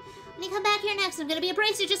 Estelle, when you come back here next, I'm gonna be a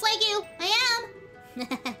bracer just like you. I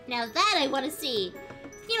am. Now that I want to see.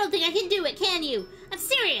 You don't think I can do it, can you? I'm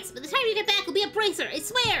serious. By the time you get back, I'll be a bracer. I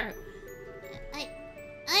swear.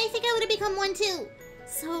 I think I would have become one too.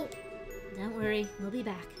 So, don't worry. We'll be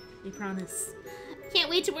back. We promise. Can't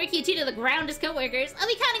wait to work you two to the ground as co-workers. I'll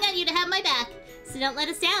be counting on you to have my back. So don't let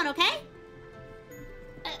us down, okay?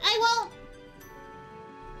 I won't.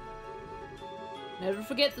 Never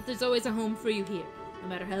forget that there's always a home for you here. No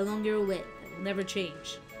matter how long you're away. That will never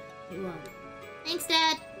change. It won't. Thanks,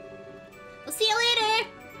 Dad. We'll see you later.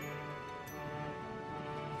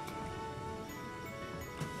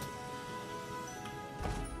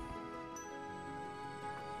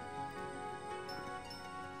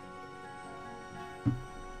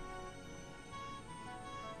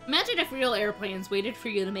 Imagine if real airplanes waited for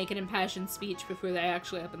you to make an impassioned speech before they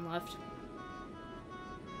actually up and left.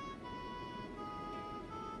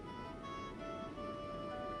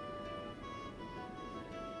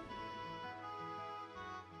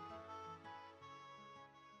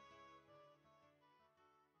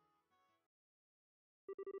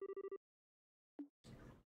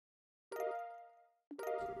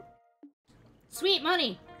 Sweet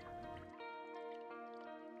money!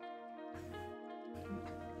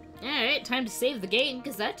 Alright, time to save the game,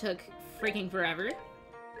 because that took freaking forever.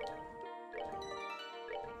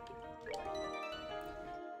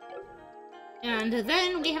 And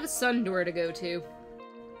then we have a sun door to go to.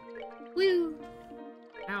 Woo!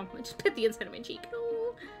 Ow, I just bit the inside of my cheek.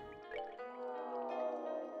 Oh.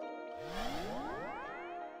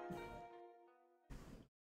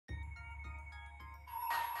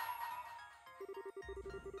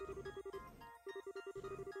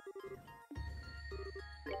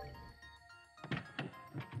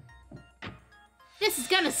 This is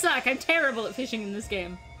gonna suck. I'm terrible at fishing in this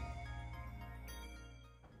game.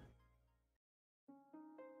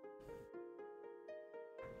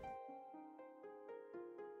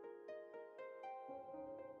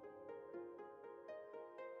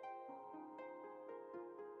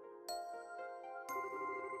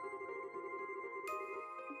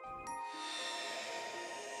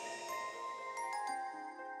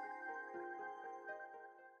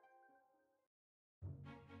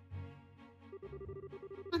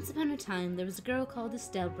 Once upon a time, there was a girl called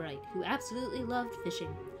Estelle Bright who absolutely loved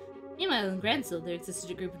fishing. Meanwhile, in Gransel, there existed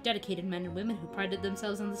a group of dedicated men and women who prided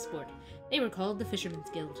themselves on the sport. They were called the Fishermen's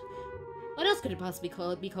Guild. What else could it possibly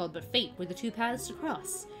be called but fate were the two paths to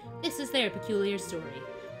cross? This is their peculiar story.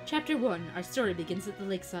 Chapter 1, our story begins at the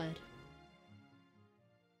lakeside.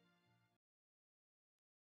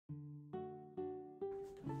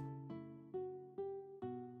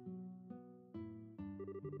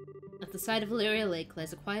 At the side of Valeria Lake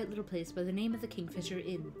lies a quiet little place by the name of the Kingfisher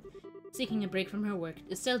Inn. Seeking a break from her work,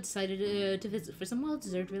 Estelle decided to visit for some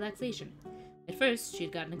well-deserved relaxation. At first, she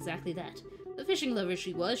had gotten exactly that. The fishing lover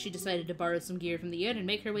she was, she decided to borrow some gear from the inn and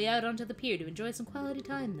make her way out onto the pier to enjoy some quality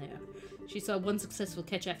time there. She saw one successful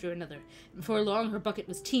catch after another, and before long her bucket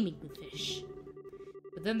was teeming with fish.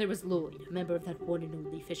 But then there was Lloyd, a member of that one and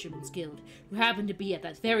only Fisherman's Guild, who happened to be at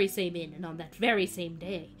that very same inn and on that very same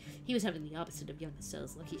day. He was having the opposite of young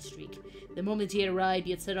Estelle's lucky streak. The moment he had arrived,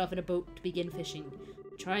 he had set off in a boat to begin fishing.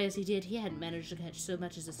 Try as he did, he hadn't managed to catch so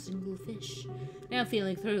much as a single fish. Now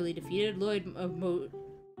feeling thoroughly defeated, Lloyd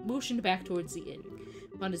motioned back towards the inn.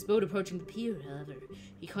 Upon his boat approaching the pier, however,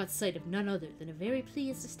 he caught sight of none other than a very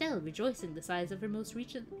pleased Estelle rejoicing the size of her most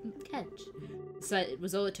recent catch. The sight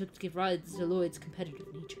was all it took to give rise to Lloyd's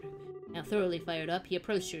competitive nature. Now thoroughly fired up, he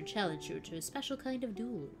approached her and challenged her to a special kind of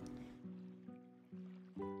duel.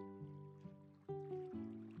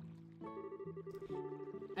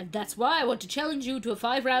 And that's why I want to challenge you to a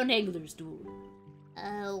 5-round angler's duel.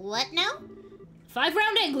 What now?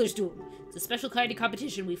 5-round angler's duel. It's a special kind of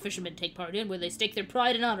competition we fishermen take part in where they stake their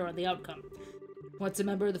pride and honor on the outcome. Once a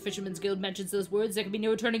member of the Fisherman's Guild mentions those words, there can be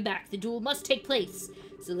no turning back. The duel must take place.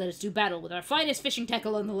 So let us do battle with our finest fishing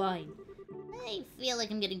tackle on the line. I feel like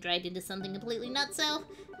I'm getting dragged into something completely nutso.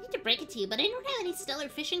 I hate to break it to you, but I don't have any stellar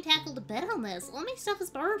fishing tackle to bet on this. All my stuff is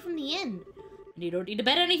borrowed from the inn. And you don't need to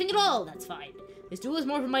bet anything at all, that's fine. This duel is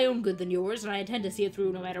more for my own good than yours, and I intend to see it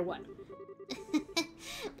through no matter what.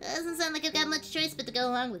 Doesn't sound like I've got much choice but to go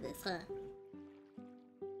along with this, huh?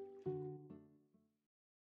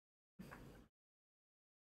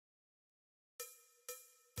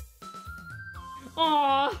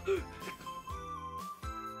 Aww.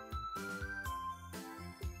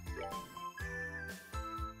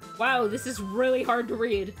 Wow, this is really hard to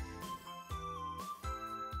read.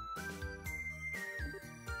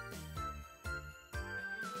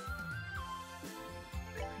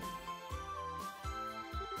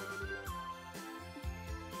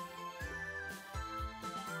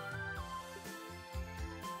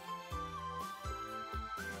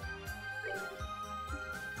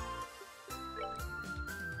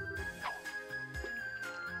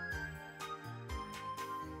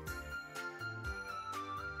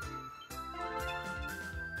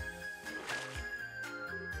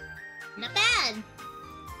 Not bad!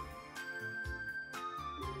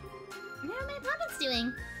 How are my opponents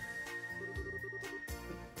doing?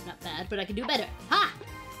 Not bad, but I can do better. Ha!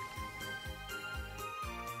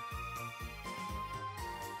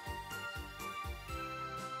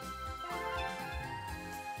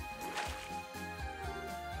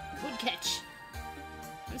 Good catch.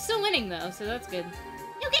 I'm still winning though, so that's good.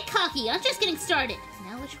 You get cocky, I'm just getting started.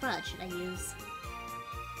 Now which rod should I use?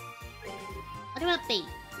 What about bait?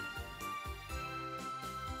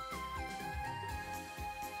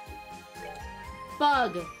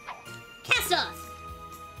 Bug! Cast off!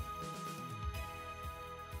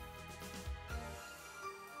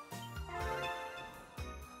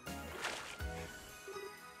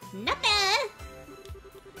 Not bad!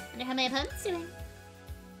 Wonder how my opponent's doing.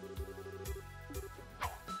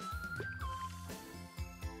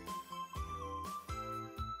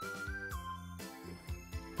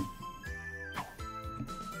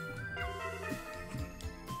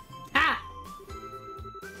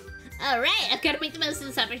 Alright, I've got to make the most of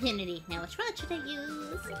this opportunity. Now, which rod should I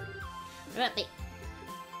use? What about bait?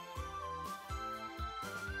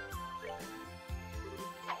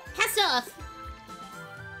 off!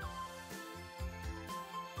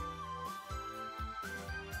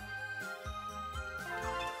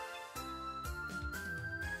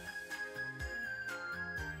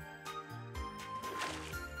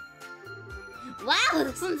 Wow,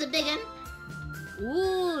 this one's a big one.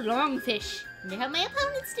 Ooh, longfish. Wonder how my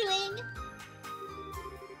opponent's doing.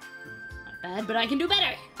 Not bad, but I can do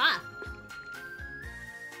better. Ah.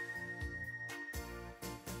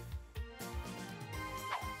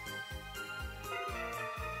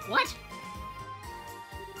 What?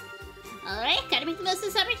 Alright, gotta make the most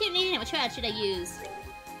of this opportunity. Now, which route should I use?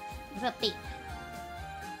 What about bait?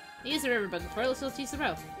 I use the river bug before, so let's use the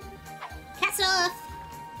row. Cast off!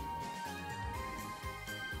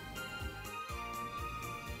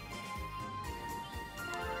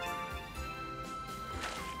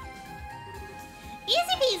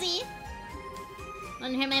 Easy peasy!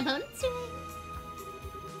 Wonder how my opponent's doing.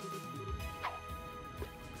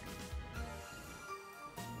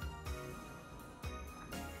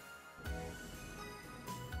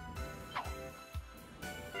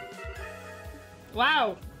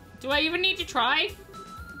 Wow. Do I even need to try?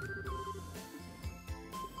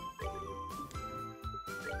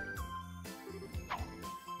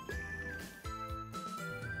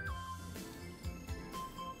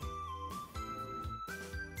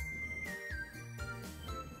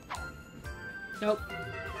 Nope.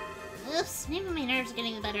 Oops, maybe my nerves are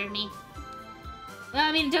getting the better of me. Well,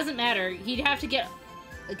 I mean, it doesn't matter. He'd have to get...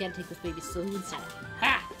 Again, take this baby slow instead.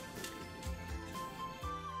 Ha!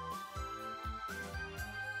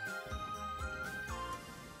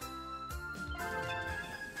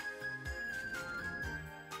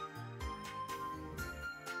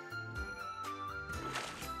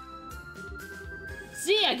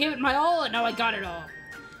 See, I gave it my all, and now I got it all.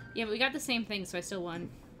 Yeah, but we got the same thing, so I still won.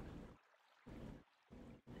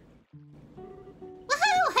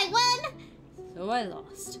 Woohoo! I won! So I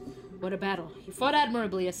lost. What a battle. You fought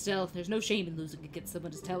admirably, Estelle. There's no shame in losing against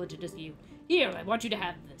someone as talented as you. Here, I want you to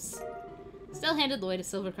have this. Estelle handed Lloyd a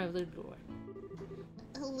silver-covered lure.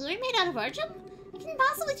 A lure made out of argent? I can't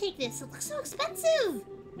possibly take this. It looks so expensive.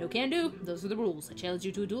 No can do. Those are the rules. I challenge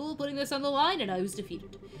you to a duel, putting this on the line, and I was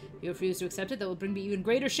defeated. If you refuse to accept it, that will bring me even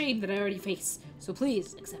greater shame than I already face. So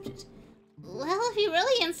please, accept it. Well, if you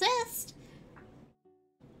really insist.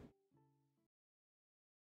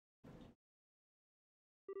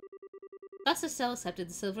 Thus Estelle accepted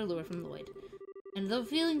the silver lure from Lloyd. And though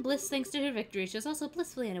feeling bliss thanks to her victory, she was also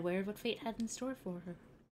blissfully unaware of what fate had in store for her.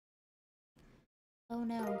 Oh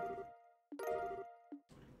no.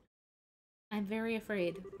 I'm very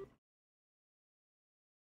afraid.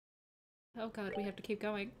 Oh god, we have to keep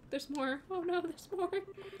going. There's more. Oh no, there's more.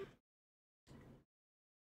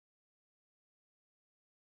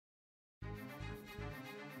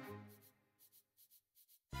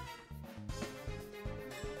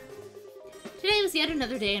 Today was yet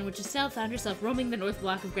another day in which Estelle found herself roaming the north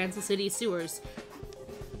block of Grancel City's sewers.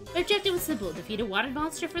 Her objective was simple, defeat a wanted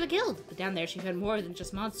monster for the guild. But down there she found more than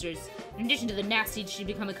just monsters. In addition to the nasty she'd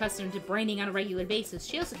become accustomed to braining on a regular basis,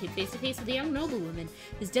 she also came face to face with a young noblewoman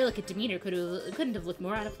whose delicate demeanor couldn't have looked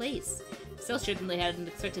more out of place. Estelle certainly hadn't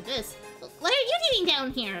expected this. What are you doing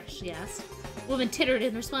down here? She asked. The woman tittered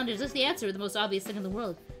and responded as if the answer were the most obvious thing in the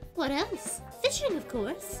world. What else? Fishing, of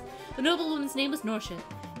course. The noblewoman's name was Norsha,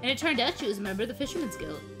 and it turned out she was a member of the Fisherman's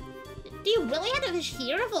Guild. Do you really have to fish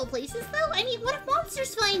here of all places, though? I mean, what if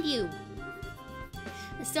monsters find you?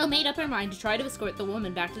 Estelle made up her mind to try to escort the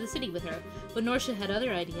woman back to the city with her, but Norsha had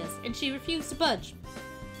other ideas, and she refused to budge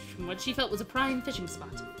from what she felt was a prime fishing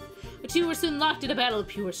spot. The two were soon locked in a battle of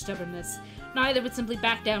pure stubbornness. Neither would simply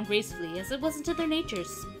back down gracefully, as it wasn't in their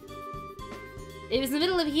natures. It was in the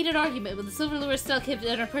middle of a heated argument when the silver lure Estelle kept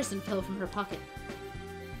in her purse and fell from her pocket.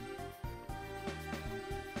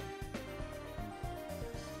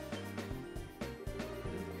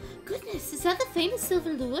 Goodness, is that the famous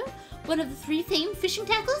silver lure? One of the 3 famed fishing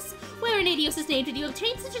tackles? Where in Adios' name did you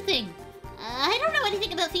obtain such a thing? I don't know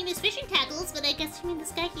anything about famous fishing tackles, but I guess you mean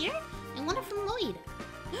this guy here? I want it from Lloyd.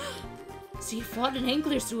 So you fought an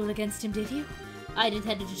angler's duel against him, did you? I'd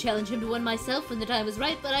intended to challenge him to one myself when the time was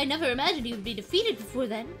right, but I never imagined he would be defeated before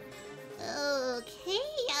then. Okay,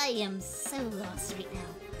 I am so lost right now.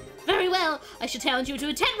 Very well, I shall challenge you to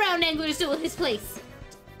a 10-round angler's duel in his place.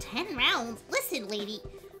 10 rounds? Listen, lady.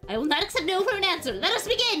 I will not accept no for an answer. Let us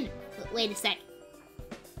begin! Wait a sec.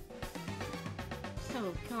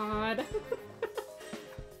 Oh, God.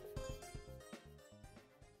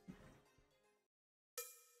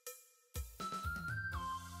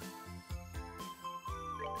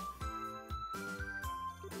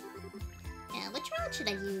 Which route should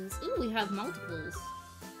I use? Ooh, we have multiples.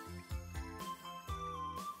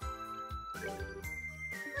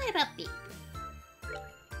 Right about B.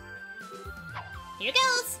 Here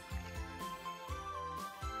goes!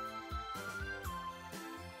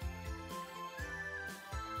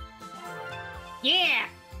 Yeah!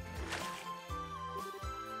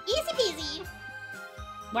 Easy peasy!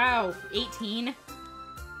 Wow, 18.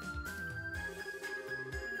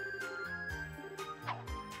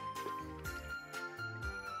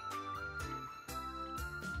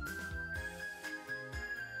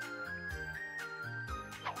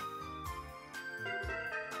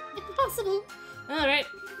 Impossible! Alright.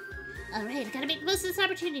 Alright, I gotta make the most of this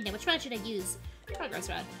opportunity now. Which rod should I use? Progress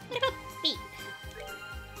rod. What about B?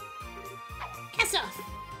 Cast off!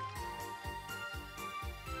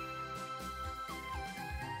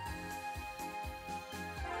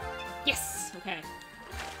 Yes! Okay.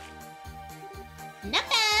 Not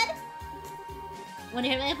bad! Wonder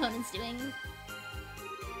how my opponent's doing.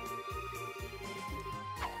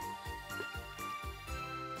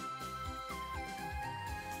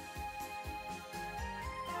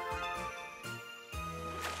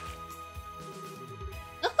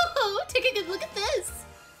 Oh, take a good look at this!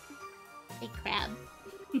 Big crab.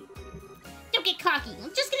 Don't get cocky,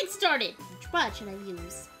 I'm just getting started! Which rod should I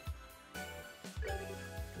use?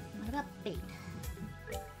 What about bait?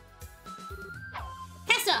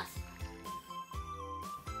 Cast off!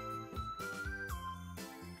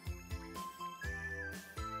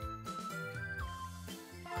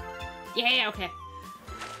 Yeah, okay.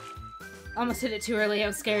 Almost hit it too early, I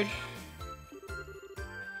was scared.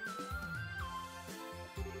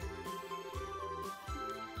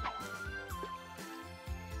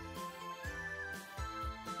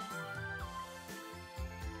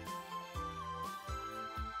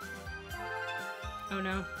 Oh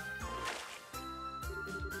no.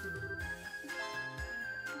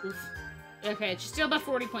 Oof. Okay, she's still about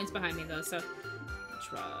 40 points behind me though, so.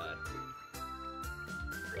 Which rod?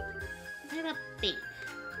 What about bait?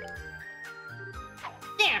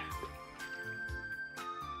 There!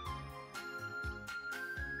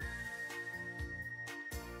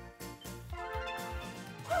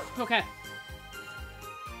 Okay.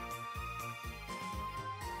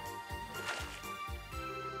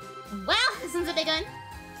 Wow, this one's a big one.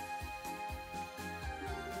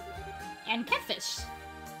 And catfish.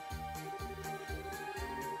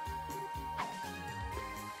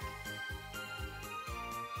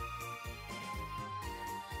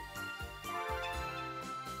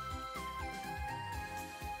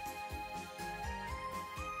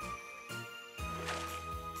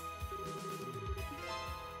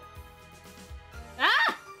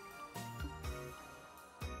 Ah!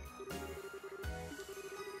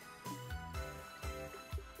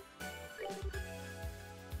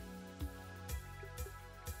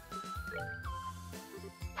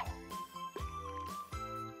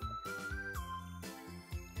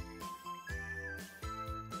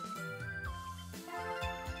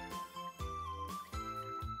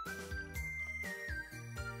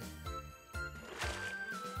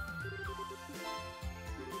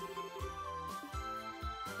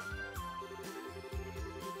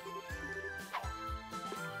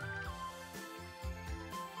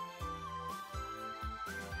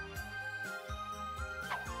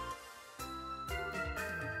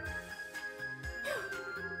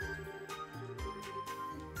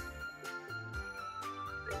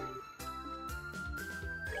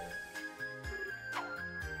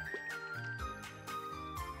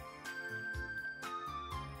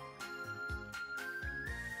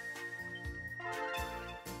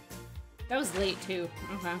 That was late too.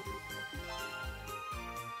 Okay.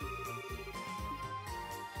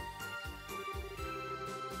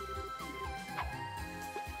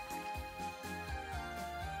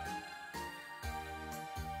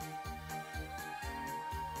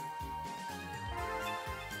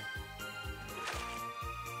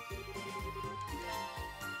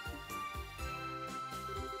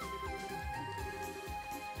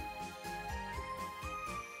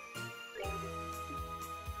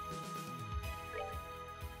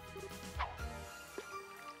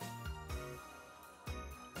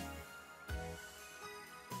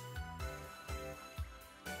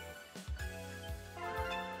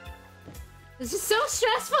 This is so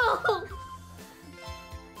stressful!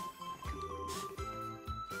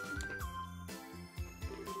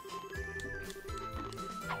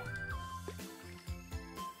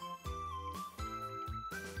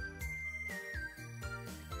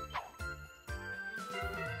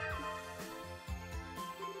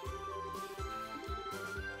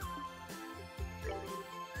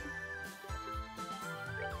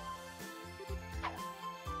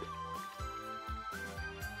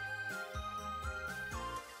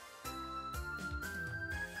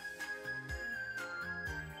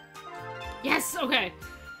 Yes! Okay.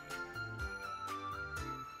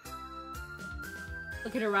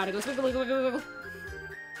 Look at her rod. It goes wiggle, wiggle, wiggle, wiggle.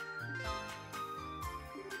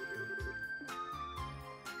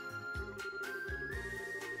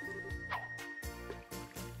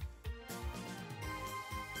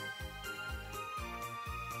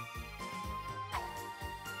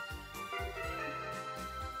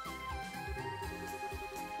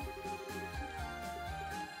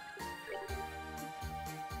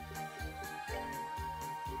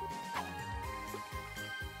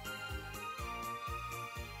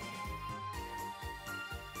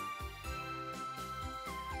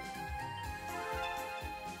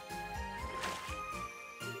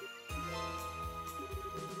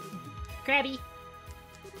 Crabby.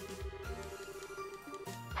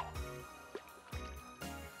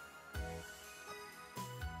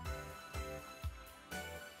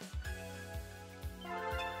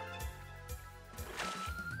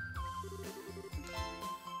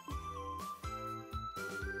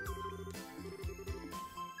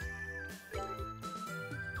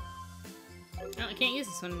 Oh, I can't use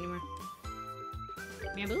this one anymore.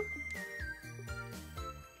 Bamboo?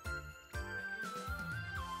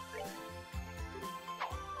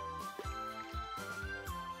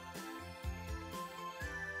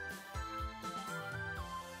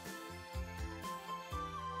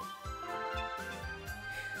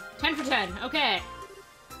 Ten for 10. Okay.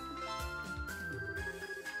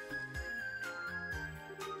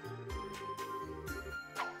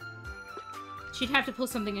 She'd have to pull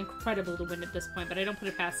something incredible to win at this point, but I don't put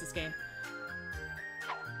it past this game.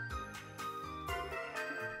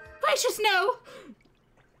 Gracious, no!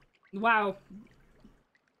 Wow.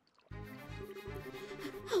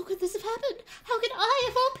 How could this have happened? How could I,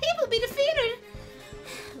 of all people, be defeated?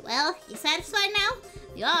 Well, you satisfied now?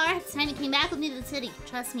 You are. It's time you came back with me to the city.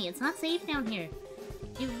 Trust me, it's not safe down here.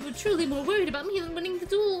 You were truly more worried about me than winning the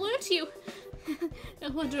duel, weren't you? No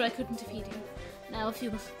wonder I couldn't defeat you. Now, if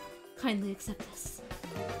you will kindly accept this.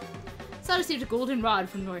 So I received a golden rod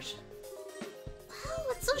from Norsh. Wow,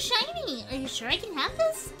 it's so shiny. Are you sure I can have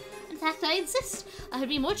this? In fact, I insist. I would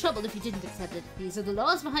be more troubled if you didn't accept it. These are the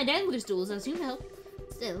laws behind Angler's duels, as you know.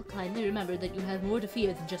 Still, kindly remember that you have more to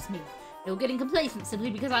fear than just me. No getting complacent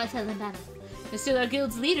simply because I fell in battle. You're still our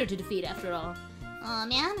guild's leader to defeat, after all. Aw,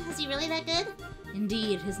 man, is he really that good?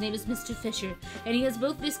 Indeed, his name is Mr. Fisher, and he is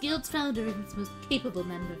both this guild's founder and its most capable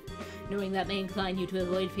member. Knowing that may incline you to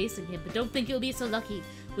avoid facing him, but don't think you'll be so lucky.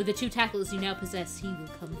 With the 2 tackles you now possess, he will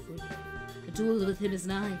come for you. A duel with him is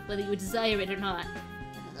nigh, whether you desire it or not.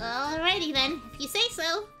 Alrighty then, if you say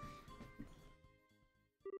so.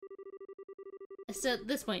 So at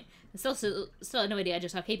this point, I still had no idea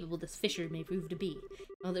just how capable this fisher may prove to be.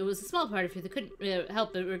 While there was a small part of her that couldn't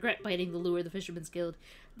help but regret biting the lure of the Fisherman's Guild,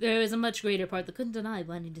 there was a much greater part that couldn't deny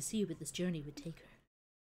wanting to see where this journey would take her.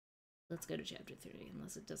 Let's go to chapter 3,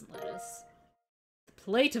 unless it doesn't let us. The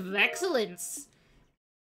Plate of Excellence!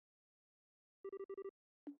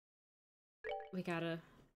 We gotta,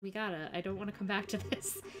 I don't want to come back to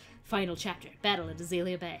this. Final chapter, Battle at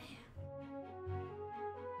Azalea Bay.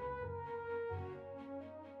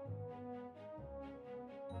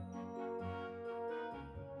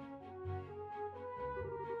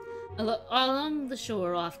 Along the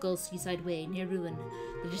shore off Gull's Seaside Way, near Ruin,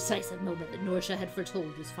 the decisive moment that Norsha had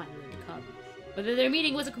foretold was finally to come. Whether their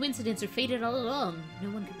meeting was a coincidence or fated all along, no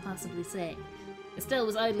one could possibly say. Estelle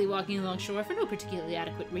was idly walking along shore for no particularly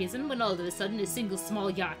adequate reason, when all of a sudden a single small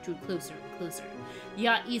yacht drew closer and closer. The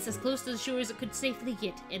yacht eased as close to the shore as it could safely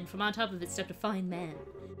get, and from on top of it stepped a fine man.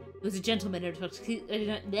 It was a gentleman in a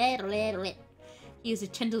tuxedo. He is a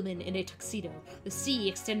gentleman in a tuxedo, the sea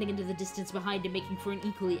extending into the distance behind him, making for an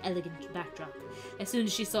equally elegant backdrop. As soon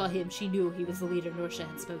as she saw him, she knew he was the leader Norsha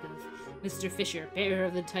had spoken of. Mr. Fisher, bearer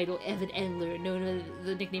of the title Evan Angler, known under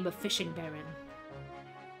the nickname of Fishing Baron.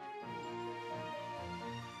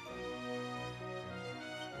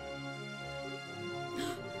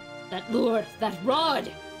 That lure, that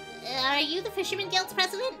rod! Are you the Fisherman Guild's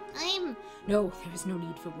president? No, there is no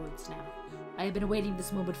need for words now. I have been awaiting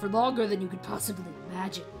this moment for longer than you could possibly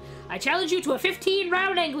imagine. I challenge you to a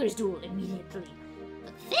 15-round angler's duel immediately.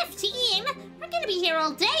 15? We're gonna be here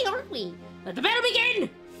all day, aren't we? Let the battle begin!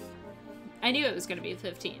 I knew it was gonna be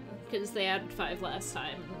 15, because they had 5 last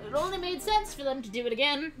time. It only made sense for them to do it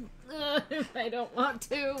again. I don't want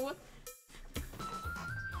to.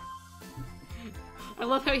 I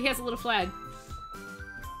love how he has a little flag.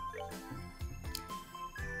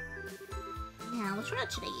 Now, which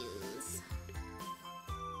route should I use?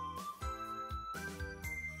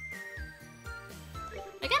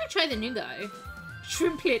 I gotta try the new guy.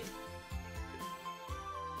 Shrimp Pit.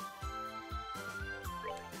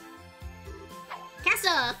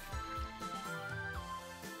 stuff.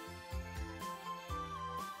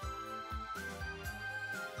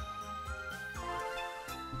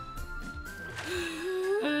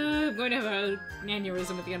 I'm going to have an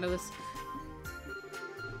aneurysm at the end of this.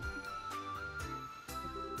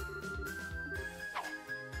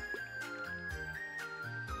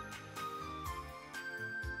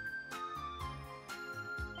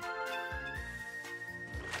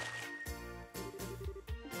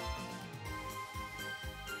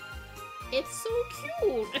 It's so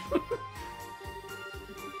cute!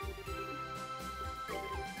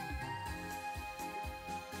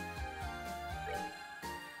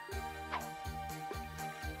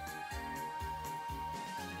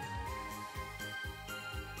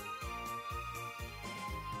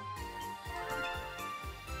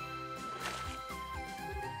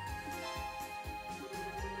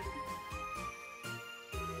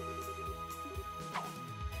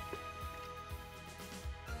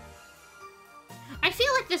 I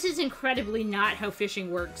feel like this is incredibly not how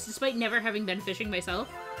fishing works, despite never having been fishing myself.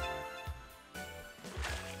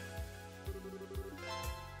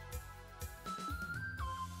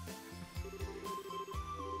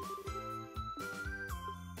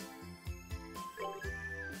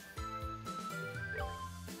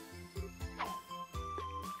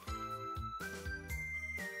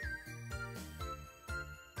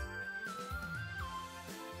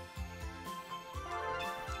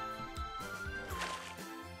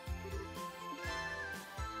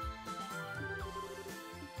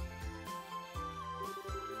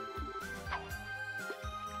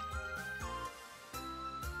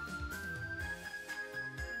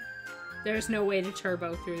 There's no way to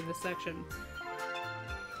turbo through this section.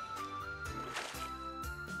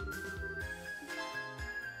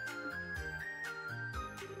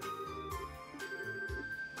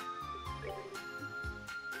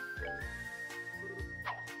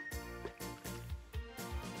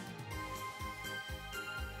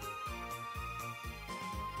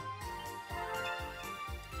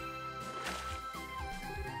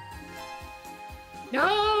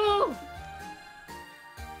 No!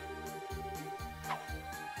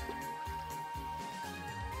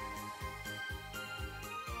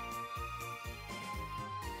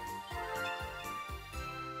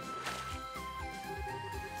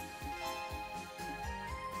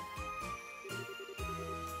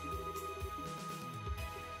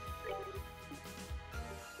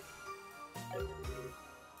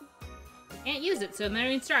 Can't use it, so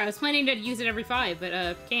Marine Star. I was planning to use it every 5,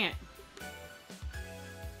 but can't.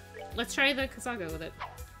 Let's try the Kasago with it.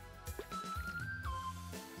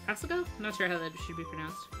 Kasago? Not sure how that should be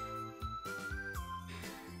pronounced.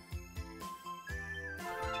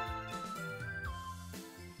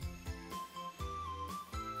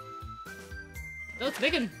 Oh, it's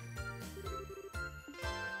big one.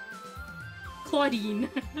 Claudine.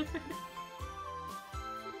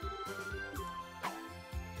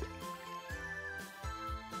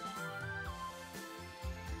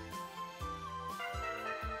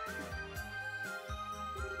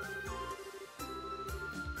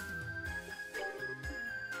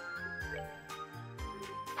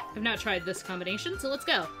 I've not tried this combination, so let's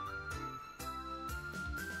go.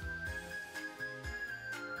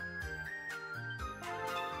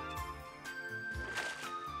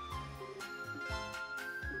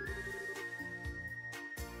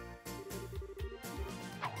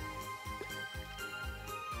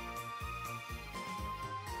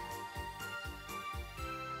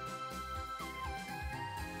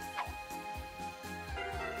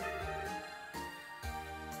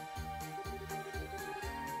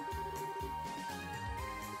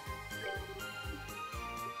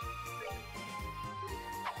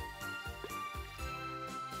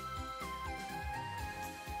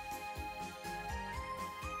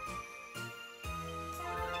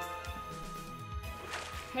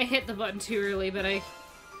 I hit the button too early, but I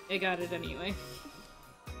got it anyway.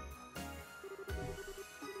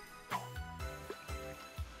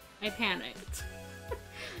 I panicked.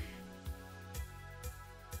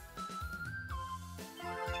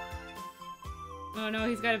 Oh no,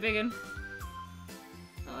 he's got a big one.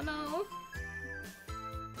 Oh no.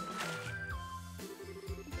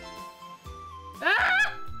 Ah!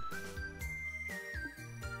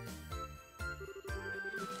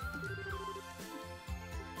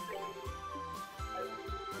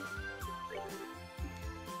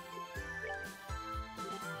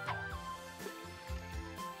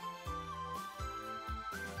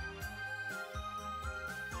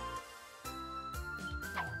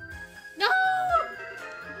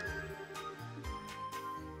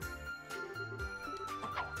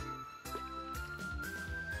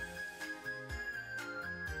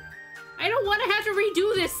 I don't want to have to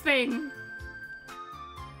redo this thing!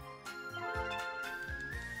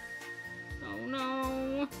 Oh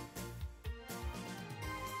no.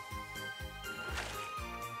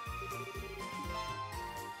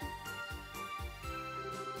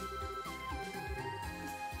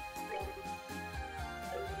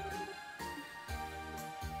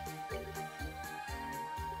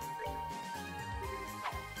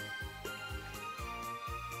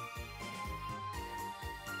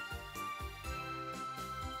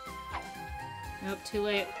 Nope, too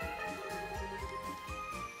late.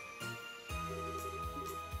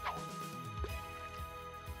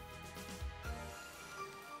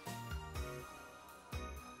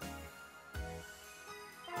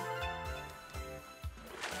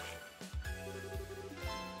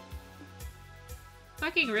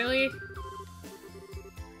 Fucking really?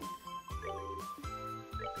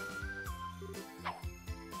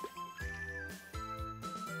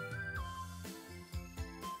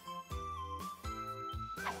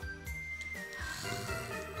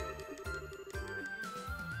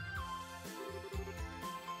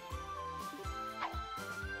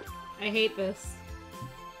 I hate this.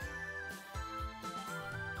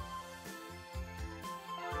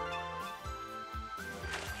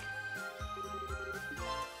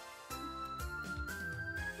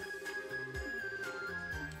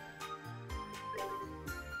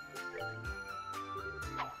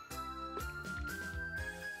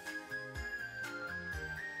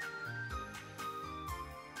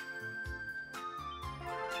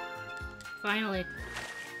 Finally.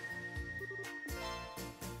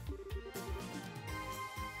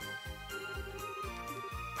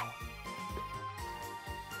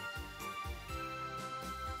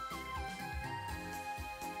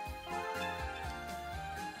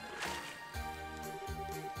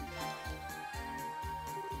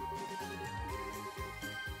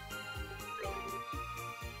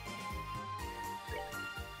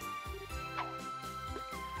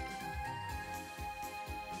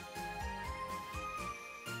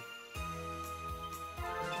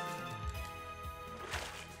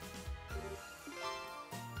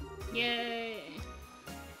 Yay!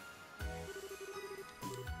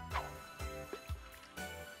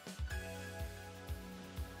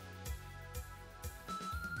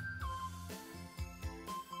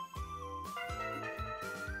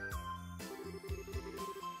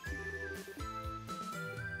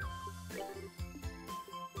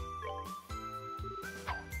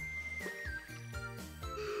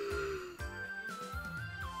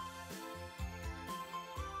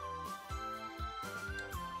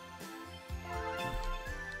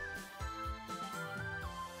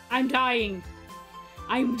 I'm dying.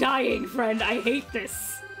 I'm dying, friend. I hate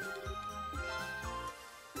this.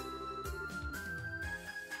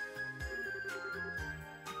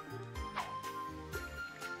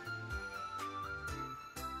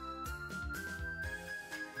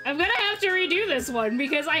 I'm gonna have to redo this one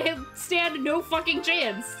because I stand no fucking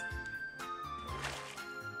chance.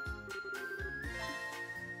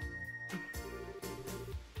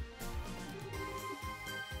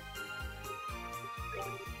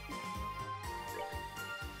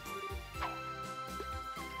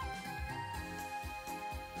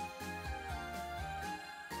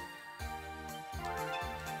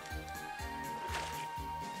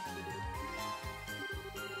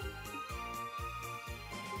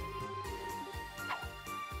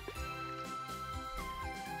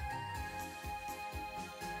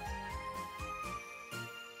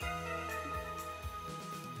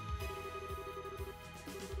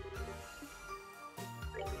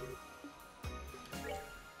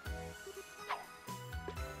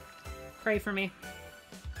 Pray for me.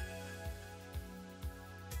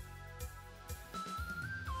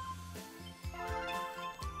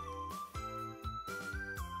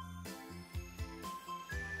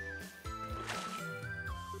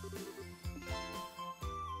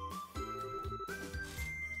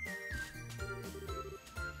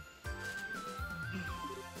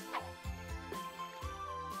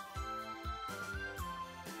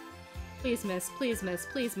 Please miss, please miss,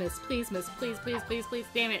 please miss, please miss, please, please, please, please,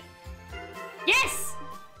 damn it. Yes!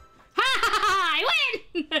 Ha ha ha! I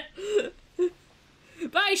win!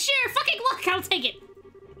 By sheer fucking luck, I'll take it!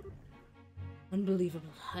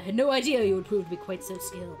 Unbelievable. I had no idea you would prove to be quite so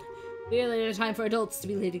skilled. Clearly, the time for adults to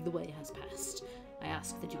be leading the way has passed. I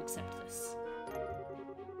ask that you accept this.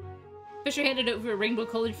 Fisher handed over a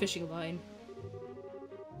rainbow-colored fishing line.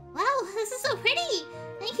 Wow, this is so pretty!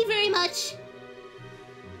 Thank you very much!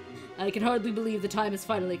 I can hardly believe the time has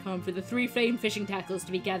finally come for the 3 famed fishing tackles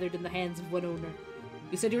to be gathered in the hands of one owner.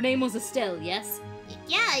 You said your name was Estelle, yes?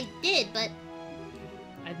 Yeah, I did, but...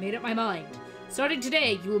 I I've made up my mind. Starting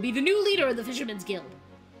today, you will be the new leader of the Fisherman's Guild.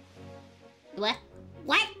 What?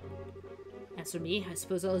 What? As for me, I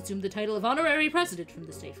suppose I'll assume the title of honorary president from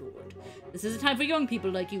this day forward. This is a time for young people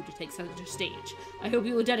like you to take center stage. I hope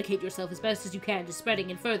you will dedicate yourself as best as you can to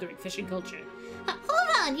spreading and furthering fishing culture. Hold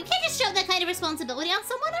on, you can't just shove that kind of responsibility on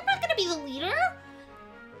someone. I'm not gonna be the leader.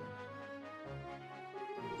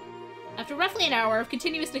 After roughly an hour of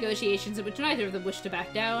continuous negotiations in which neither of them wished to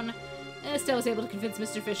back down, Estelle was able to convince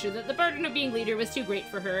Mr. Fisher that the burden of being leader was too great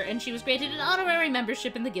for her, and she was granted an honorary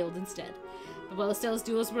membership in the guild instead. But while Estelle's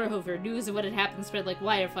duels were over, news of what had happened spread like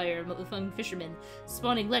wildfire among fishermen,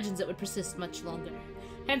 spawning legends that would persist much longer.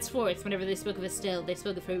 Henceforth, whenever they spoke of Estelle, they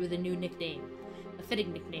spoke of her with a new nickname. A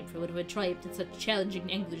fitting nickname for one who had triumphed in such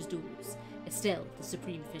challenging anglers' duels. Estelle, the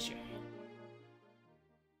Supreme Fisher.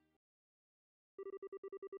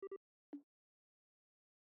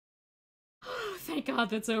 Thank God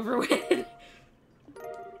that's over with.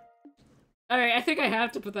 Alright, I think I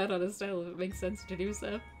have to put that on Estelle if it makes sense to do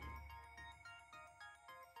so.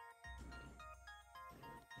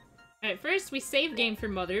 Alright, first we save game for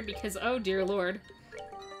Mother because, oh dear lord.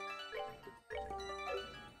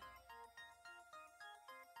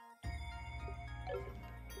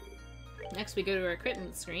 Next we go to our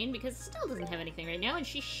equipment screen because Estelle doesn't have anything right now and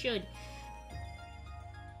she should.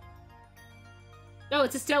 Oh,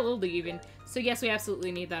 it's Estelle only even. So yes, we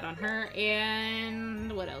absolutely need that on her.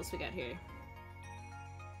 And what else we got here?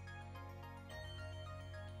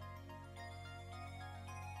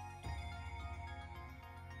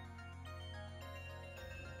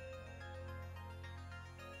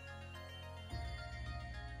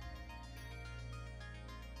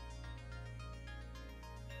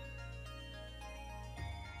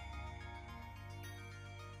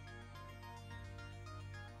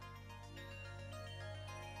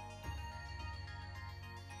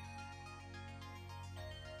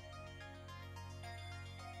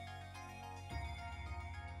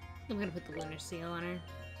 I'm gonna put the lunar seal on her.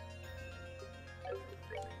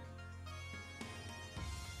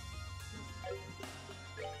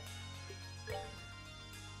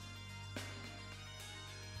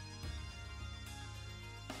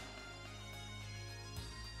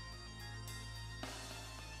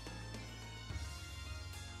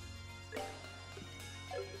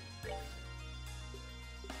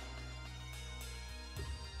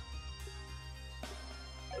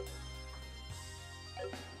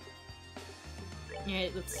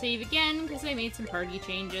 Alright, let's save again, because I made some party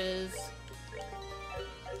changes.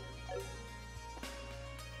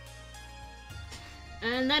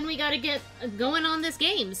 And then we gotta get going on this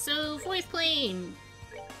game. So, fourth plane.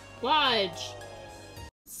 Lodge.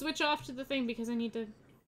 Switch off to the thing because I need to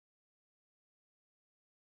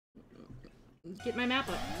get my map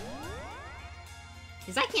up.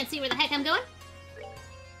 Because I can't see where the heck I'm going.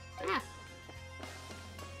 Ah.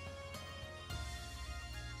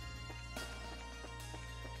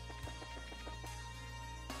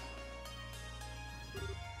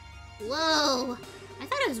 Whoa! I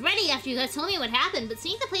thought I was ready after you guys told me what happened, but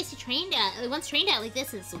seeing the place you trained at, once trained at like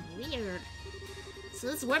this is weird. So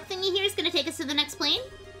this warp thingy here is gonna take us to the next plane?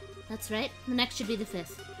 That's right, the next should be the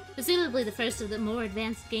fifth. Presumably the first of the more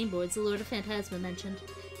advanced game boards the Lord of Phantasma mentioned.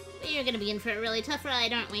 We're gonna be in for a really tough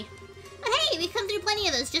ride, aren't we? But hey, we've come through plenty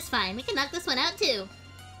of those just fine. We can knock this one out too.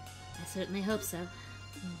 I certainly hope so.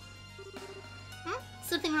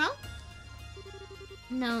 Something wrong?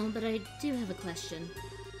 No, but I do have a question.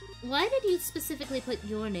 Why did you specifically put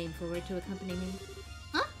your name forward to accompany me?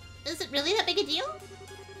 Huh? Is it really that big a deal?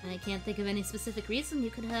 I can't think of any specific reason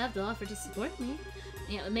you could have to offer to support me.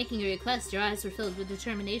 You know, making a request, your eyes were filled with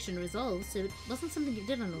determination and resolve, so it wasn't something you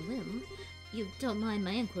did on a whim. You don't mind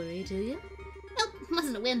my inquiry, do you? Nope, it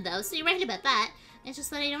wasn't a whim though, so you're right about that. It's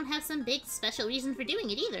just that I don't have some big special reason for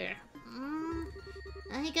doing it either.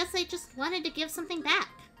 I guess I just wanted to give something back.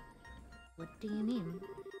 What do you mean?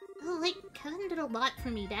 Oh, like, Kevin did a lot for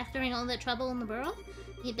me back during all that trouble in the burrow.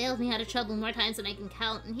 He bailed me out of trouble more times than I can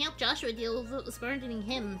count, and he helped Joshua deal with what was burdening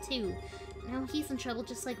him, too. Now he's in trouble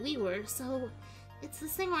just like we were, so it's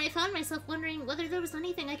this thing where I found myself wondering whether there was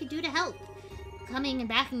anything I could do to help. Coming and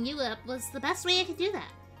backing you up was the best way I could do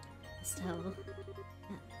that. Estelle,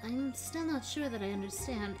 I'm still not sure that I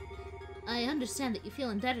understand. I understand that you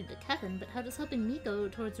feel indebted to Kevin, but how does helping me go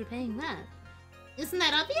towards repaying that? Isn't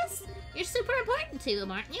that obvious? You're super important to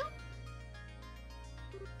him, aren't you?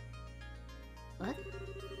 What?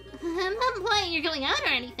 I'm not implying you're going out or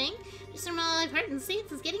anything. Just from all I've heard and seen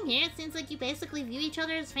since getting here, it seems like you basically view each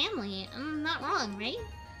other as family. I'm not wrong, right?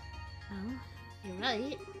 Well, you're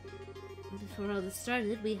right. Before all this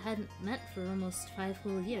started, we hadn't met for almost 5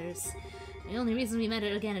 whole years. The only reason we met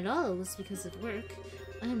again at all was because of work.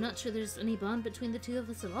 I'm not sure there's any bond between the two of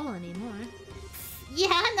us at all anymore.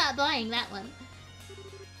 Yeah, I'm not buying that one.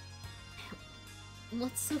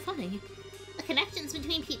 What's so funny? The connections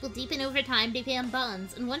between people deepen over time to become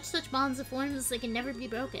bonds, and once such bonds have formed, they can never be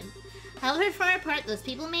broken. However far apart those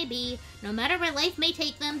people may be, no matter where life may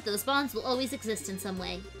take them, those bonds will always exist in some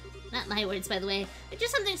way. Not my words, by the way, but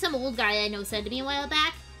just something some old guy I know said to me a while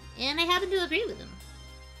back, and I happen to agree with him.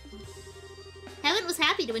 Heaven was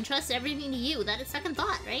happy to entrust everything to you without a second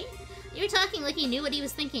thought, right? You were talking like he knew what he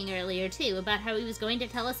was thinking earlier, too, about how he was going to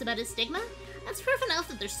tell us about his stigma. That's proof enough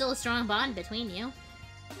that there's still a strong bond between you.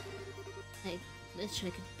 I wish I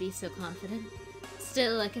could be so confident.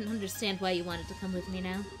 Still, I can understand why you wanted to come with me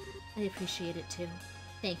now. I appreciate it, too.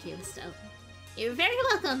 Thank you, Estelle. You're very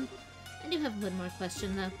welcome. I do have one more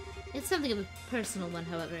question, though. It's something of a personal one,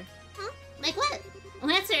 however. Like what? I'll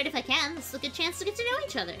answer it if I can. This is a good chance to get to know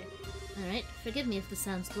each other. Alright, forgive me if this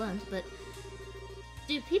sounds blunt, but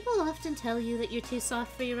do people often tell you that you're too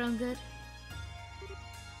soft for your own good?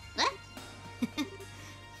 What?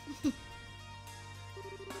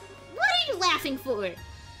 What are you laughing for?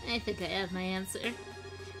 I think I have my answer.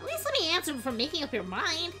 At least let me answer before making up your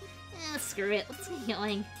mind. Screw it. Let's get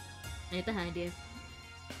going. Right behind you.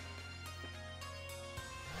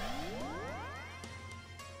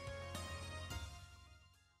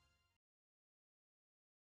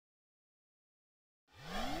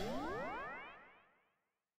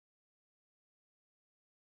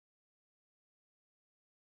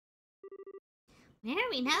 Where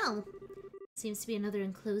are we now? Seems to be another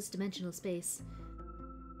enclosed dimensional space.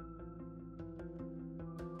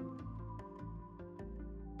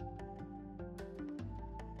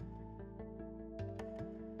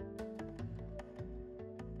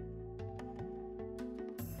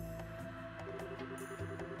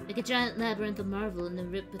 Like a giant labyrinth of marvel in the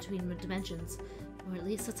rip between dimensions. Or at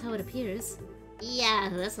least that's how it appears. Yeah,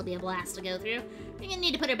 this'll be a blast to go through. We're gonna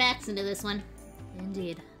need to put our backs into this one.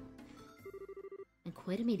 Indeed. And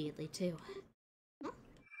quite immediately, too.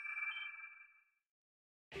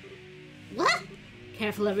 What?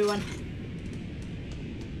 Careful, everyone.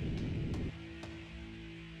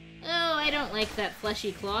 Oh, I don't like that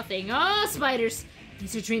fleshy claw thing. Oh, spiders!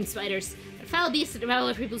 These are dream spiders. They're foul beasts that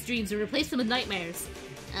devour people's dreams and replace them with nightmares.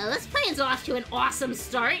 This plan's off to an awesome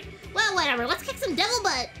start. Well, whatever. Let's kick some devil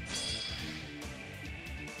butt.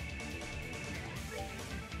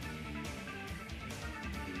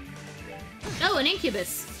 Oh, an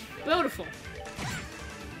incubus. Beautiful.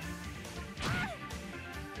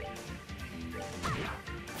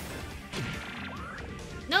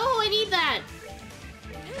 No, I need that.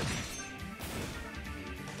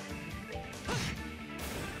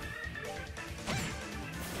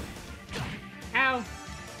 Ow.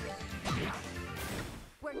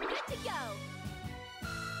 We're good to go.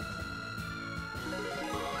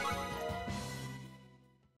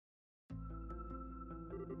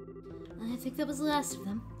 I think that was the last of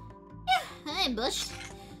them. Yeah, I'm bushed.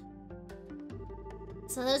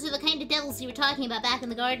 So those are the kind of devils you were talking about back in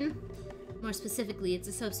the garden? More specifically, it's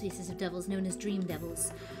a subspecies of devils known as dream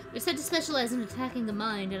devils. They're said to specialize in attacking the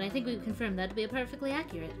mind, and I think we've confirmed that to be perfectly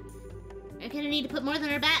accurate. We're gonna need to put in more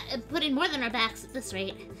than our backs at this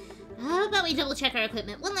rate. How about we double check our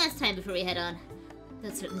equipment one last time before we head on?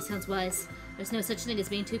 That certainly sounds wise. There's no such thing as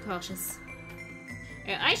being too cautious.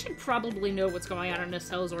 Yeah, I should probably know what's going on in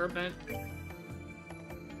Estelle's orbit.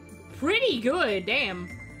 Pretty good, damn.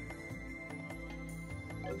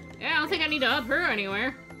 Yeah, I don't think I need to up her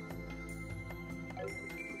anywhere.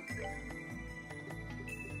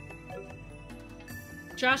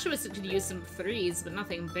 Joshua said to use some threes, but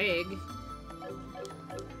nothing big.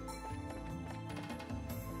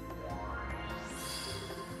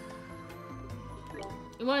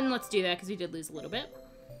 One, let's do that, because we did lose a little bit.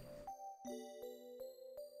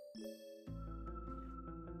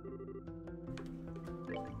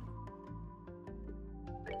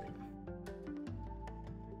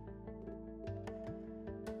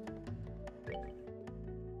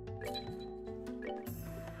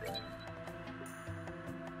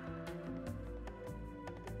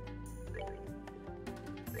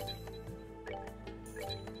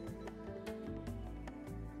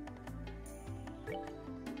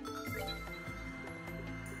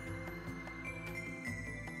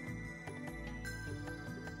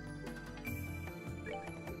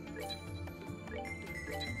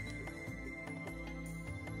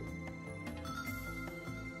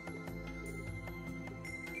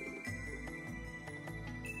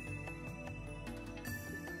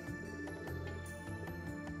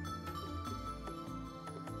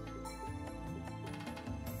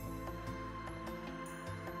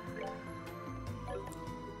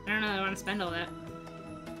 I don't know, I want to spend all that.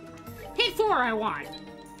 Hit 4 I want!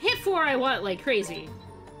 Hit 4 I want like crazy.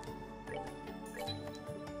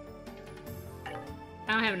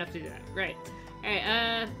 I don't have enough to do that. Right.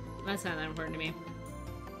 Alright, that's not that important to me.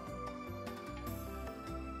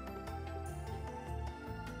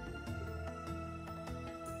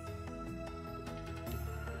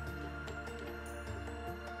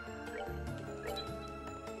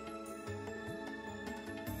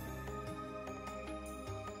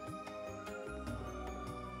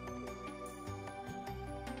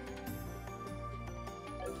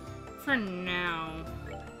 For now.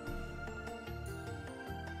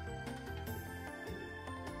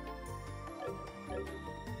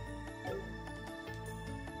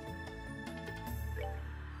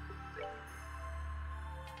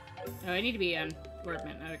 Oh, I need to be on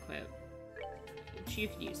workman, not equip. Which you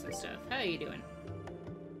could use some stuff. How are you doing?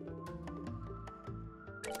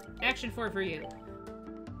 Action 4 for you.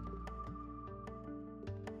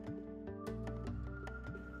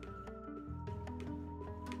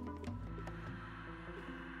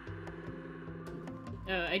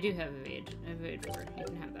 Oh, I do have evade. I have evade 4. You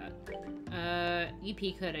can have that.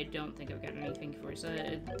 EP cut, I don't think I've got anything for, so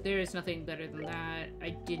there is nothing better than that. I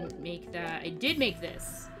didn't make that. I did make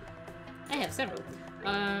this. I have several.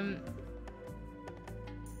 I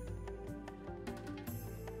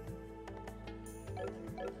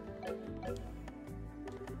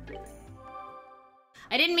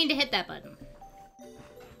didn't mean to hit that button.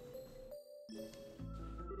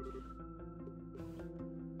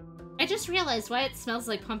 I just realized why it smells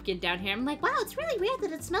like pumpkin down here. I'm like, wow, it's really weird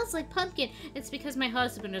that it smells like pumpkin. It's because my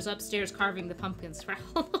husband is upstairs carving the pumpkins for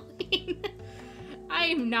Halloween.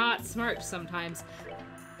 I'm not smart sometimes.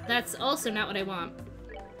 That's also not what I want.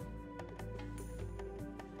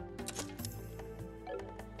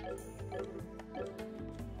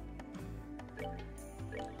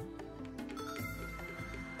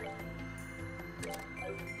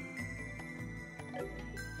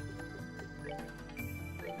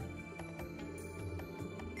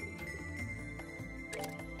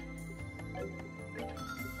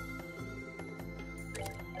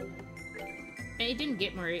 I didn't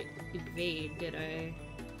get more evade, did I?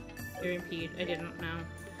 Or impede, I didn't know.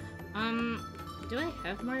 Do I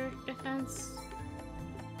have more defense?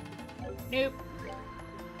 Nope.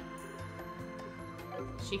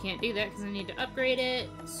 She can't do that because I need to upgrade it,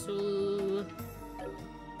 so...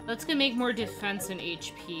 Let's go make more defense and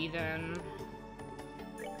HP then.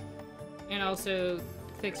 And also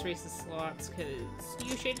fix racist slots, because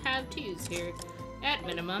you should have 2s here. At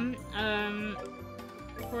minimum.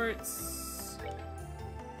 Ports...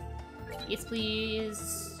 Yes,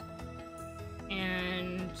 please.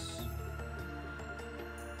 And...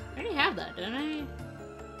 I already have that, don't I?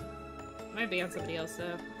 Might be on somebody else,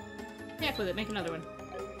 though. Heck with it, make another one.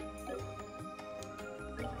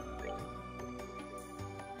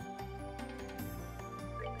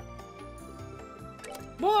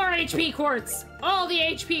 More HP quartz! All the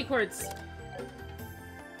HP quartz!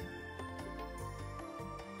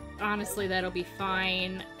 Honestly, that'll be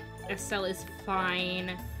fine. Estelle is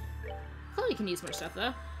fine. Chloe can use more stuff,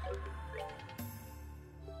 though.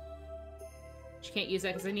 She can't use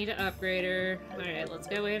that because I need to upgrade her. Alright, let's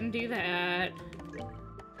go in and do that.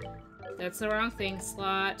 That's the wrong thing,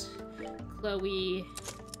 slot. Chloe.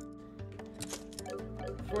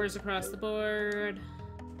 4s across the board.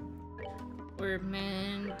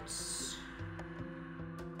 Ornament.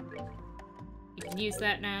 You can use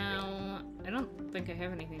that now. I don't think I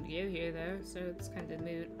have anything to go here, though, so it's kind of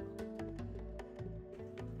moot.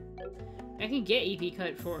 I can get EP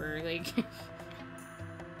cut for her, like...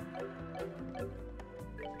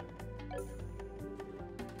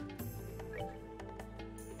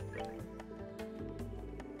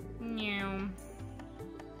 Meow.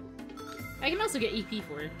 I can also get EP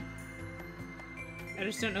for her. I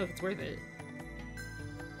just don't know if it's worth it.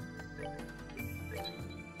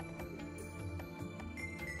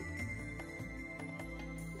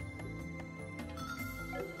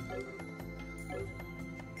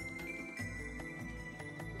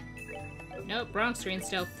 Nope, wrong screen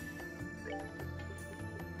still.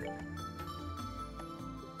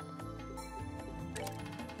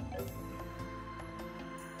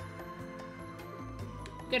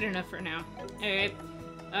 Good enough for now. Alright.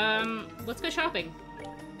 Let's go shopping.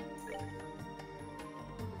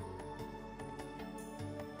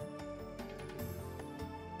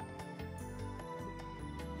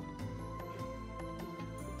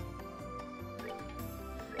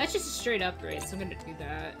 That's just a straight upgrade, so I'm gonna do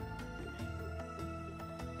that.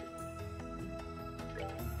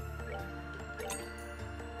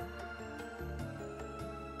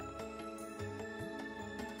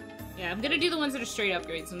 Yeah, I'm gonna do the ones that are straight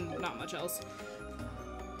upgrades and not much else.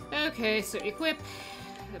 Okay, so equip.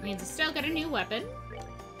 That means Estelle got a new weapon.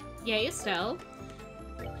 Yay, Estelle.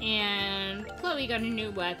 And Chloe got a new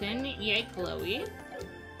weapon. Yay, Chloe.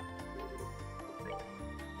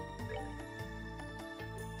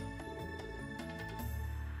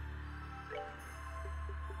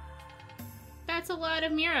 That's a lot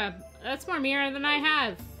of Mira. That's more Mira than I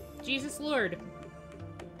have. Jesus Lord.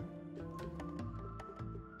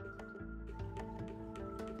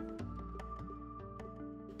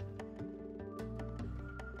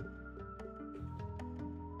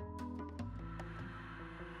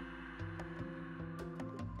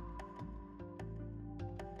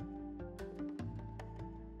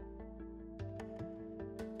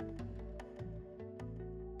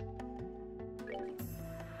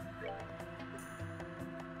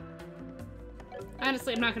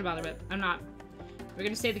 Honestly, I'm not gonna bother with it. I'm not. We're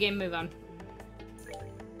gonna save the game and move on.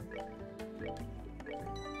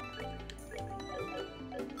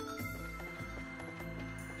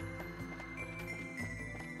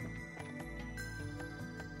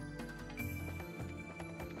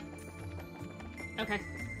 Okay.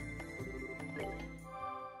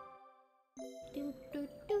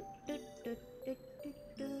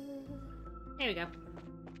 There we go.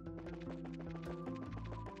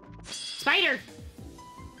 Spider!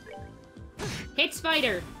 Hit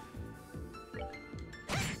spider!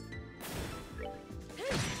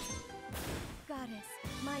 Goddess,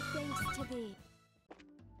 my thanks to thee.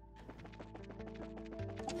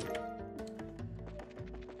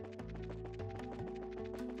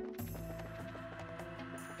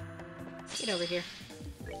 Get over here.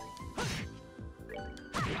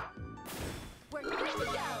 We're good to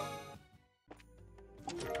go.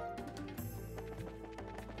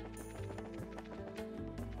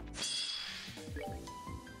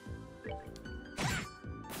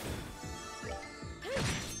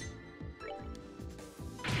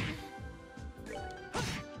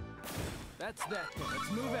 That's that then.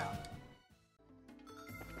 Let's move out.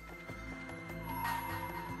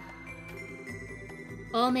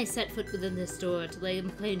 All may set foot within this door to lay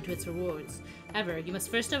claim to its rewards. However, you must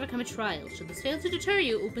first overcome a trial. Should this fail to deter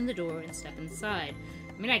you, open the door and step inside.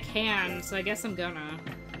 I mean, I can, so I guess I'm gonna.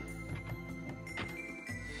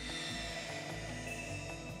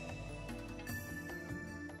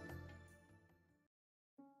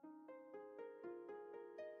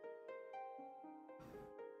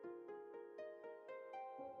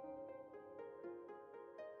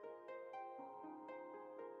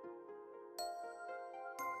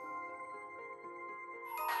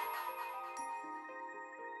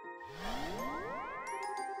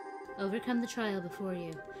 Overcome the trial before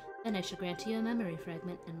you. Then I shall grant you a memory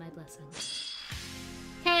fragment and my blessing.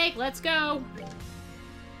 Okay, let's go!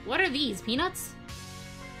 What are these, peanuts?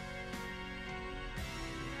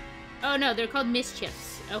 Oh no, they're called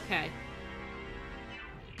mischiefs. Okay.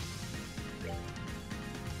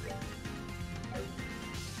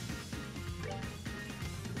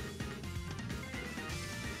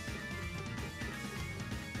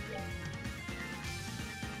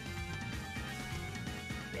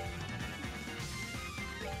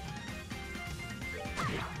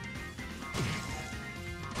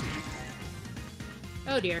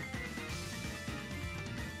 Oh dear.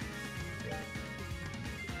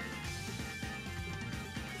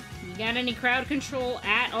 You got any crowd control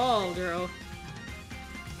at all, girl?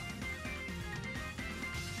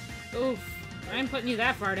 Oof. I ain't putting you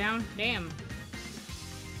that far down. Damn.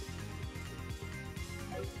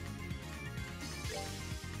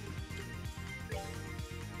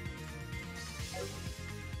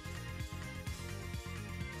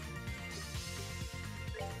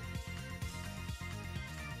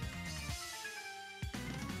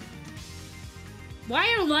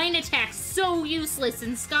 Why are line attacks so useless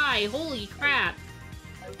in Sky? Holy crap.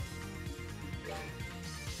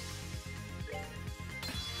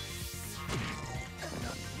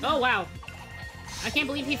 Oh, wow. I can't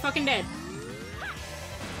believe he fucking dead.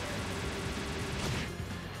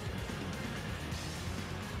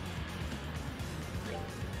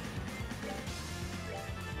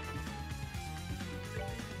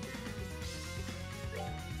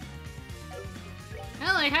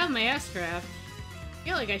 Well, I have my S-Craft. I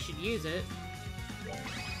feel like I should use it.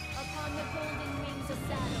 Upon the golden wings of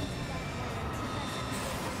saddle.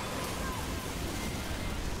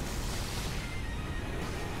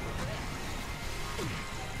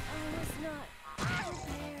 I was not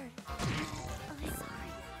prepared. I'm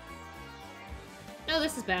sorry. Oh,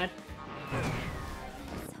 this is bad. I'm so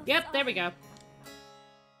Yep, there we go.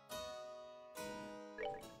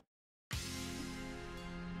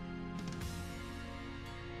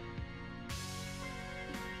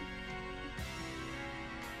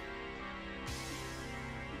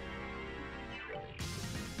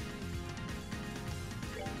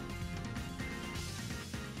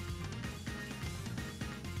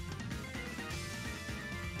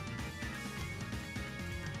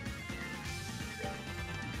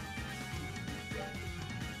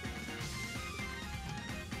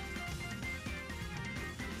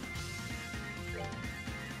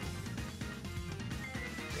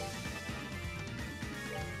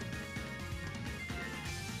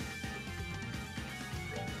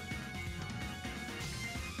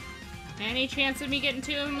 Any chance of me getting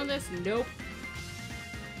to him with this? Nope.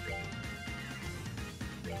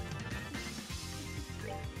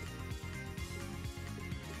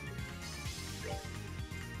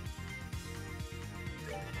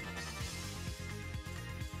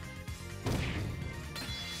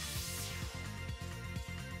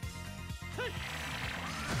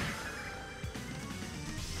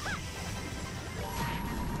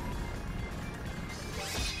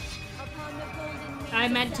 Upon the golden I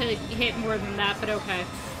meant to hit more than that, but okay.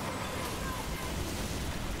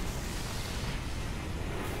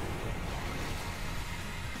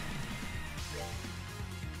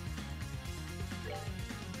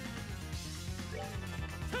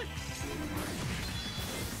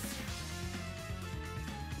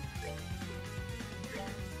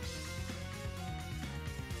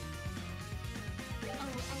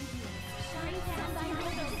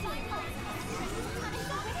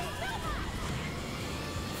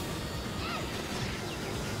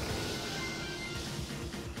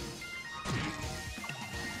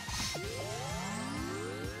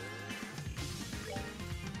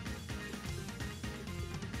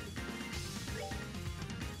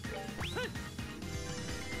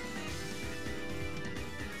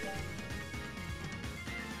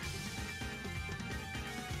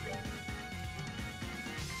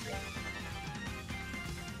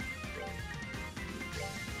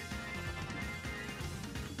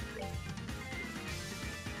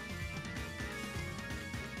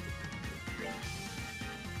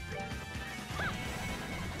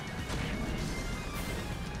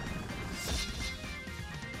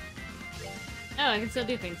 Oh, I can still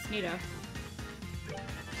do things. Neato.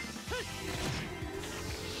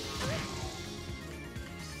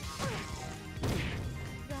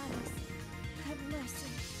 goddess, have mercy.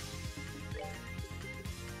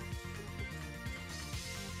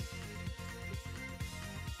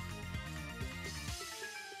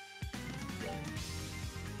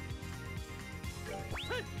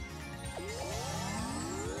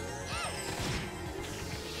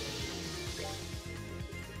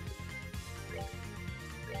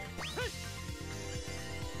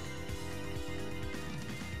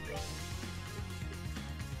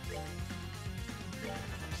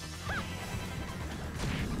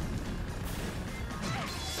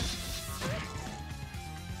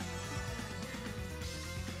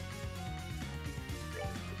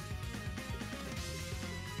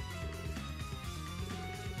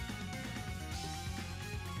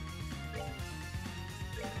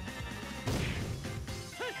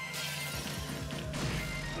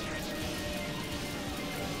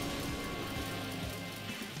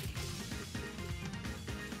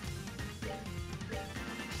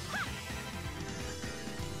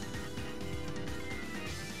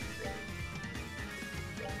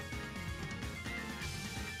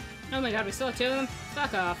 Oh my god, we still have two of them?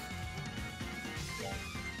 Fuck off.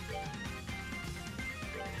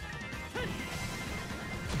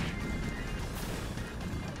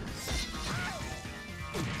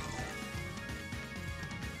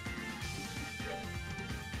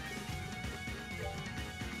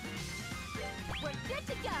 We're good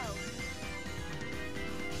to go.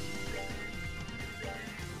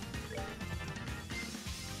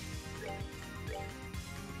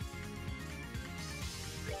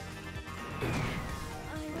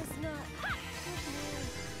 I was not.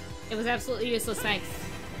 It was absolutely useless, thanks.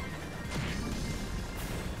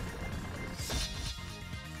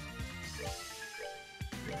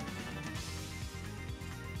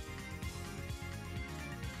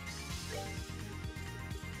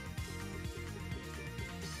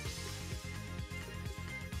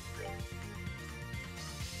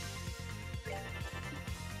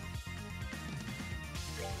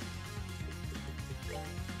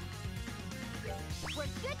 We're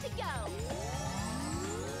good to go.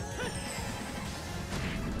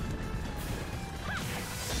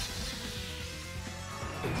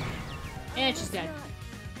 And she's dead.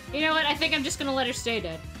 You know what? I think I'm just gonna let her stay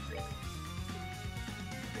dead.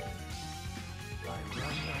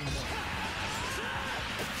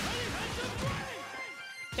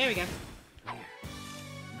 There we go.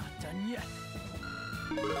 Not done yet.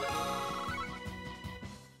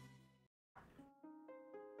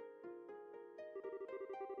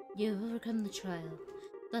 You have overcome the trial.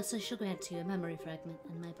 Thus I shall grant you a memory fragment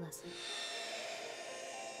and my blessing.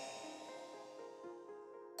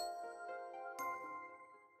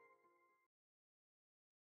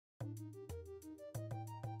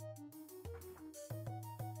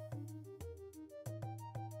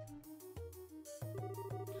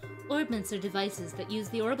 Orbments are devices that use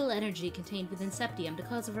the orbital energy contained within septium to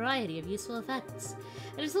cause a variety of useful effects.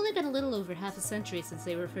 It has only been a little over half a century since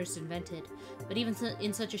they were first invented, but even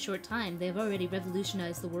in such a short time, they have already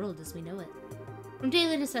revolutionized the world as we know it. From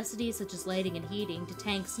daily necessities such as lighting and heating, to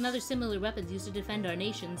tanks and other similar weapons used to defend our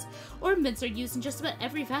nations, orbments are used in just about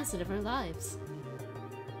every facet of our lives.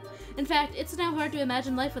 In fact, it's now hard to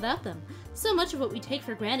imagine life without them. So much of what we take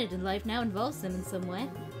for granted in life now involves them in some way.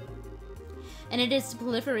 And it is to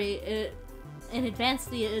proliferate and advance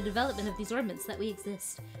the development of these orbments that we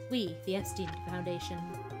exist. We, the Epstein Foundation.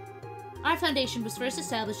 Our foundation was first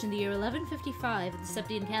established in the year 1155 of the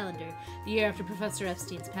Septian calendar, the year after Professor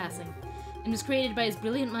Epstein's passing, and was created by his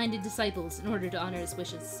brilliant-minded disciples in order to honor his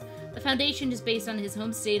wishes. The foundation is based on his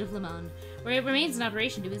home state of Le Mans, where it remains in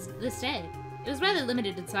operation to this day. It was rather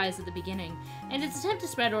limited in size at the beginning, and its attempt to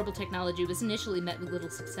spread orbital technology was initially met with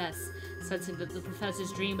little success. Sensing that the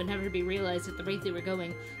professor's dream would never be realized at the rate they were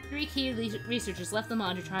going, 3 key researchers left Le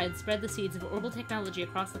Mans to try and spread the seeds of orbital technology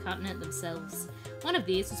across the continent themselves. One of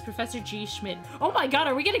these was Professor G. Schmidt. Oh my god,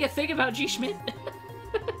 are we getting a thing about G. Schmidt?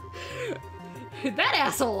 That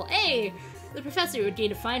asshole! Hey! The professor would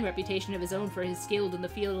gain a fine reputation of his own for his skill in the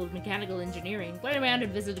field of mechanical engineering, went around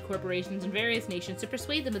and visited corporations in various nations to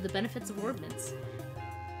persuade them of the benefits of orbments.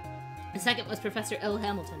 The second was Professor L.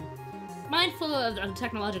 Hamilton. Mindful of the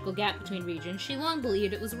technological gap between regions, she long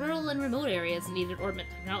believed it was rural and remote areas that needed orbment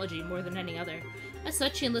technology more than any other. As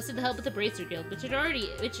such, she enlisted the help of the Bracer Guild, which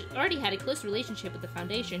already had a close relationship with the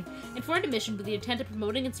Foundation, and formed a mission with the intent of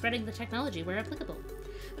promoting and spreading the technology where applicable.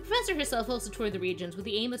 The professor herself also toured the regions with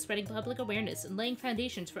the aim of spreading public awareness and laying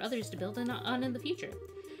foundations for others to build on in the future.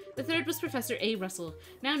 The third was Professor A. Russell,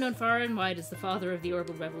 now known far and wide as the father of the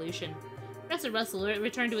orbital revolution. Professor Russell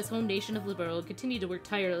returned to his home nation of Liberal and continued to work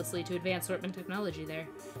tirelessly to advance orbment technology there.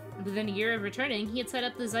 And within a year of returning, he had set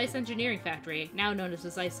up the Zeiss Engineering Factory, now known as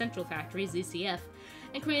the Zeiss Central Factory, ZCF,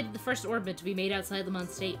 and created the first orbment to be made outside Le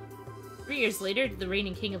Mans State. 3 years later, the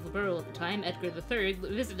reigning king of Liberal at the time, Edgar III,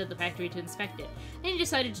 visited the factory to inspect it, and he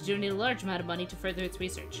decided to donate a large amount of money to further its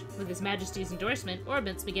research. With His Majesty's endorsement,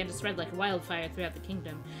 orbments began to spread like wildfire throughout the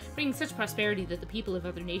kingdom, bringing such prosperity that the people of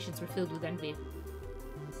other nations were filled with envy.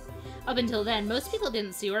 Up until then, most people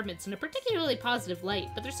didn't see orbments in a particularly positive light,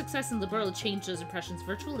 but their success in Liberal changed those impressions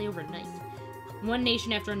virtually overnight. One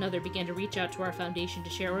nation after another began to reach out to our foundation to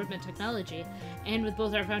share orbment technology, and with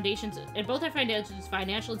both our foundations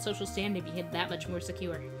financial and social standing became that much more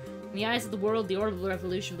secure. In the eyes of the world, the orbital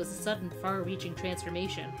revolution was a sudden, far-reaching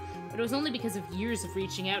transformation, but it was only because of years of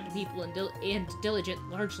reaching out to people and diligent,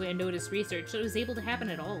 largely unnoticed research that it was able to happen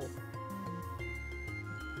at all.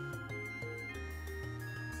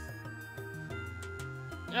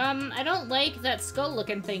 I don't like that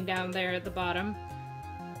skull-looking thing down there at the bottom.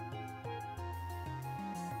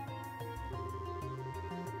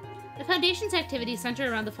 The Foundation's activities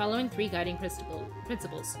center around the following 3 guiding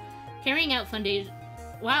principles. Carrying out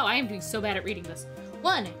Wow, I am doing so bad at reading this.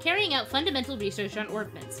 1. Carrying out fundamental research on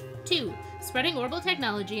orbments. 2. Spreading orbital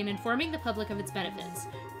technology and informing the public of its benefits.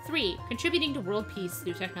 3. Contributing to world peace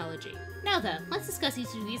through technology. Now then, let's discuss each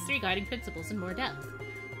of these 3 guiding principles in more depth.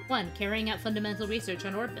 1. Carrying out fundamental research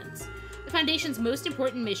on orbments. The Foundation's most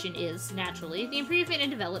important mission is, naturally, the improvement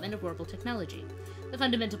and development of orbital technology. The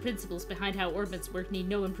fundamental principles behind how orbments work need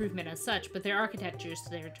no improvement as such, but their architectures to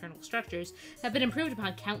their internal structures have been improved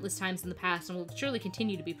upon countless times in the past and will surely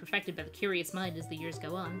continue to be perfected by the curious mind as the years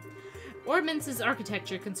go on. Orbments'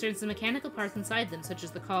 architecture concerns the mechanical parts inside them, such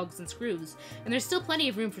as the cogs and screws, and there's still plenty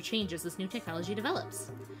of room for change as this new technology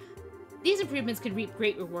develops. These improvements can reap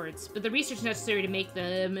great rewards, but the research necessary to make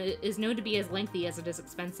them is known to be as lengthy as it is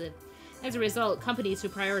expensive. As a result, companies who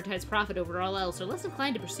prioritize profit over all else are less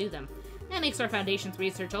inclined to pursue them. That makes our Foundation's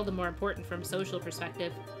research all the more important from a social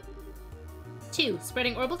perspective. 2.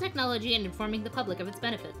 Spreading orbital technology and informing the public of its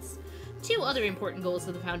benefits. 2 other important goals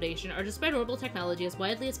of the Foundation are to spread orbital technology as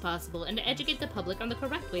widely as possible and to educate the public on the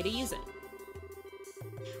correct way to use it.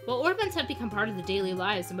 While orbments have become part of the daily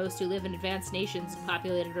lives of most who live in advanced nations and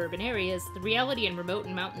populated urban areas, the reality in remote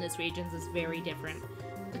and mountainous regions is very different.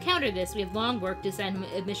 To counter this, we have long worked to send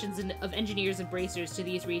missions of engineers and bracers to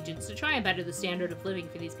these regions to try and better the standard of living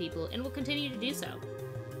for these people, and will continue to do so.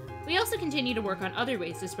 We also continue to work on other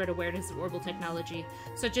ways to spread awareness of orbital technology,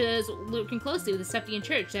 such as working closely with the Septian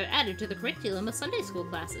Church to have added to the curriculum of Sunday school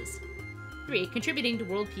classes. 3. Contributing to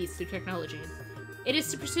world peace through technology. It is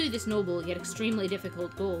to pursue this noble, yet extremely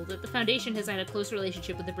difficult goal that the Foundation has had a close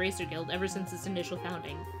relationship with the Bracer Guild ever since its initial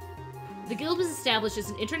founding. The Guild was established as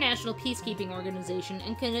an international peacekeeping organization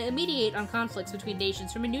and can mediate on conflicts between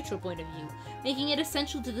nations from a neutral point of view, making it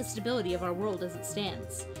essential to the stability of our world as it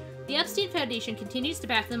stands. The Epstein Foundation continues to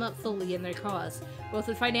back them up fully in their cause, both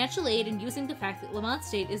with financial aid and using the fact that Lamont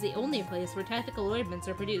State is the only place where tactical ordnance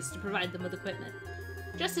are produced to provide them with equipment.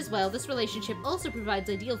 Just as well, this relationship also provides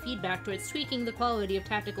ideal feedback towards tweaking the quality of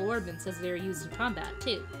tactical ordnance as they are used in combat,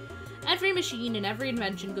 too. Every machine and every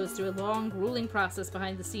invention goes through a long, grueling process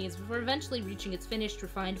behind the scenes before eventually reaching its finished,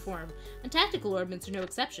 refined form, and tactical ordnance are no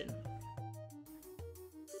exception.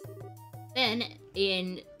 Then,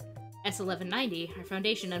 in S1190, our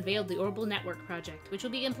foundation unveiled the Orbital Network project, which will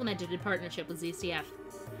be implemented in partnership with ZCF.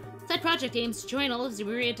 That project aims to join all of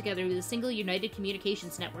Zemuria together with a single united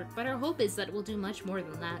communications network, but our hope is that it will do much more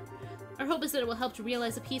than that. Our hope is that it will help to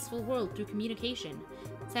realize a peaceful world through communication.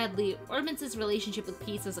 Sadly, Ordmance's relationship with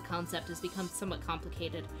peace as a concept has become somewhat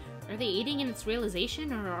complicated. Are they aiding in its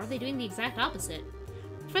realization, or are they doing the exact opposite?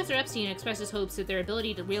 Professor Epstein expresses hopes that their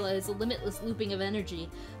ability to realize a limitless looping of energy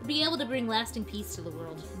would be able to bring lasting peace to the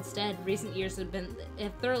world. Instead, recent years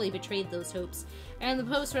have thoroughly betrayed those hopes, and the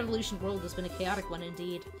post-revolution world has been a chaotic one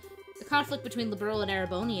indeed. The conflict between Liberl and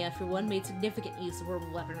Arabonia, for one, made significant use of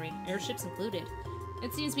orbital weaponry, airships included.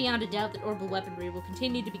 It seems beyond a doubt that orbital weaponry will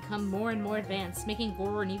continue to become more and more advanced, making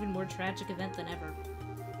war an even more tragic event than ever.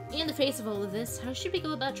 In the face of all of this, how should we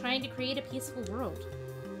go about trying to create a peaceful world?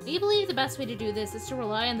 We believe the best way to do this is to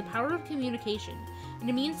rely on the power of communication, and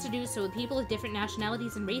a means to do so with people of different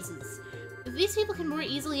nationalities and races. If these people can more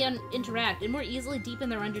easily interact and more easily deepen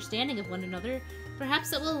their understanding of one another, perhaps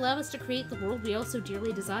that will allow us to create the world we all so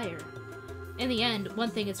dearly desire. In the end, one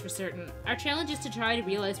thing is for certain. Our challenge is to try to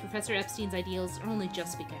realize Professor Epstein's ideals are only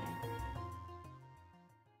just beginning.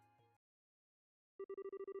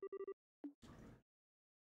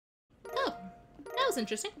 Oh, that was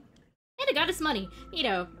interesting. And it got us money.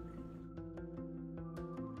 Neato.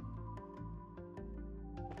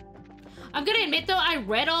 I'm gonna admit, though, I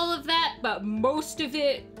read all of that, but most of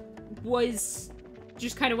it was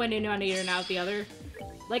just kind of went in one ear and out the other.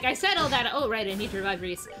 Like, I said all that— oh, right, I need to revive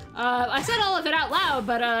Reese. I said all of it out loud,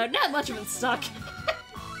 but, not much of it stuck.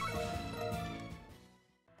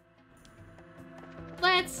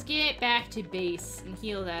 Let's get back to base and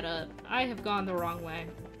heal that up. I have gone the wrong way.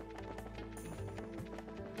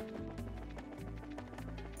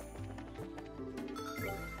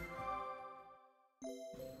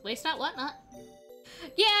 Waste not, what not?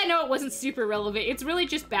 Yeah, I know it wasn't super relevant. It's really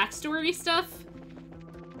just backstory stuff.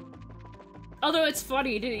 Although it's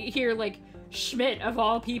funny to hear, like, Schmidt, of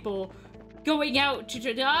all people, going out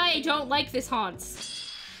to— I don't like this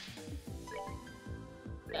haunts.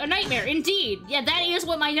 A nightmare, indeed. Yeah, that is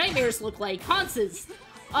what my nightmares look like. Haunts.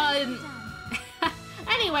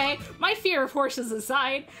 Anyway, my fear of horses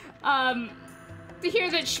aside, to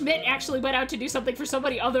hear that Schmidt actually went out to do something for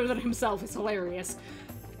somebody other than himself is hilarious.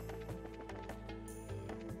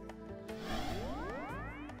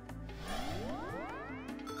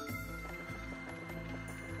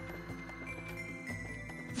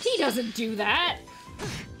 He doesn't do that!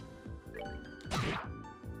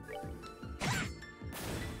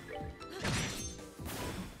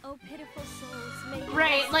 Oh, pitiful souls, may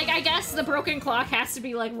Right, like, I guess the broken clock has to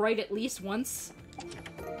be, like, right at least once.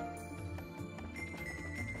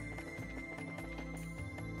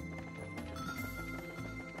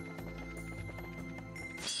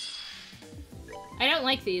 I don't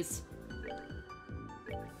like these.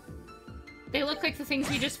 They look like the things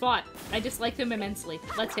we just fought. I dislike them immensely.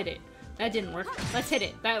 Let's hit it. That didn't work. Let's hit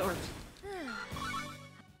it. That worked.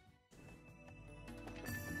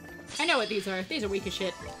 I know what these are. These are weak as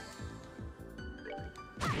shit.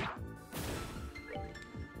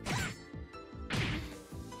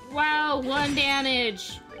 Wow, 1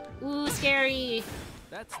 damage. Ooh, scary.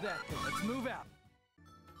 That's that. Let's move out.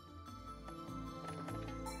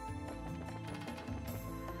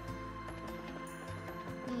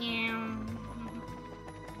 Meow.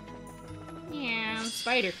 Yeah,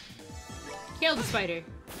 spider. Kill the spider.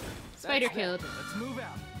 Spider That's killed. that. Let's move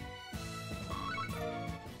out.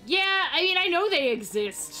 Yeah, I mean, I know they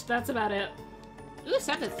exist. That's about it. Ooh,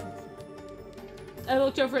 Sepith. I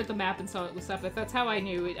looked over at the map and saw it was Sepith. That's how I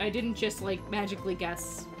knew it. I didn't just, like, magically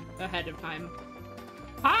guess ahead of time.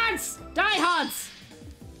 Hans! Die, Hans!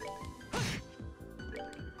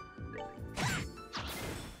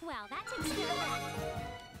 Well, that takes care of that.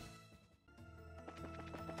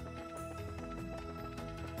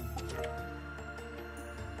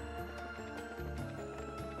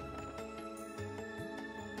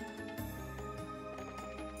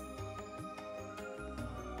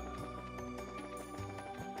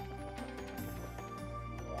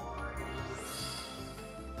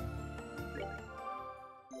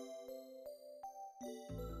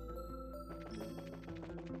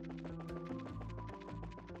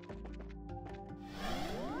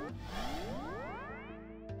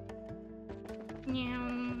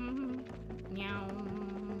 Meow. Meow.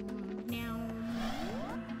 Meow.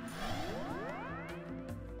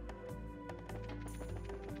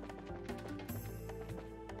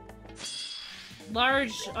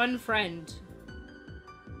 Large unfriend.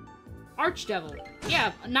 Archdevil.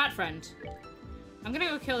 Yeah, not friend. I'm gonna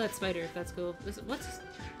go kill that spider if that's cool. What's...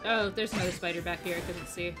 Oh, there's another spider back here I couldn't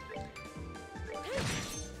see.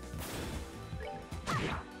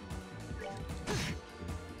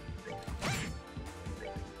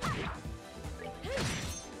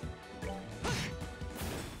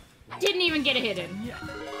 Didn't even get a hit in.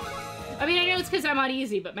 I mean, I know it's because I'm on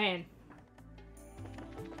easy, but man.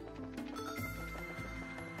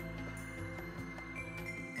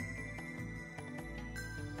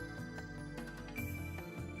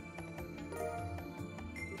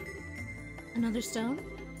 Another stone?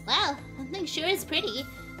 Wow, that thing sure is pretty.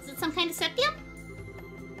 Is it some kind of septium?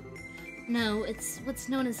 No, it's what's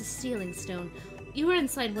known as a stealing stone. You were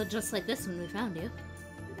inside one just like this when we found you.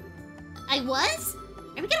 I was?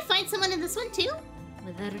 Are we gonna find someone in this one too?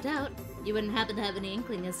 Without a doubt. You wouldn't happen to have any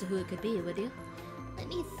inkling as to who it could be, would you? Let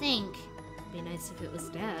me think. Be nice if it was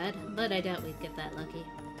Dad, but I doubt we'd get that lucky.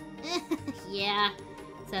 Yeah.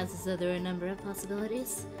 Sounds as though there are a number of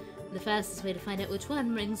possibilities. The fastest way to find out which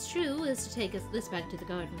one rings true is to take this back to the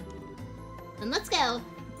garden. Then let's go.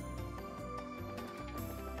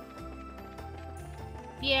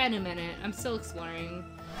 Yeah, in a minute. I'm still exploring.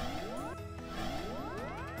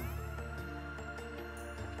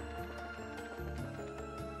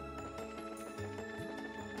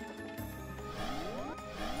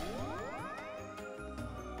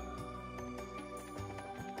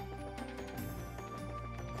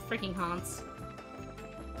 Freaking haunts.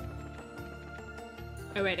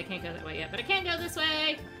 Oh wait, I can't go that way yet, but I can go this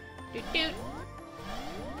way! Doot doot!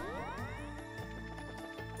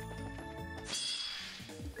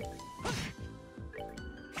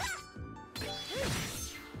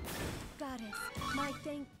 Goddess, my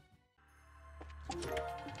thing.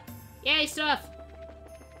 Yay, stuff!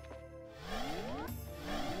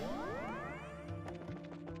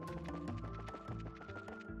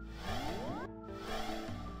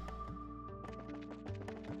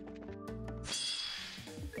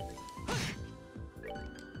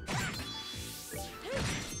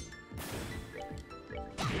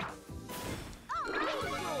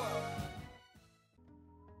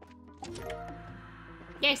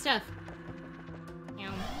 Yay, stuff!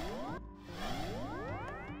 Meow.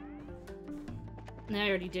 And I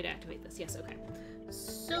already did activate this, yes, okay.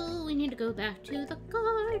 So we need to go back to the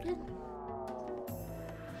garden.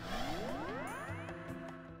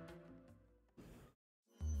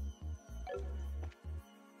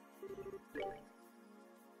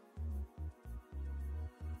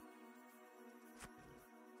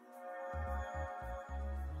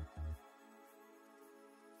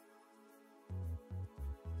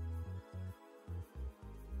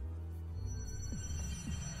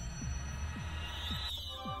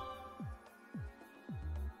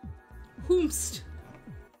 Whomst.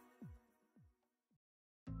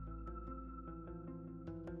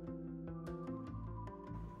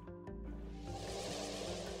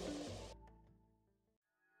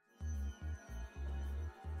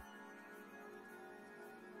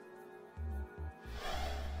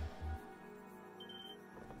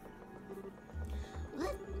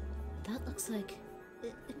 What? That looks like...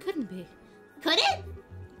 It couldn't be. Could it?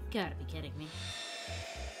 Gotta be kidding me.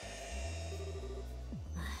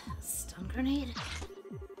 Stun grenade?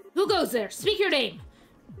 Who goes there? Speak your name!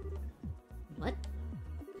 What?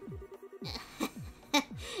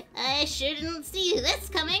 I sure didn't see this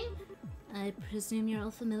coming. I presume you're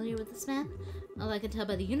all familiar with this man? All I can tell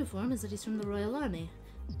by the uniform is that he's from the Royal Army.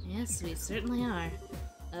 Yes, we certainly are.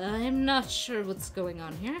 I'm not sure what's going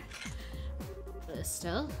on here.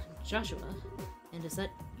 Estelle? Joshua? And is that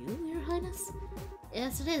you, Your Highness?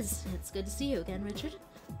 Yes, it is. It's good to see you again, Richard.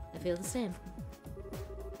 I feel the same.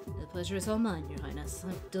 The pleasure is all mine, Your Highness.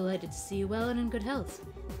 I'm delighted to see you well and in good health.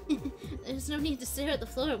 There's no need to stare at the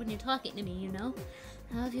floor when you're talking to me, you know.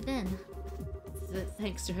 How have you been?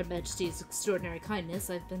 Thanks to Her Majesty's extraordinary kindness,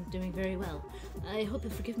 I've been doing very well. I hope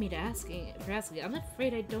you'll forgive me for asking. I'm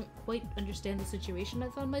afraid I don't quite understand the situation I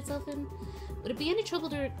found myself in. Would it be any trouble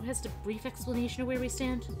to request a brief explanation of where we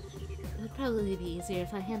stand? It would probably be easier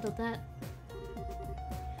if I handled that.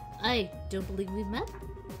 I don't believe we've met.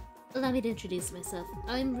 Allow me to introduce myself.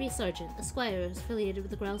 I'm Rhys Sargent, a squire affiliated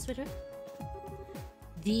with the Growlsritter.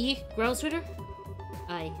 The Growlsritter?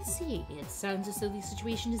 I see. It sounds as though the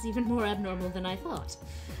situation is even more abnormal than I thought.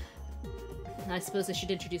 I suppose I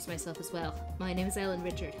should introduce myself as well. My name is Alan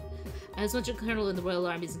Richard. I was once a colonel in the Royal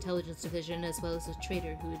Army's Intelligence Division, as well as a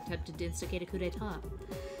traitor who attempted to instigate a coup d'etat.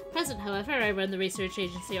 Present, however, I run the research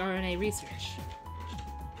agency RNA Research.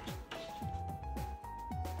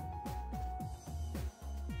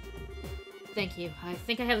 Thank you. I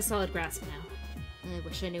think I have a solid grasp now. I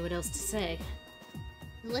wish I knew what else to say.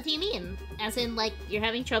 What do you mean? As in, like, you're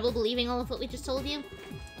having trouble believing all of what we just told you?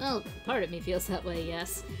 Well, part of me feels that way,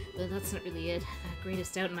 yes. But that's not really it. The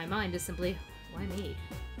greatest doubt in my mind is simply, why me?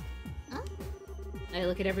 Huh? I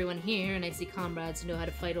look at everyone here, and I see comrades who know how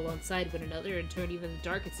to fight alongside one another and turn even the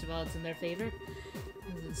darkest of odds in their favor.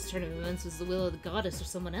 Whether this turn of events was the will of the goddess or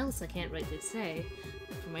someone else, I can't rightly say.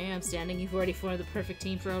 But from where I'm standing, you've already formed the perfect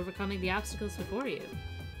team for overcoming the obstacles before you.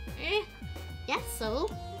 Yes, so?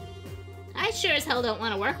 I sure as hell don't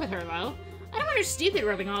want to work with her, though. I don't want her stupid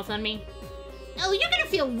rubbing off on me. Oh, you're gonna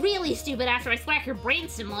feel really stupid after I thwack your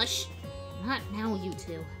brains some mush. Not now, you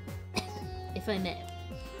two. If I may.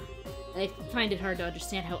 I find it hard to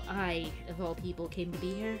understand how I, of all people, came to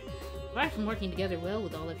be here. Apart from working together well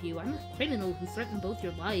with all of you, I'm a criminal who threatened both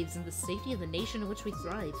your lives and the safety of the nation in which we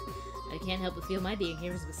thrive. I can't help but feel my being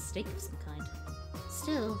here is a mistake of some kind.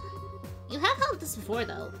 Still, you have helped us before,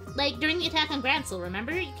 though. Like, during the attack on Gransel,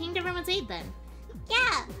 remember? You came to everyone's aid then.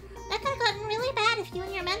 Yeah, that could have gotten really bad if you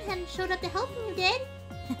and your men hadn't showed up to help, and you did.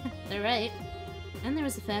 They're right. And there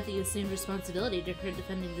was the fact that you assumed responsibility for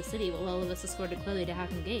defending the city while all of us escorted Chloe to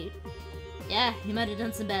Hacken Gate. Yeah, you might have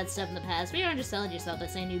done some bad stuff in the past, but you're underselling yourself by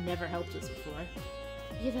saying you never helped us before.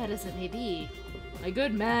 Be that as it may be. My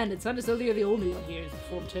good man, it's not as though you're the only one here who's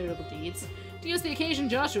performed terrible deeds. To use the occasion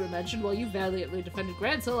Joshua mentioned, while you valiantly defended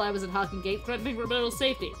Gransel, I was at Hacken Gate threatening Rebel's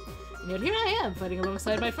safety. And yet here I am, fighting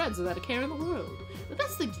alongside my friends without a care in the world. The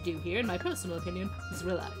best thing to do here, in my personal opinion, is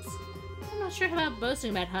relax. I'm not sure about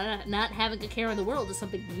boasting about how not having a care in the world is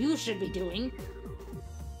something you should be doing.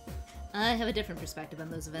 I have a different perspective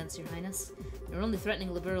on those events, Your Highness. You were only threatening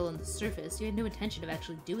Liberl on the surface. You had no intention of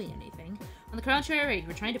actually doing anything. On the contrary, you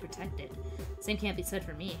were trying to protect it. Same can't be said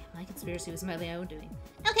for me. My conspiracy was my own doing.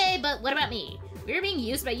 Okay, but what about me? We were being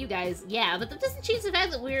used by you guys, yeah, but that doesn't change the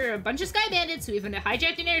fact that we're a bunch of sky bandits who even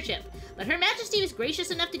hijacked an airship. But Her Majesty was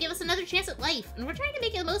gracious enough to give us another chance at life, and we're trying to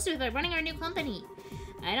make the most of it by running our new company.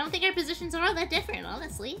 I don't think our positions are all that different,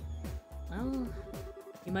 honestly. Well,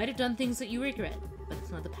 you might have done things that you regret, but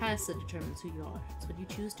it's not the past that determines who you are. It's what you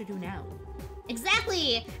choose to do now.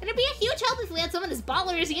 Exactly! And it'd be a huge help if we had someone as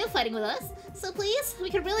baller as you fighting with us. So please,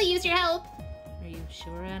 we could really use your help. Are you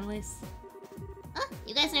sure, Annalise? Oh,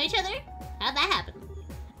 you guys know each other? How'd that happen?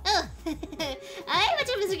 Oh, I went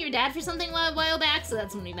to visit your dad for something a while back, so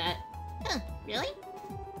that's when we met. huh, really?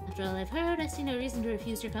 After all I've heard, I see no reason to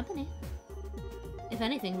refuse your company. If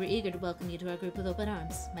anything, we're eager to welcome you to our group with open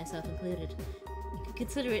arms, myself included. You could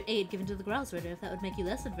consider it aid given to the Growlsritter if that would make you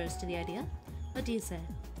less adverse to the idea. What do you say?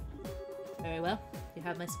 Very well. You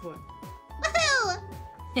have my support. Woohoo!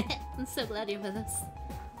 I'm so glad you're with us.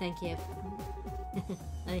 Thank you.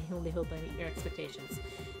 I only hope I meet your expectations.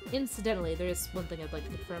 Incidentally, there is one thing I'd like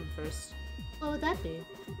to confirm first. What would that be?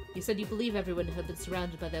 You said you believe everyone had been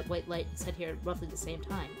surrounded by that white light and sat here at roughly the same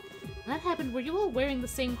time. When that happened, were you all wearing the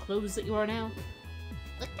same clothes that you are now?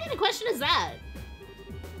 What kind of question is that?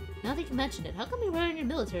 Now that you mention it, how come you're wearing your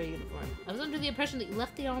military uniform? I was under the impression that you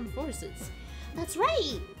left the armed forces. That's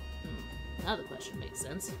right! Now the question makes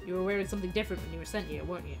sense. You were wearing something different when you were sent here,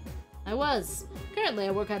 weren't you? I was. Currently,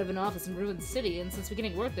 I work out of an office in Ruined City, and since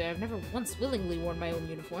beginning work there, I've never once willingly worn my own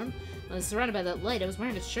uniform. When I was surrounded by that light, I was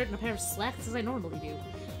wearing a shirt and a pair of slacks as I normally do.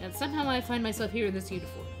 And somehow I find myself here in this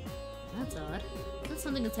uniform. That's odd. Not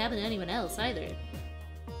something that's happened to anyone else, either.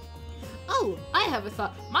 Oh, I have a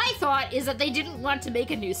thought. My thought is that they didn't want to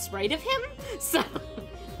make a new sprite of him, so...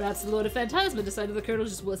 Perhaps the Lord of Phantasma decided the Colonel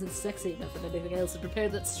just wasn't sexy enough and anything else and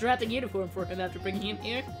prepared that strapping uniform for him after bringing him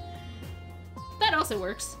here. That also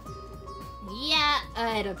works. Yeah,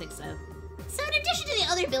 I don't think so. so in addition to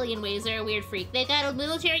the other billion ways they're a weird freak, they got a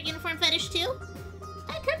military uniform fetish too?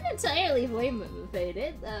 I couldn't entirely blame them if they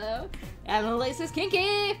did, though. Annalise is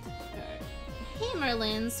kinky! Hey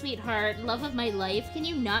Merlin, sweetheart, love of my life, can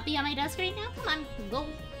you not be on my desk right now? Come on, go.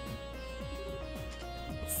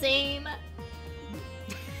 Same.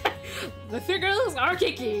 The three girls are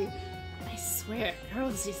kinky. I swear,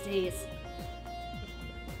 girls these days.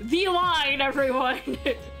 The line, everyone!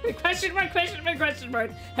 Question mark, question mark, question mark.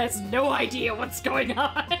 Has no idea what's going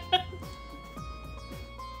on.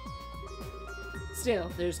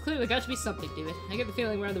 Still, there's clearly got to be something to it. I get the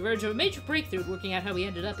feeling we're on the verge of a major breakthrough working out how we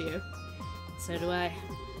ended up here. So do I.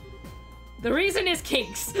 The reason is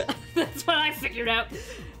kinks. That's what I figured out.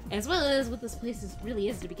 As well as what this place really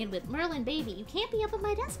is to begin with. Merlin, baby, you can't be up at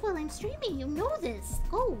my desk while I'm streaming. You know this.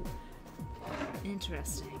 Go.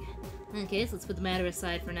 Interesting. Okay, so let's put the matter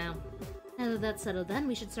aside for now. Now that that's settled then,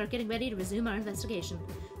 we should start getting ready to resume our investigation.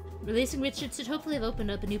 Releasing Richard should hopefully have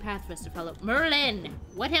opened up a new path for us to follow. Merlin!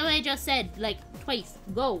 What have I just said? Like, twice.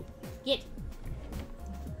 Go. Get.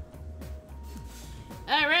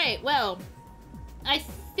 Alright, well. I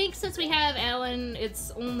think since we have Alan,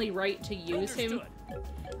 it's only right to use him.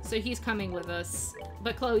 So he's coming with us.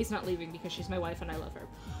 But Chloe's not leaving because she's my wife and I love her.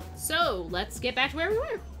 So, let's get back to where we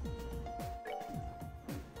were.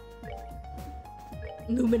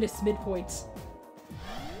 Luminous midpoint.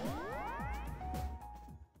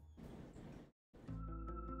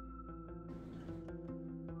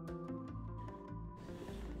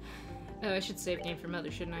 Oh, I should save game for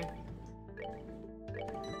Mother, shouldn't I?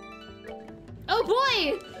 Oh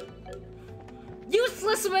boy!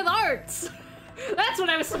 Useless with arts! That's what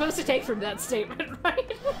I was supposed to take from that statement,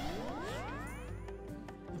 right?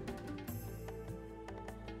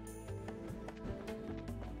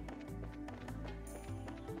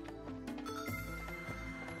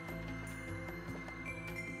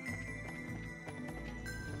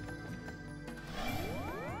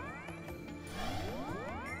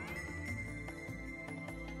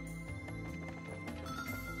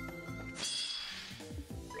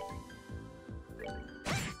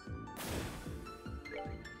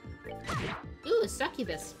 Ooh, a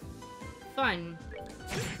succubus. Fun.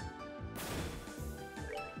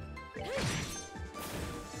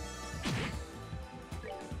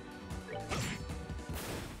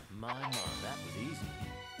 My, that was easy.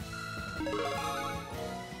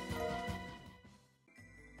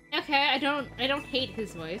 Okay, I don't hate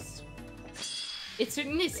his voice. It's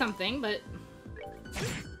certainly something, but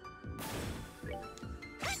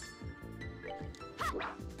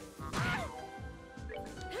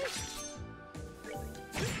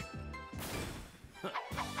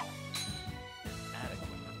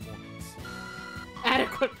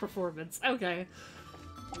adequate performance. Okay.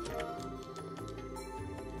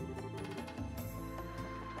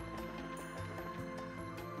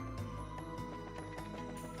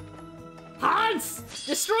 Hans!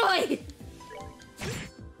 Destroy!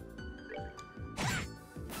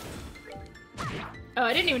 Oh,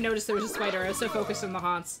 I didn't even notice there was a spider. I was so focused on the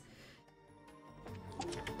Hans.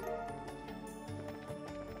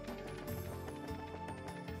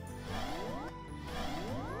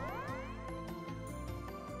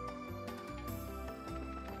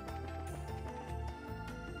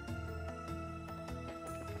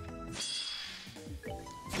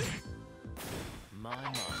 My,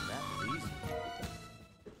 that was easy.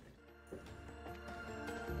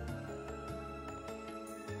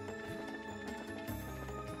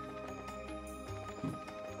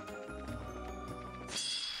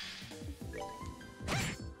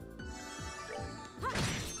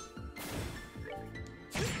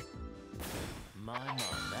 My,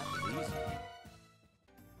 that was easy.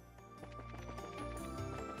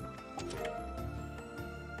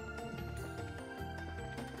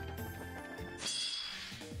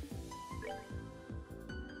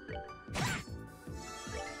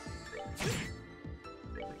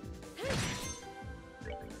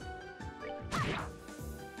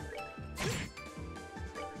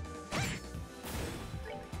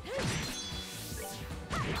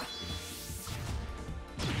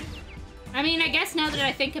 I mean, I guess now that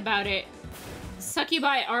I think about it,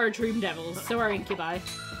 succubi are dream devils, so are incubi.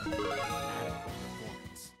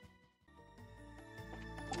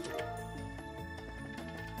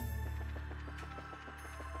 Adequate performance.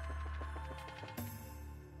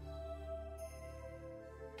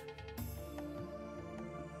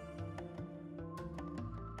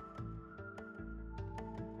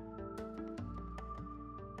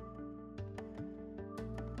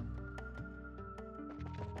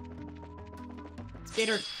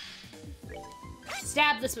 Spitter.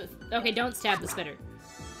 Stab the spitter. Okay, don't stab the spitter.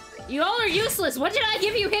 You all are useless! What did I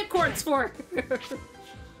give you hit cords for?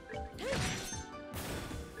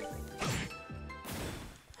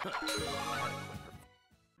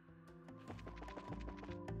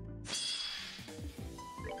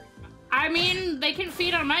 I mean, they can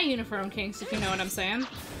feed on my uniform kinks, if you know what I'm saying.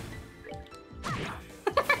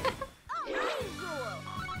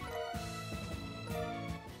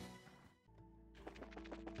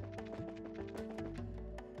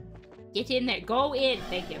 Get in there. Go in.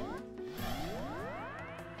 Thank you.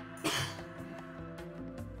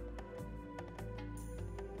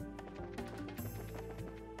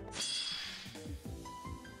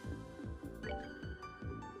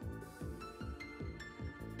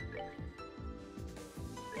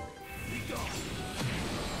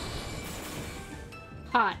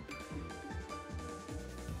 Hot.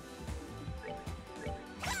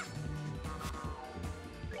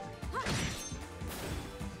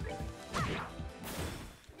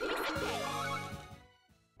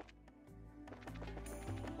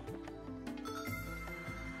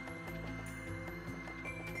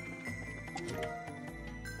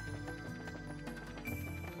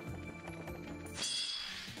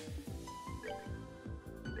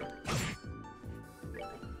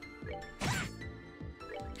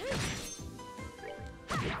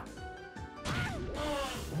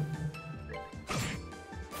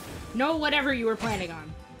 No whatever you were planning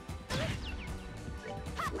on.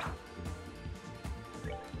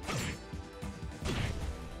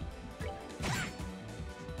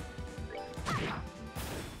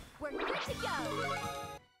 We're good to go.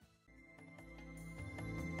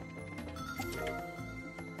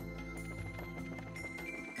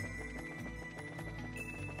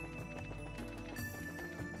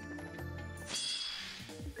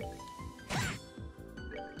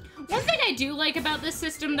 One thing I do like about this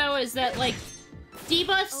system, though, is that, like,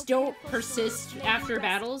 debuffs don't persist after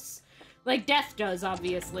battles. Like, death does,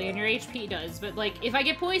 obviously, and your HP does, but, like, if I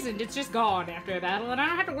get poisoned, it's just gone after a battle, and I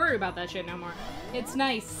don't have to worry about that shit no more. It's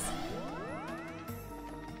nice.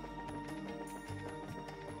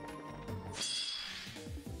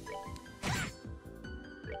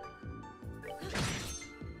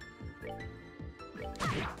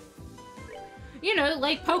 You know,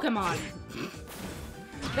 like Pokemon.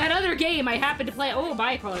 That other game I happened to play. Oh,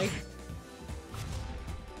 bye, Chloe.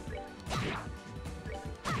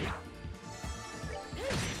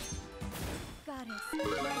 Got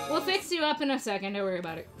it. We'll fix you up in a second. Don't worry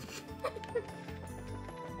about it.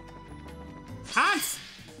 Hans!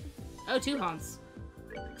 Oh, 2 Hans.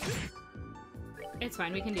 It's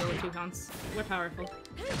fine. We can deal with 2 Hans. We're powerful.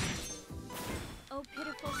 Oh,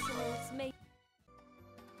 pitiful souls, may...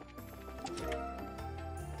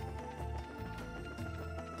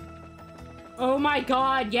 Oh my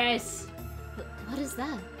god, yes! What is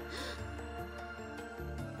that?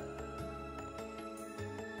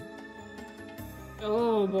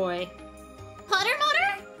 Oh boy. Potter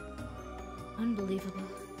motor? Unbelievable.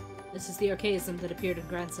 This is the archaism that appeared in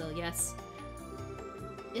Grancel, yes.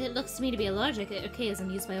 It looks to me to be a logic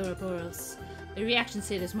archaism used by Ouroboros. The reactions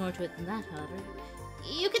say there's more to it than that, however.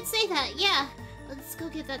 You could say that, yeah. Let's go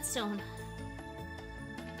get that stone.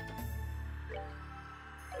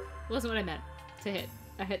 Wasn't what I meant to hit.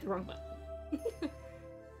 I hit the wrong button.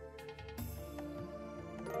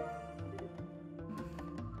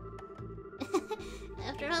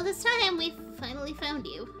 After all this time, we finally found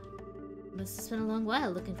you. Must have spent a long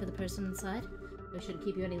while looking for the person inside. I shouldn't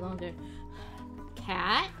keep you any longer.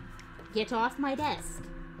 Cat, get off my desk.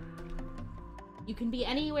 You can be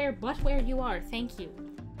anywhere but where you are, thank you.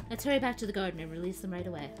 Let's hurry back to the garden and release them right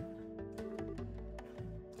away.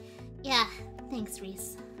 Yeah, thanks,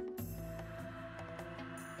 Reese.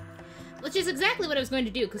 Which is exactly what I was going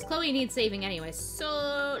to do, because Chloe needs saving anyway,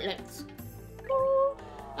 so let's go.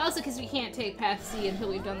 Also, because we can't take Path C until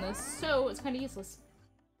we've done this, so it's kind of useless.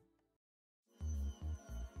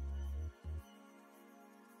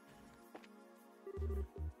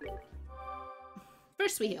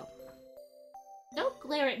 First we heal. Don't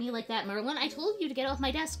glare at me like that, Merlin. I told you to get off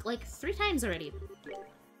my desk like 3 times already.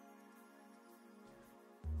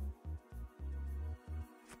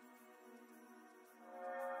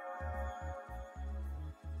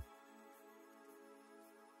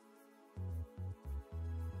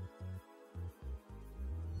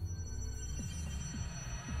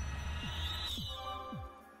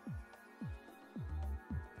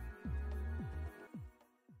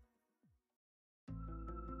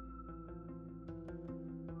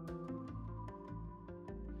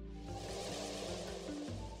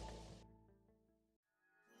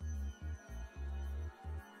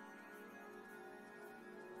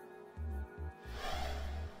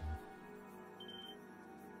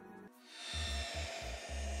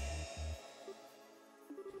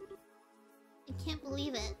 I can't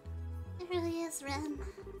believe it. It really is Ren.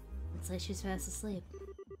 Looks like she's fast asleep.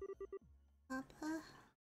 Papa,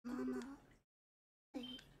 Mama,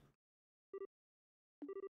 wait.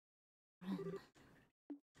 Ren.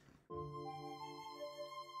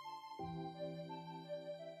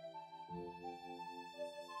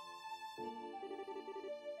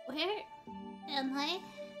 Where am I?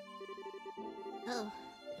 Oh,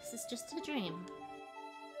 this is just a dream.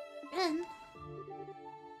 Ren?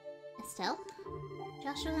 Estelle?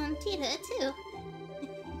 Joshua and Tita, too.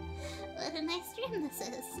 What a nice dream this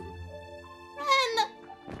is. Ren!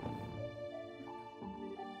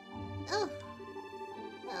 Oh.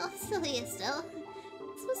 Oh, silly Estelle.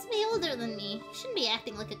 You're supposed to be older than me. You shouldn't be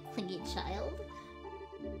acting like a clingy child.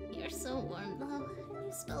 You're so warm, though.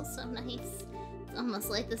 You smell so nice. It's almost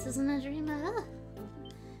like this isn't a dream at all.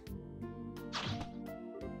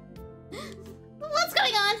 What's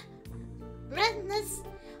going on? Ren, this...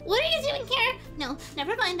 What are you doing here? No,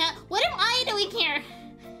 never mind that. What am I doing here?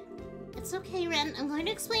 It's okay, Ren. I'm going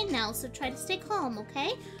to explain now, so try to stay calm,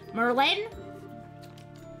 okay? Merlin?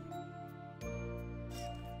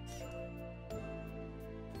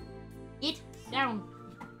 Get down.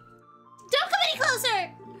 Don't come any closer!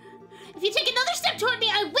 If you take another step toward me,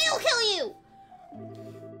 I will kill you!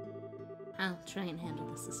 I'll try and handle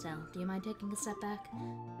this, Estelle. Do you mind taking a step back?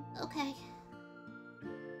 Okay.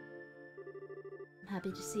 I'm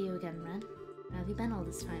happy to see you again, Ren. How have you been all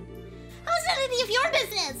this time? How is that any of your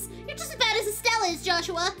business? You're just as bad as Estelle is,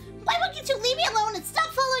 Joshua. Why won't you two leave me alone and stop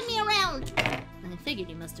following me around? I figured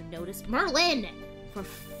you must have noticed. Merlin! For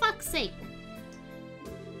fuck's sake!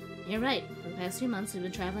 You're right. For the past few months, we've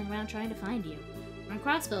been traveling around trying to find you. We're in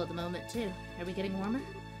Crossbow at the moment, too. Are we getting warmer?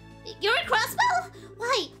 You're in Crossbow?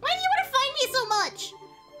 Why? Why do you want to find me so much?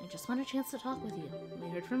 I just want a chance to talk with you. We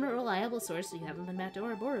heard from a reliable source that you haven't been back to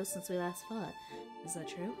Ouroboros since we last fought. Is that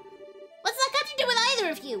true? What's that got to do with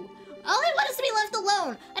either of you? All I want is to be left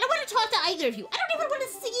alone. I don't want to talk to either of you. I don't even want to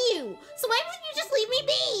see you. So why wouldn't you just leave me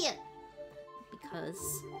be?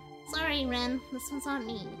 Because... Sorry, Ren. This one's on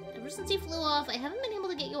me. Ever since you flew off, I haven't been able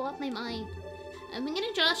to get you off my mind. I've been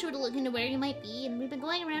getting Joshua to look into where you might be, and we've been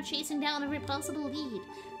going around chasing down every possible lead.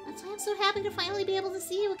 That's why I'm so happy to finally be able to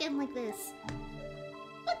see you again like this.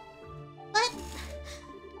 But...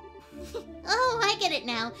 Oh, I get it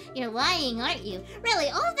now. You're lying, aren't you? Really,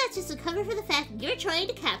 all of that's just a cover for the fact that you're trying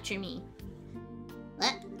to capture me.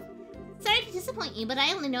 What? Sorry to disappoint you, but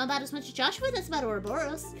I only know about as much as Joshua does about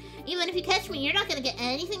Ouroboros. Even if you catch me, you're not gonna get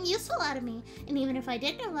anything useful out of me. And even if I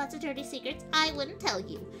did know lots of dirty secrets, I wouldn't tell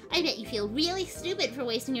you. I bet you feel really stupid for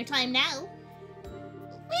wasting your time now.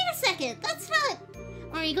 Wait a second, that's not...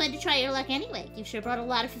 Or are you going to try your luck anyway? You've sure brought a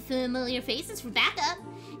lot of familiar faces for backup.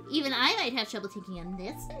 Even I might have trouble taking on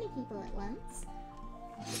this many people at once.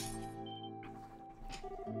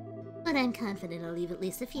 But I'm confident I'll leave at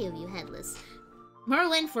least a few of you headless.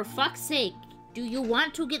 Merlin, for fuck's sake! Do you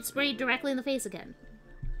want to get sprayed directly in the face again?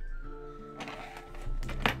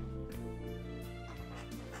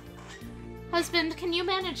 Husband, can you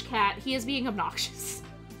manage Cat? He is being obnoxious.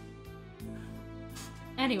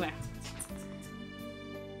 Anyway.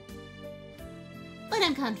 But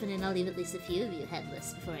I'm confident I'll leave at least a few of you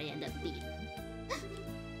headless before I end up beaten.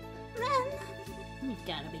 Ren! You've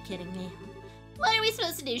gotta be kidding me. What are we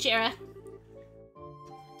supposed to do, Shara?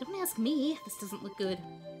 Don't ask me. This doesn't look good.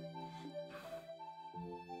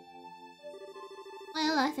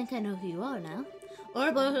 Well, I think I know who you are now.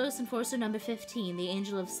 Ouroboros Enforcer number 15, the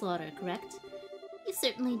Angel of Slaughter, correct? You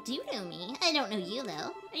certainly do know me. I don't know you,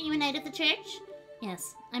 though. Are you a knight of the church?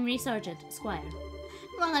 Yes, I'm Rhys Sargent, Squire.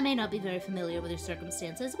 While I may not be very familiar with your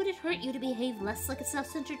circumstances, would it hurt you to behave less like a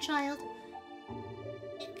self-centered child?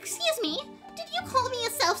 Excuse me? Did you call me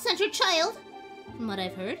a self-centered child? From what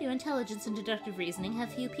I've heard, your intelligence and deductive reasoning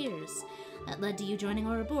have few peers. That led to you joining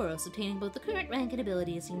Ouroboros, obtaining both the current rank and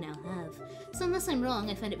abilities you now have. So unless I'm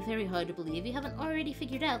wrong, I find it very hard to believe you haven't already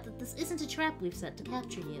figured out that this isn't a trap we've set to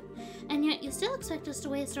capture you. And yet you still expect us to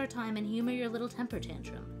waste our time and humor your little temper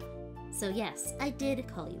tantrum. So yes, I did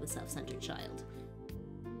call you a self-centered child.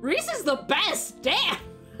 Rhys is the best! Damn!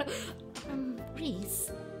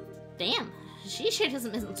 Rhys. Damn, she sure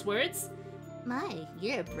doesn't mince words. My,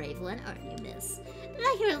 you're a brave one, aren't you, miss? Did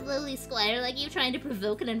I hear a lowly squire like you trying to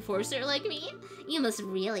provoke an enforcer like me? You must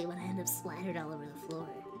really want to end up splattered all over the floor.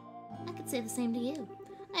 I could say the same to you.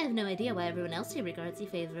 I have no idea why everyone else here regards you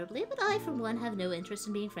favorably, but I, for one, have no interest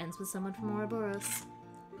in being friends with someone from Ouroboros.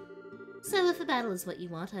 So if a battle is what you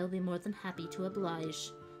want, I will be more than happy to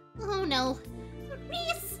oblige. Oh no.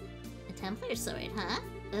 Rhys! A Templar sword, huh?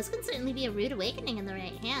 Those can certainly be a rude awakening in the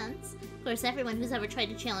right hands. Of course, everyone who's ever tried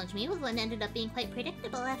to challenge me with one ended up being quite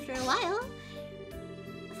predictable after a while.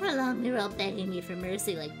 For long, we were all begging you for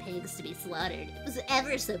mercy like pigs to be slaughtered. It was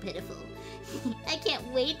ever so pitiful. I can't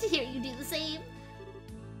wait to hear you do the same.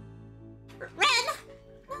 Ren!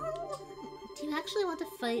 No! Do you actually want to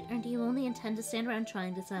fight, or do you only intend to stand around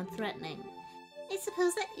trying to sound threatening? I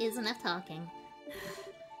suppose that is enough talking.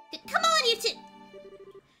 Come on, you two!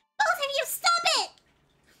 Both of you, stop it!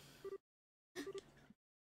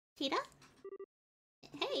 Tita?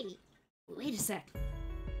 Hey. Wait a sec.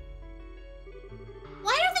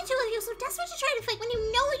 Why are the two of you so desperate to try to fight when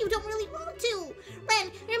you know you don't really want to?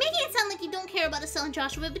 Ren, you're making it sound like you don't care about Estelle and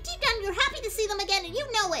Joshua, but deep down you're happy to see them again and you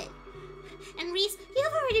know it. And Rhys,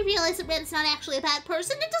 you've already realized that Ren's not actually a bad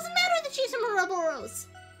person. It doesn't matter that she's from Ouroboros.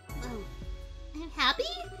 Oh, I'm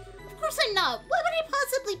happy? Of course I'm not. Why would I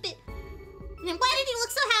possibly be? And why did you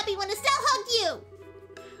look so happy when Estelle hugged you?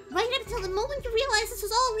 Right up until the moment you realized this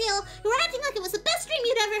was all real, you were acting like it was the best dream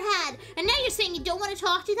you'd ever had. And now you're saying you don't want to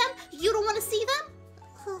talk to them? You don't want to see them?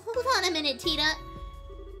 Oh, hold on a minute, Tita.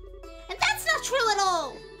 And that's not true at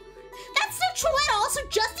all. That's not true at all, so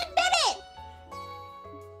just admit it.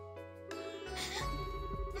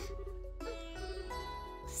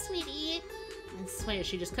 Sweetie. I swear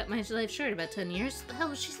she just cut my life short about 10 years. What the hell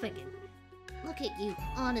was she thinking? Look at you,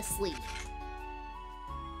 honestly.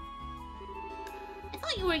 I thought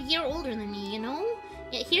thought you were a year older than me, you know?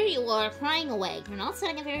 Yet here you are, crying away. You're not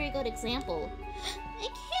setting a very good example. I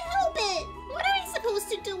can't help it! What are we supposed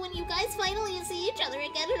to do when you guys finally see each other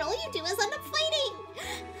again and all you do is end up fighting?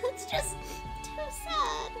 It's just too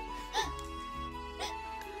sad.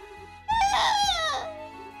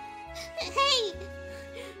 Hey!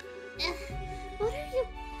 What are you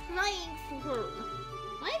crying for?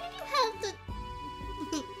 Why did you have to...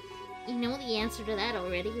 You know the answer to that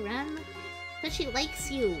already, Ren. But she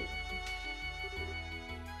likes you.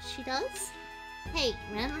 She does? Hey,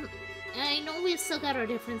 Ren, I know we've still got our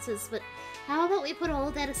differences, but how about we put all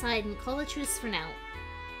of that aside and call a truce for now?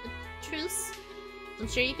 A truce? I'm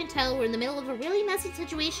sure you can tell we're in the middle of a really messy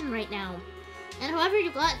situation right now. And however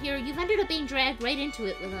you got here, you've ended up being dragged right into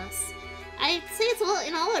it with us. I'd say it's all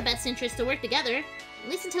in all our best interest to work together. At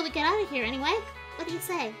least until we get out of here, anyway. What do you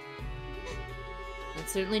say?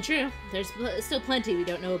 That's certainly true. There's still plenty we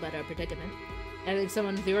don't know about our predicament. Having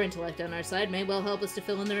someone with your intellect on our side may well help us to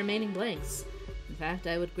fill in the remaining blanks. In fact,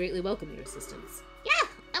 I would greatly welcome your assistance. Yeah,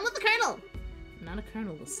 I'm with the Colonel. I'm not a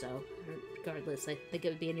colonel, Estelle. Regardless, I think it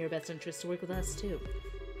would be in your best interest to work with us, too.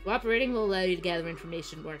 Cooperating will allow you to gather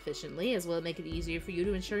information more efficiently, as well as make it easier for you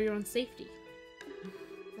to ensure your own safety.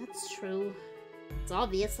 That's true. It's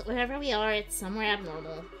obvious that wherever we are, it's somewhere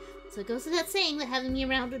abnormal. So it goes without saying that having me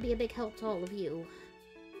around would be a big help to all of you.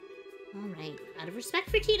 Alright, out of respect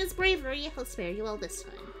for Tita's bravery, I'll spare you all this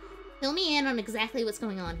time. Fill me in on exactly what's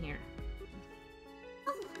going on here.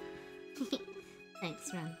 Oh.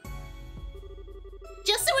 Thanks, Ren.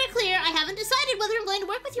 Just so we're clear, I haven't decided whether I'm going to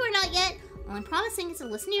work with you or not yet. All I'm promising is to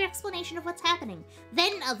listen to your explanation of what's happening.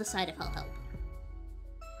 Then I'll decide if I'll help.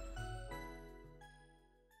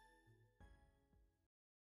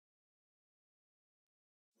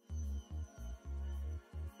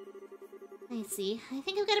 I see. I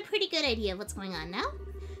think I've got a pretty good idea of what's going on now.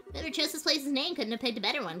 Whoever chose this place's name couldn't have picked a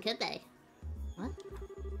better one, could they? What?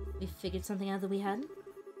 We figured something out that we hadn't?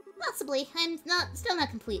 Possibly. I'm still not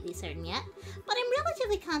completely certain yet. But I'm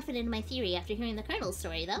relatively confident in my theory after hearing the Colonel's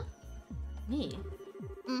story, though. Me?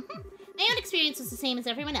 Mm-hmm. My own experience was the same as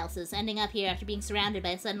everyone else's, ending up here after being surrounded by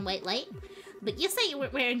a sudden white light. But you say you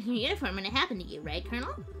weren't wearing your uniform when it happened to you, right,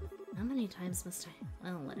 Colonel? How many times must I?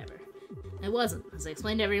 Well, whatever. I wasn't. As I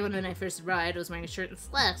explained to everyone when I first arrived, I was wearing a shirt and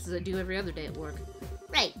slacks as I do every other day at work.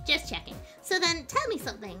 Right, just checking. So then, tell me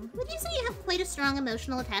something. Would you say you have quite a strong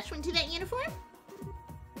emotional attachment to that uniform?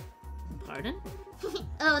 Pardon?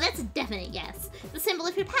 Oh, that's a definite yes. The symbol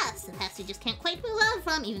of your past, the past you just can't quite move on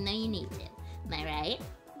from even though you need to. Am I right?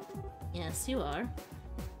 Yes, you are.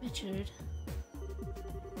 Richard.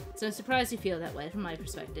 So I'm surprised you feel that way from my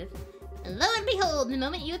perspective. Lo and behold, the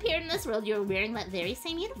moment you appeared in this world, you were wearing that very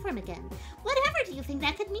same uniform again. Whatever do you think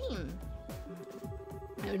that could mean?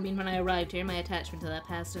 I would mean when I arrived here, my attachment to that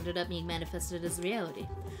past ended up being manifested as reality.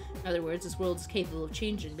 In other words, this world is capable of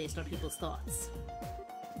changing based on people's thoughts.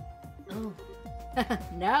 Oh.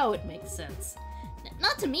 Now it makes sense.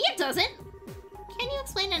 Not to me, it doesn't. Can you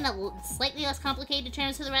explain in a slightly less complicated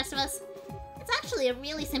terms for the rest of us? It's actually a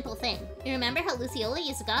really simple thing. You remember how Luciola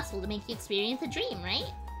used the gospel to make you experience a dream,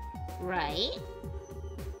 right? Right?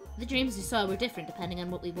 The dreams we saw were different depending on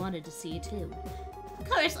what we wanted to see, too. Of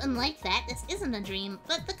course, unlike that, this isn't a dream,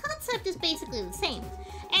 but the concept is basically the same.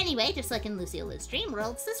 Anyway, just like in Luciola's dream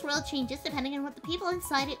worlds, this world changes depending on what the people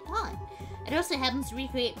inside it want. It also happens to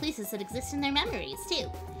recreate places that exist in their memories, too.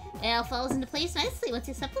 It all falls into place nicely once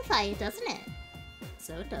you simplify it, doesn't it?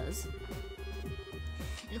 So it does.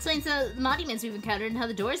 It explains the monuments we've encountered and how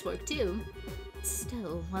the doors work, too.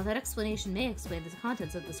 Still, while that explanation may explain the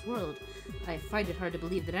contents of this world, I find it hard to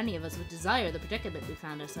believe that any of us would desire the predicament we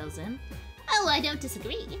found ourselves in. Oh, I don't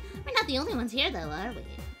disagree. We're not the only ones here, though, are we?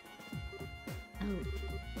 Oh.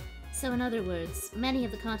 So in other words, many of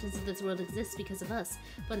the contents of this world exist because of us,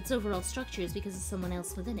 but its overall structure is because of someone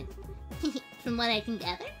else within it. From what I can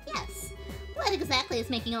gather, yes. What exactly is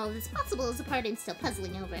making all of this possible is the part I'm still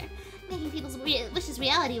puzzling over. Making people's wishes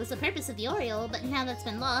reality was the purpose of the Oriole, but now that's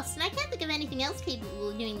been lost, and I can't think of anything else capable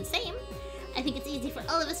of doing the same. I think it's easy for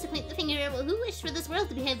all of us to point the finger at who wished for this world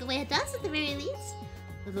to behave the way it does, at the very least.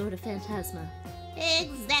 The Lord of Phantasma.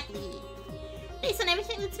 Exactly. Based on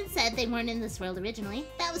everything that's been said, they weren't in this world originally.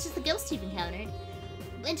 That was just the ghost you've encountered.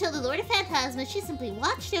 Until the Lord of Phantasma, she simply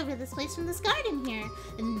watched over this place from this garden here.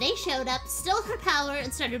 And they showed up, stole her power,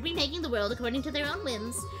 and started remaking the world according to their own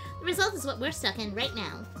whims. The result is what we're stuck in right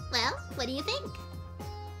now. Well, what do you think?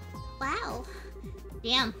 Wow.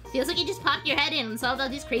 Damn, feels like you just popped your head in and solved all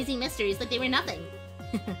these crazy mysteries like they were nothing.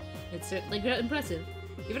 It's certainly impressive.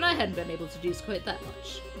 Even I hadn't been able to deduce quite that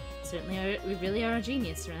much. We really are a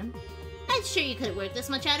genius, Ren. I'm sure you could have worked this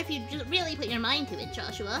much out if you really put your mind to it,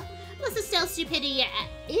 Joshua. Plus, the stealth stupidity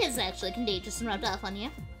is actually contagious and rubbed off on you.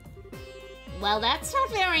 Well, that's not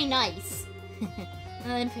very nice.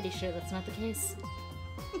 I'm pretty sure that's not the case.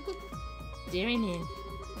 Deary me.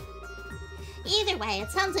 Either way, it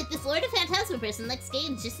sounds like this Lord of Phantasma person likes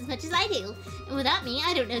games just as much as I do. And without me,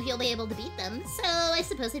 I don't know if you'll be able to beat them, so I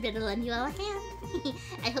suppose I'd better lend you all I can.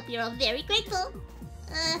 I hope you're all very grateful.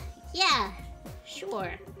 Yeah,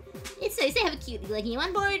 sure. It's nice to have a cutie like you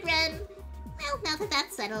on board, Ren. Well, now that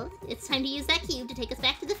that's settled, it's time to use that cube to take us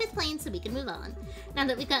back to the 5th plane so we can move on. Now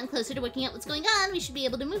that we've gotten closer to working out what's going on, we should be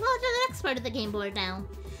able to move on to the next part of the game board now.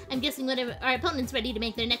 I'm guessing whatever our opponent's ready to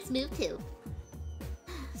make their next move too.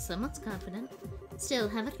 Somewhat confident. Still,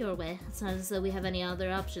 have it your way. It's not as though we have any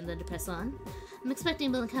other option than to press on. I'm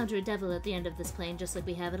expecting we'll encounter a devil at the end of this plane, just like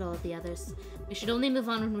we have at all of the others. We should only move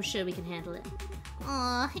on when we're sure we can handle it.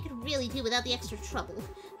 Aw, I could really do without the extra trouble.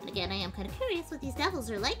 And again, I am kind of curious what these devils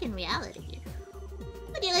are like in reality.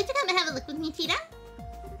 Would you like to come and have a look with me, Cheetah?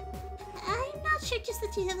 I'm not sure just the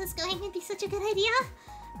two of us going would be such a good idea.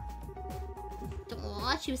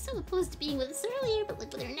 Aw, she was so opposed to being with us earlier, but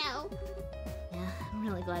look with her now. Yeah, I'm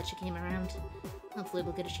really glad she came around. Hopefully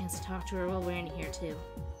we'll get a chance to talk to her while we're in here, too.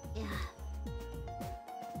 Yeah.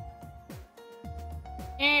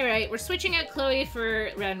 Alright, we're switching out Chloe for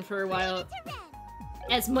Ren for a while.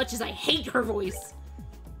 As much as I hate her voice.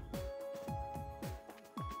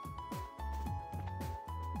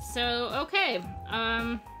 So, okay,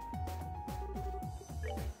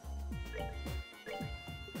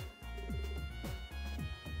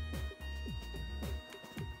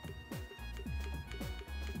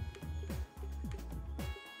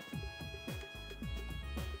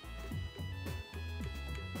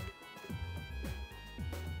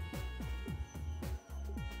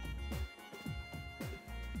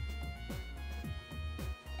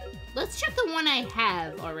 let's check the one I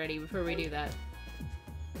have already before we do that.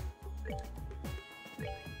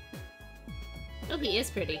 Oh, he is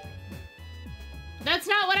pretty. That's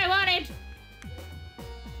not what I wanted!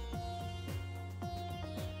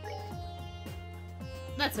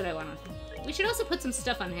 That's what I wanted. We should also put some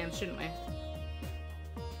stuff on him, shouldn't we?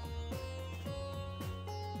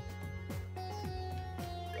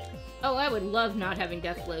 Oh, I would love not having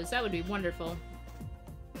death blows. That would be wonderful.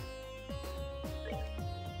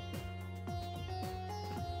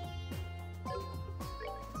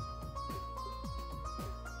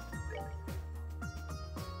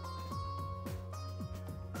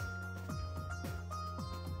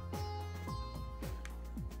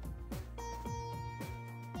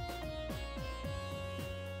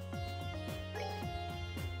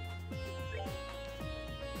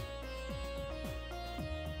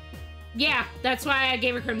 Yeah, that's why I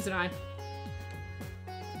gave her Crimson Eye.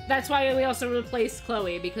 That's why we also replaced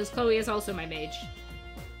Chloe, because Chloe is also my mage.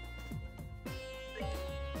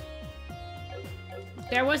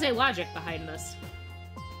 There was a logic behind this.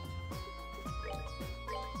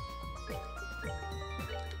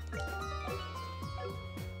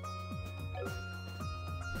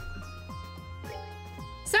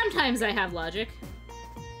 Sometimes I have logic.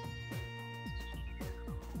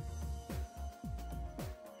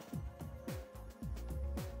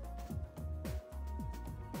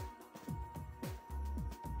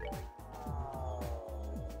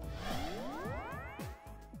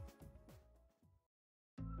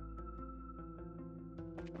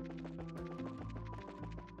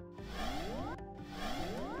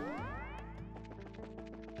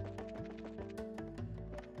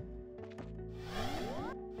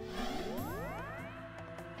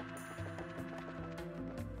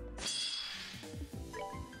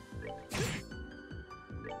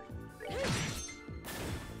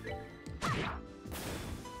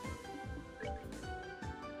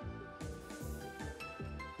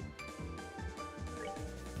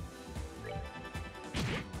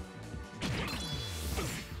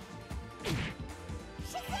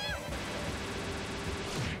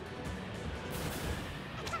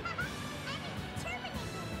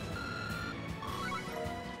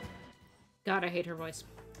 God, I hate her voice.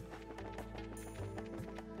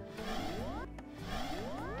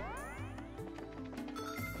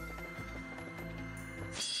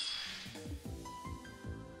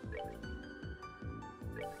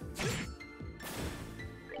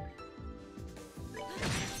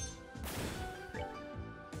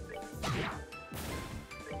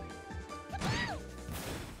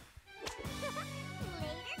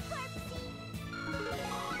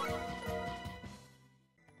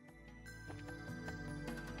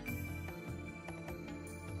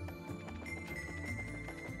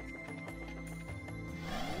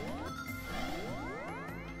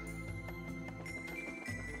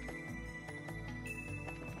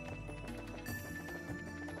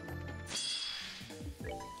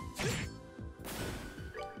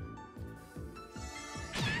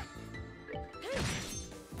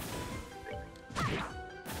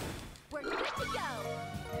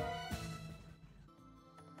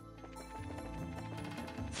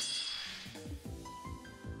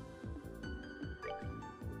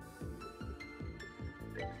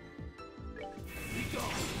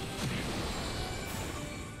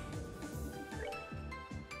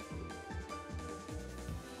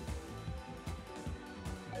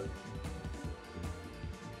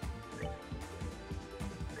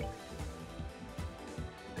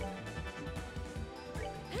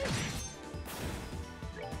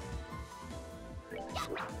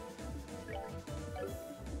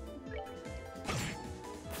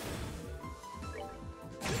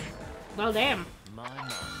 Well, damn. My,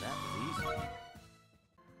 that was easy.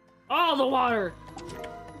 All the water!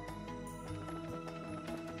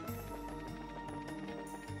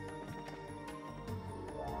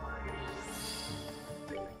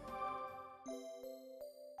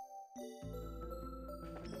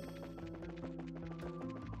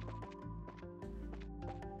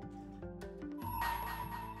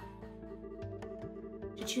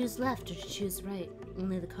 To choose left or to choose right,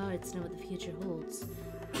 only the cards know what the future holds.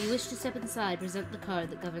 If you wish to step inside, present the card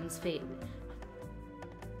that governs fate.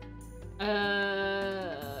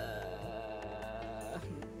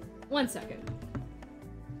 One second.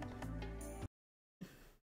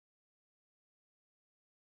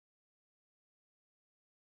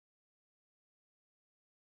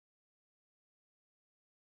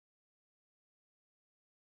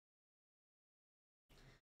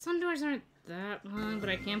 Some doors aren't that long, but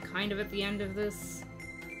I am kind of at the end of this.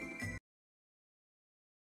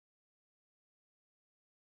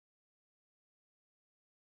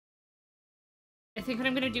 I think what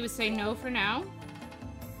I'm gonna do is say no for now.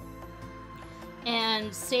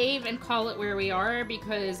 And save and call it where we are,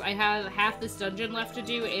 because I have half this dungeon left to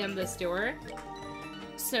do and this door.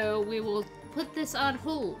 So we will put this on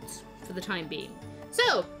hold for the time being.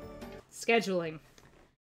 So, scheduling.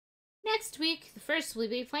 Next week, the 1st, we'll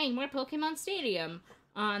be playing more Pokemon Stadium.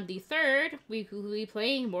 On the 3rd, we will be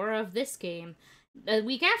playing more of this game. The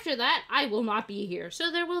week after that, I will not be here,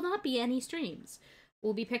 so there will not be any streams.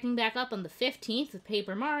 We'll be picking back up on the 15th with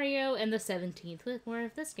Paper Mario, and the 17th with more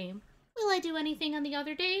of this game. Will I do anything on the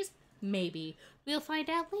other days? Maybe. We'll find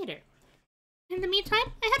out later. In the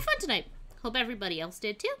meantime, I had fun tonight. Hope everybody else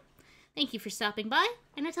did too. Thank you for stopping by,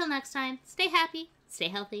 and until next time, stay happy, stay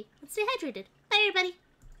healthy, and stay hydrated. Bye, everybody!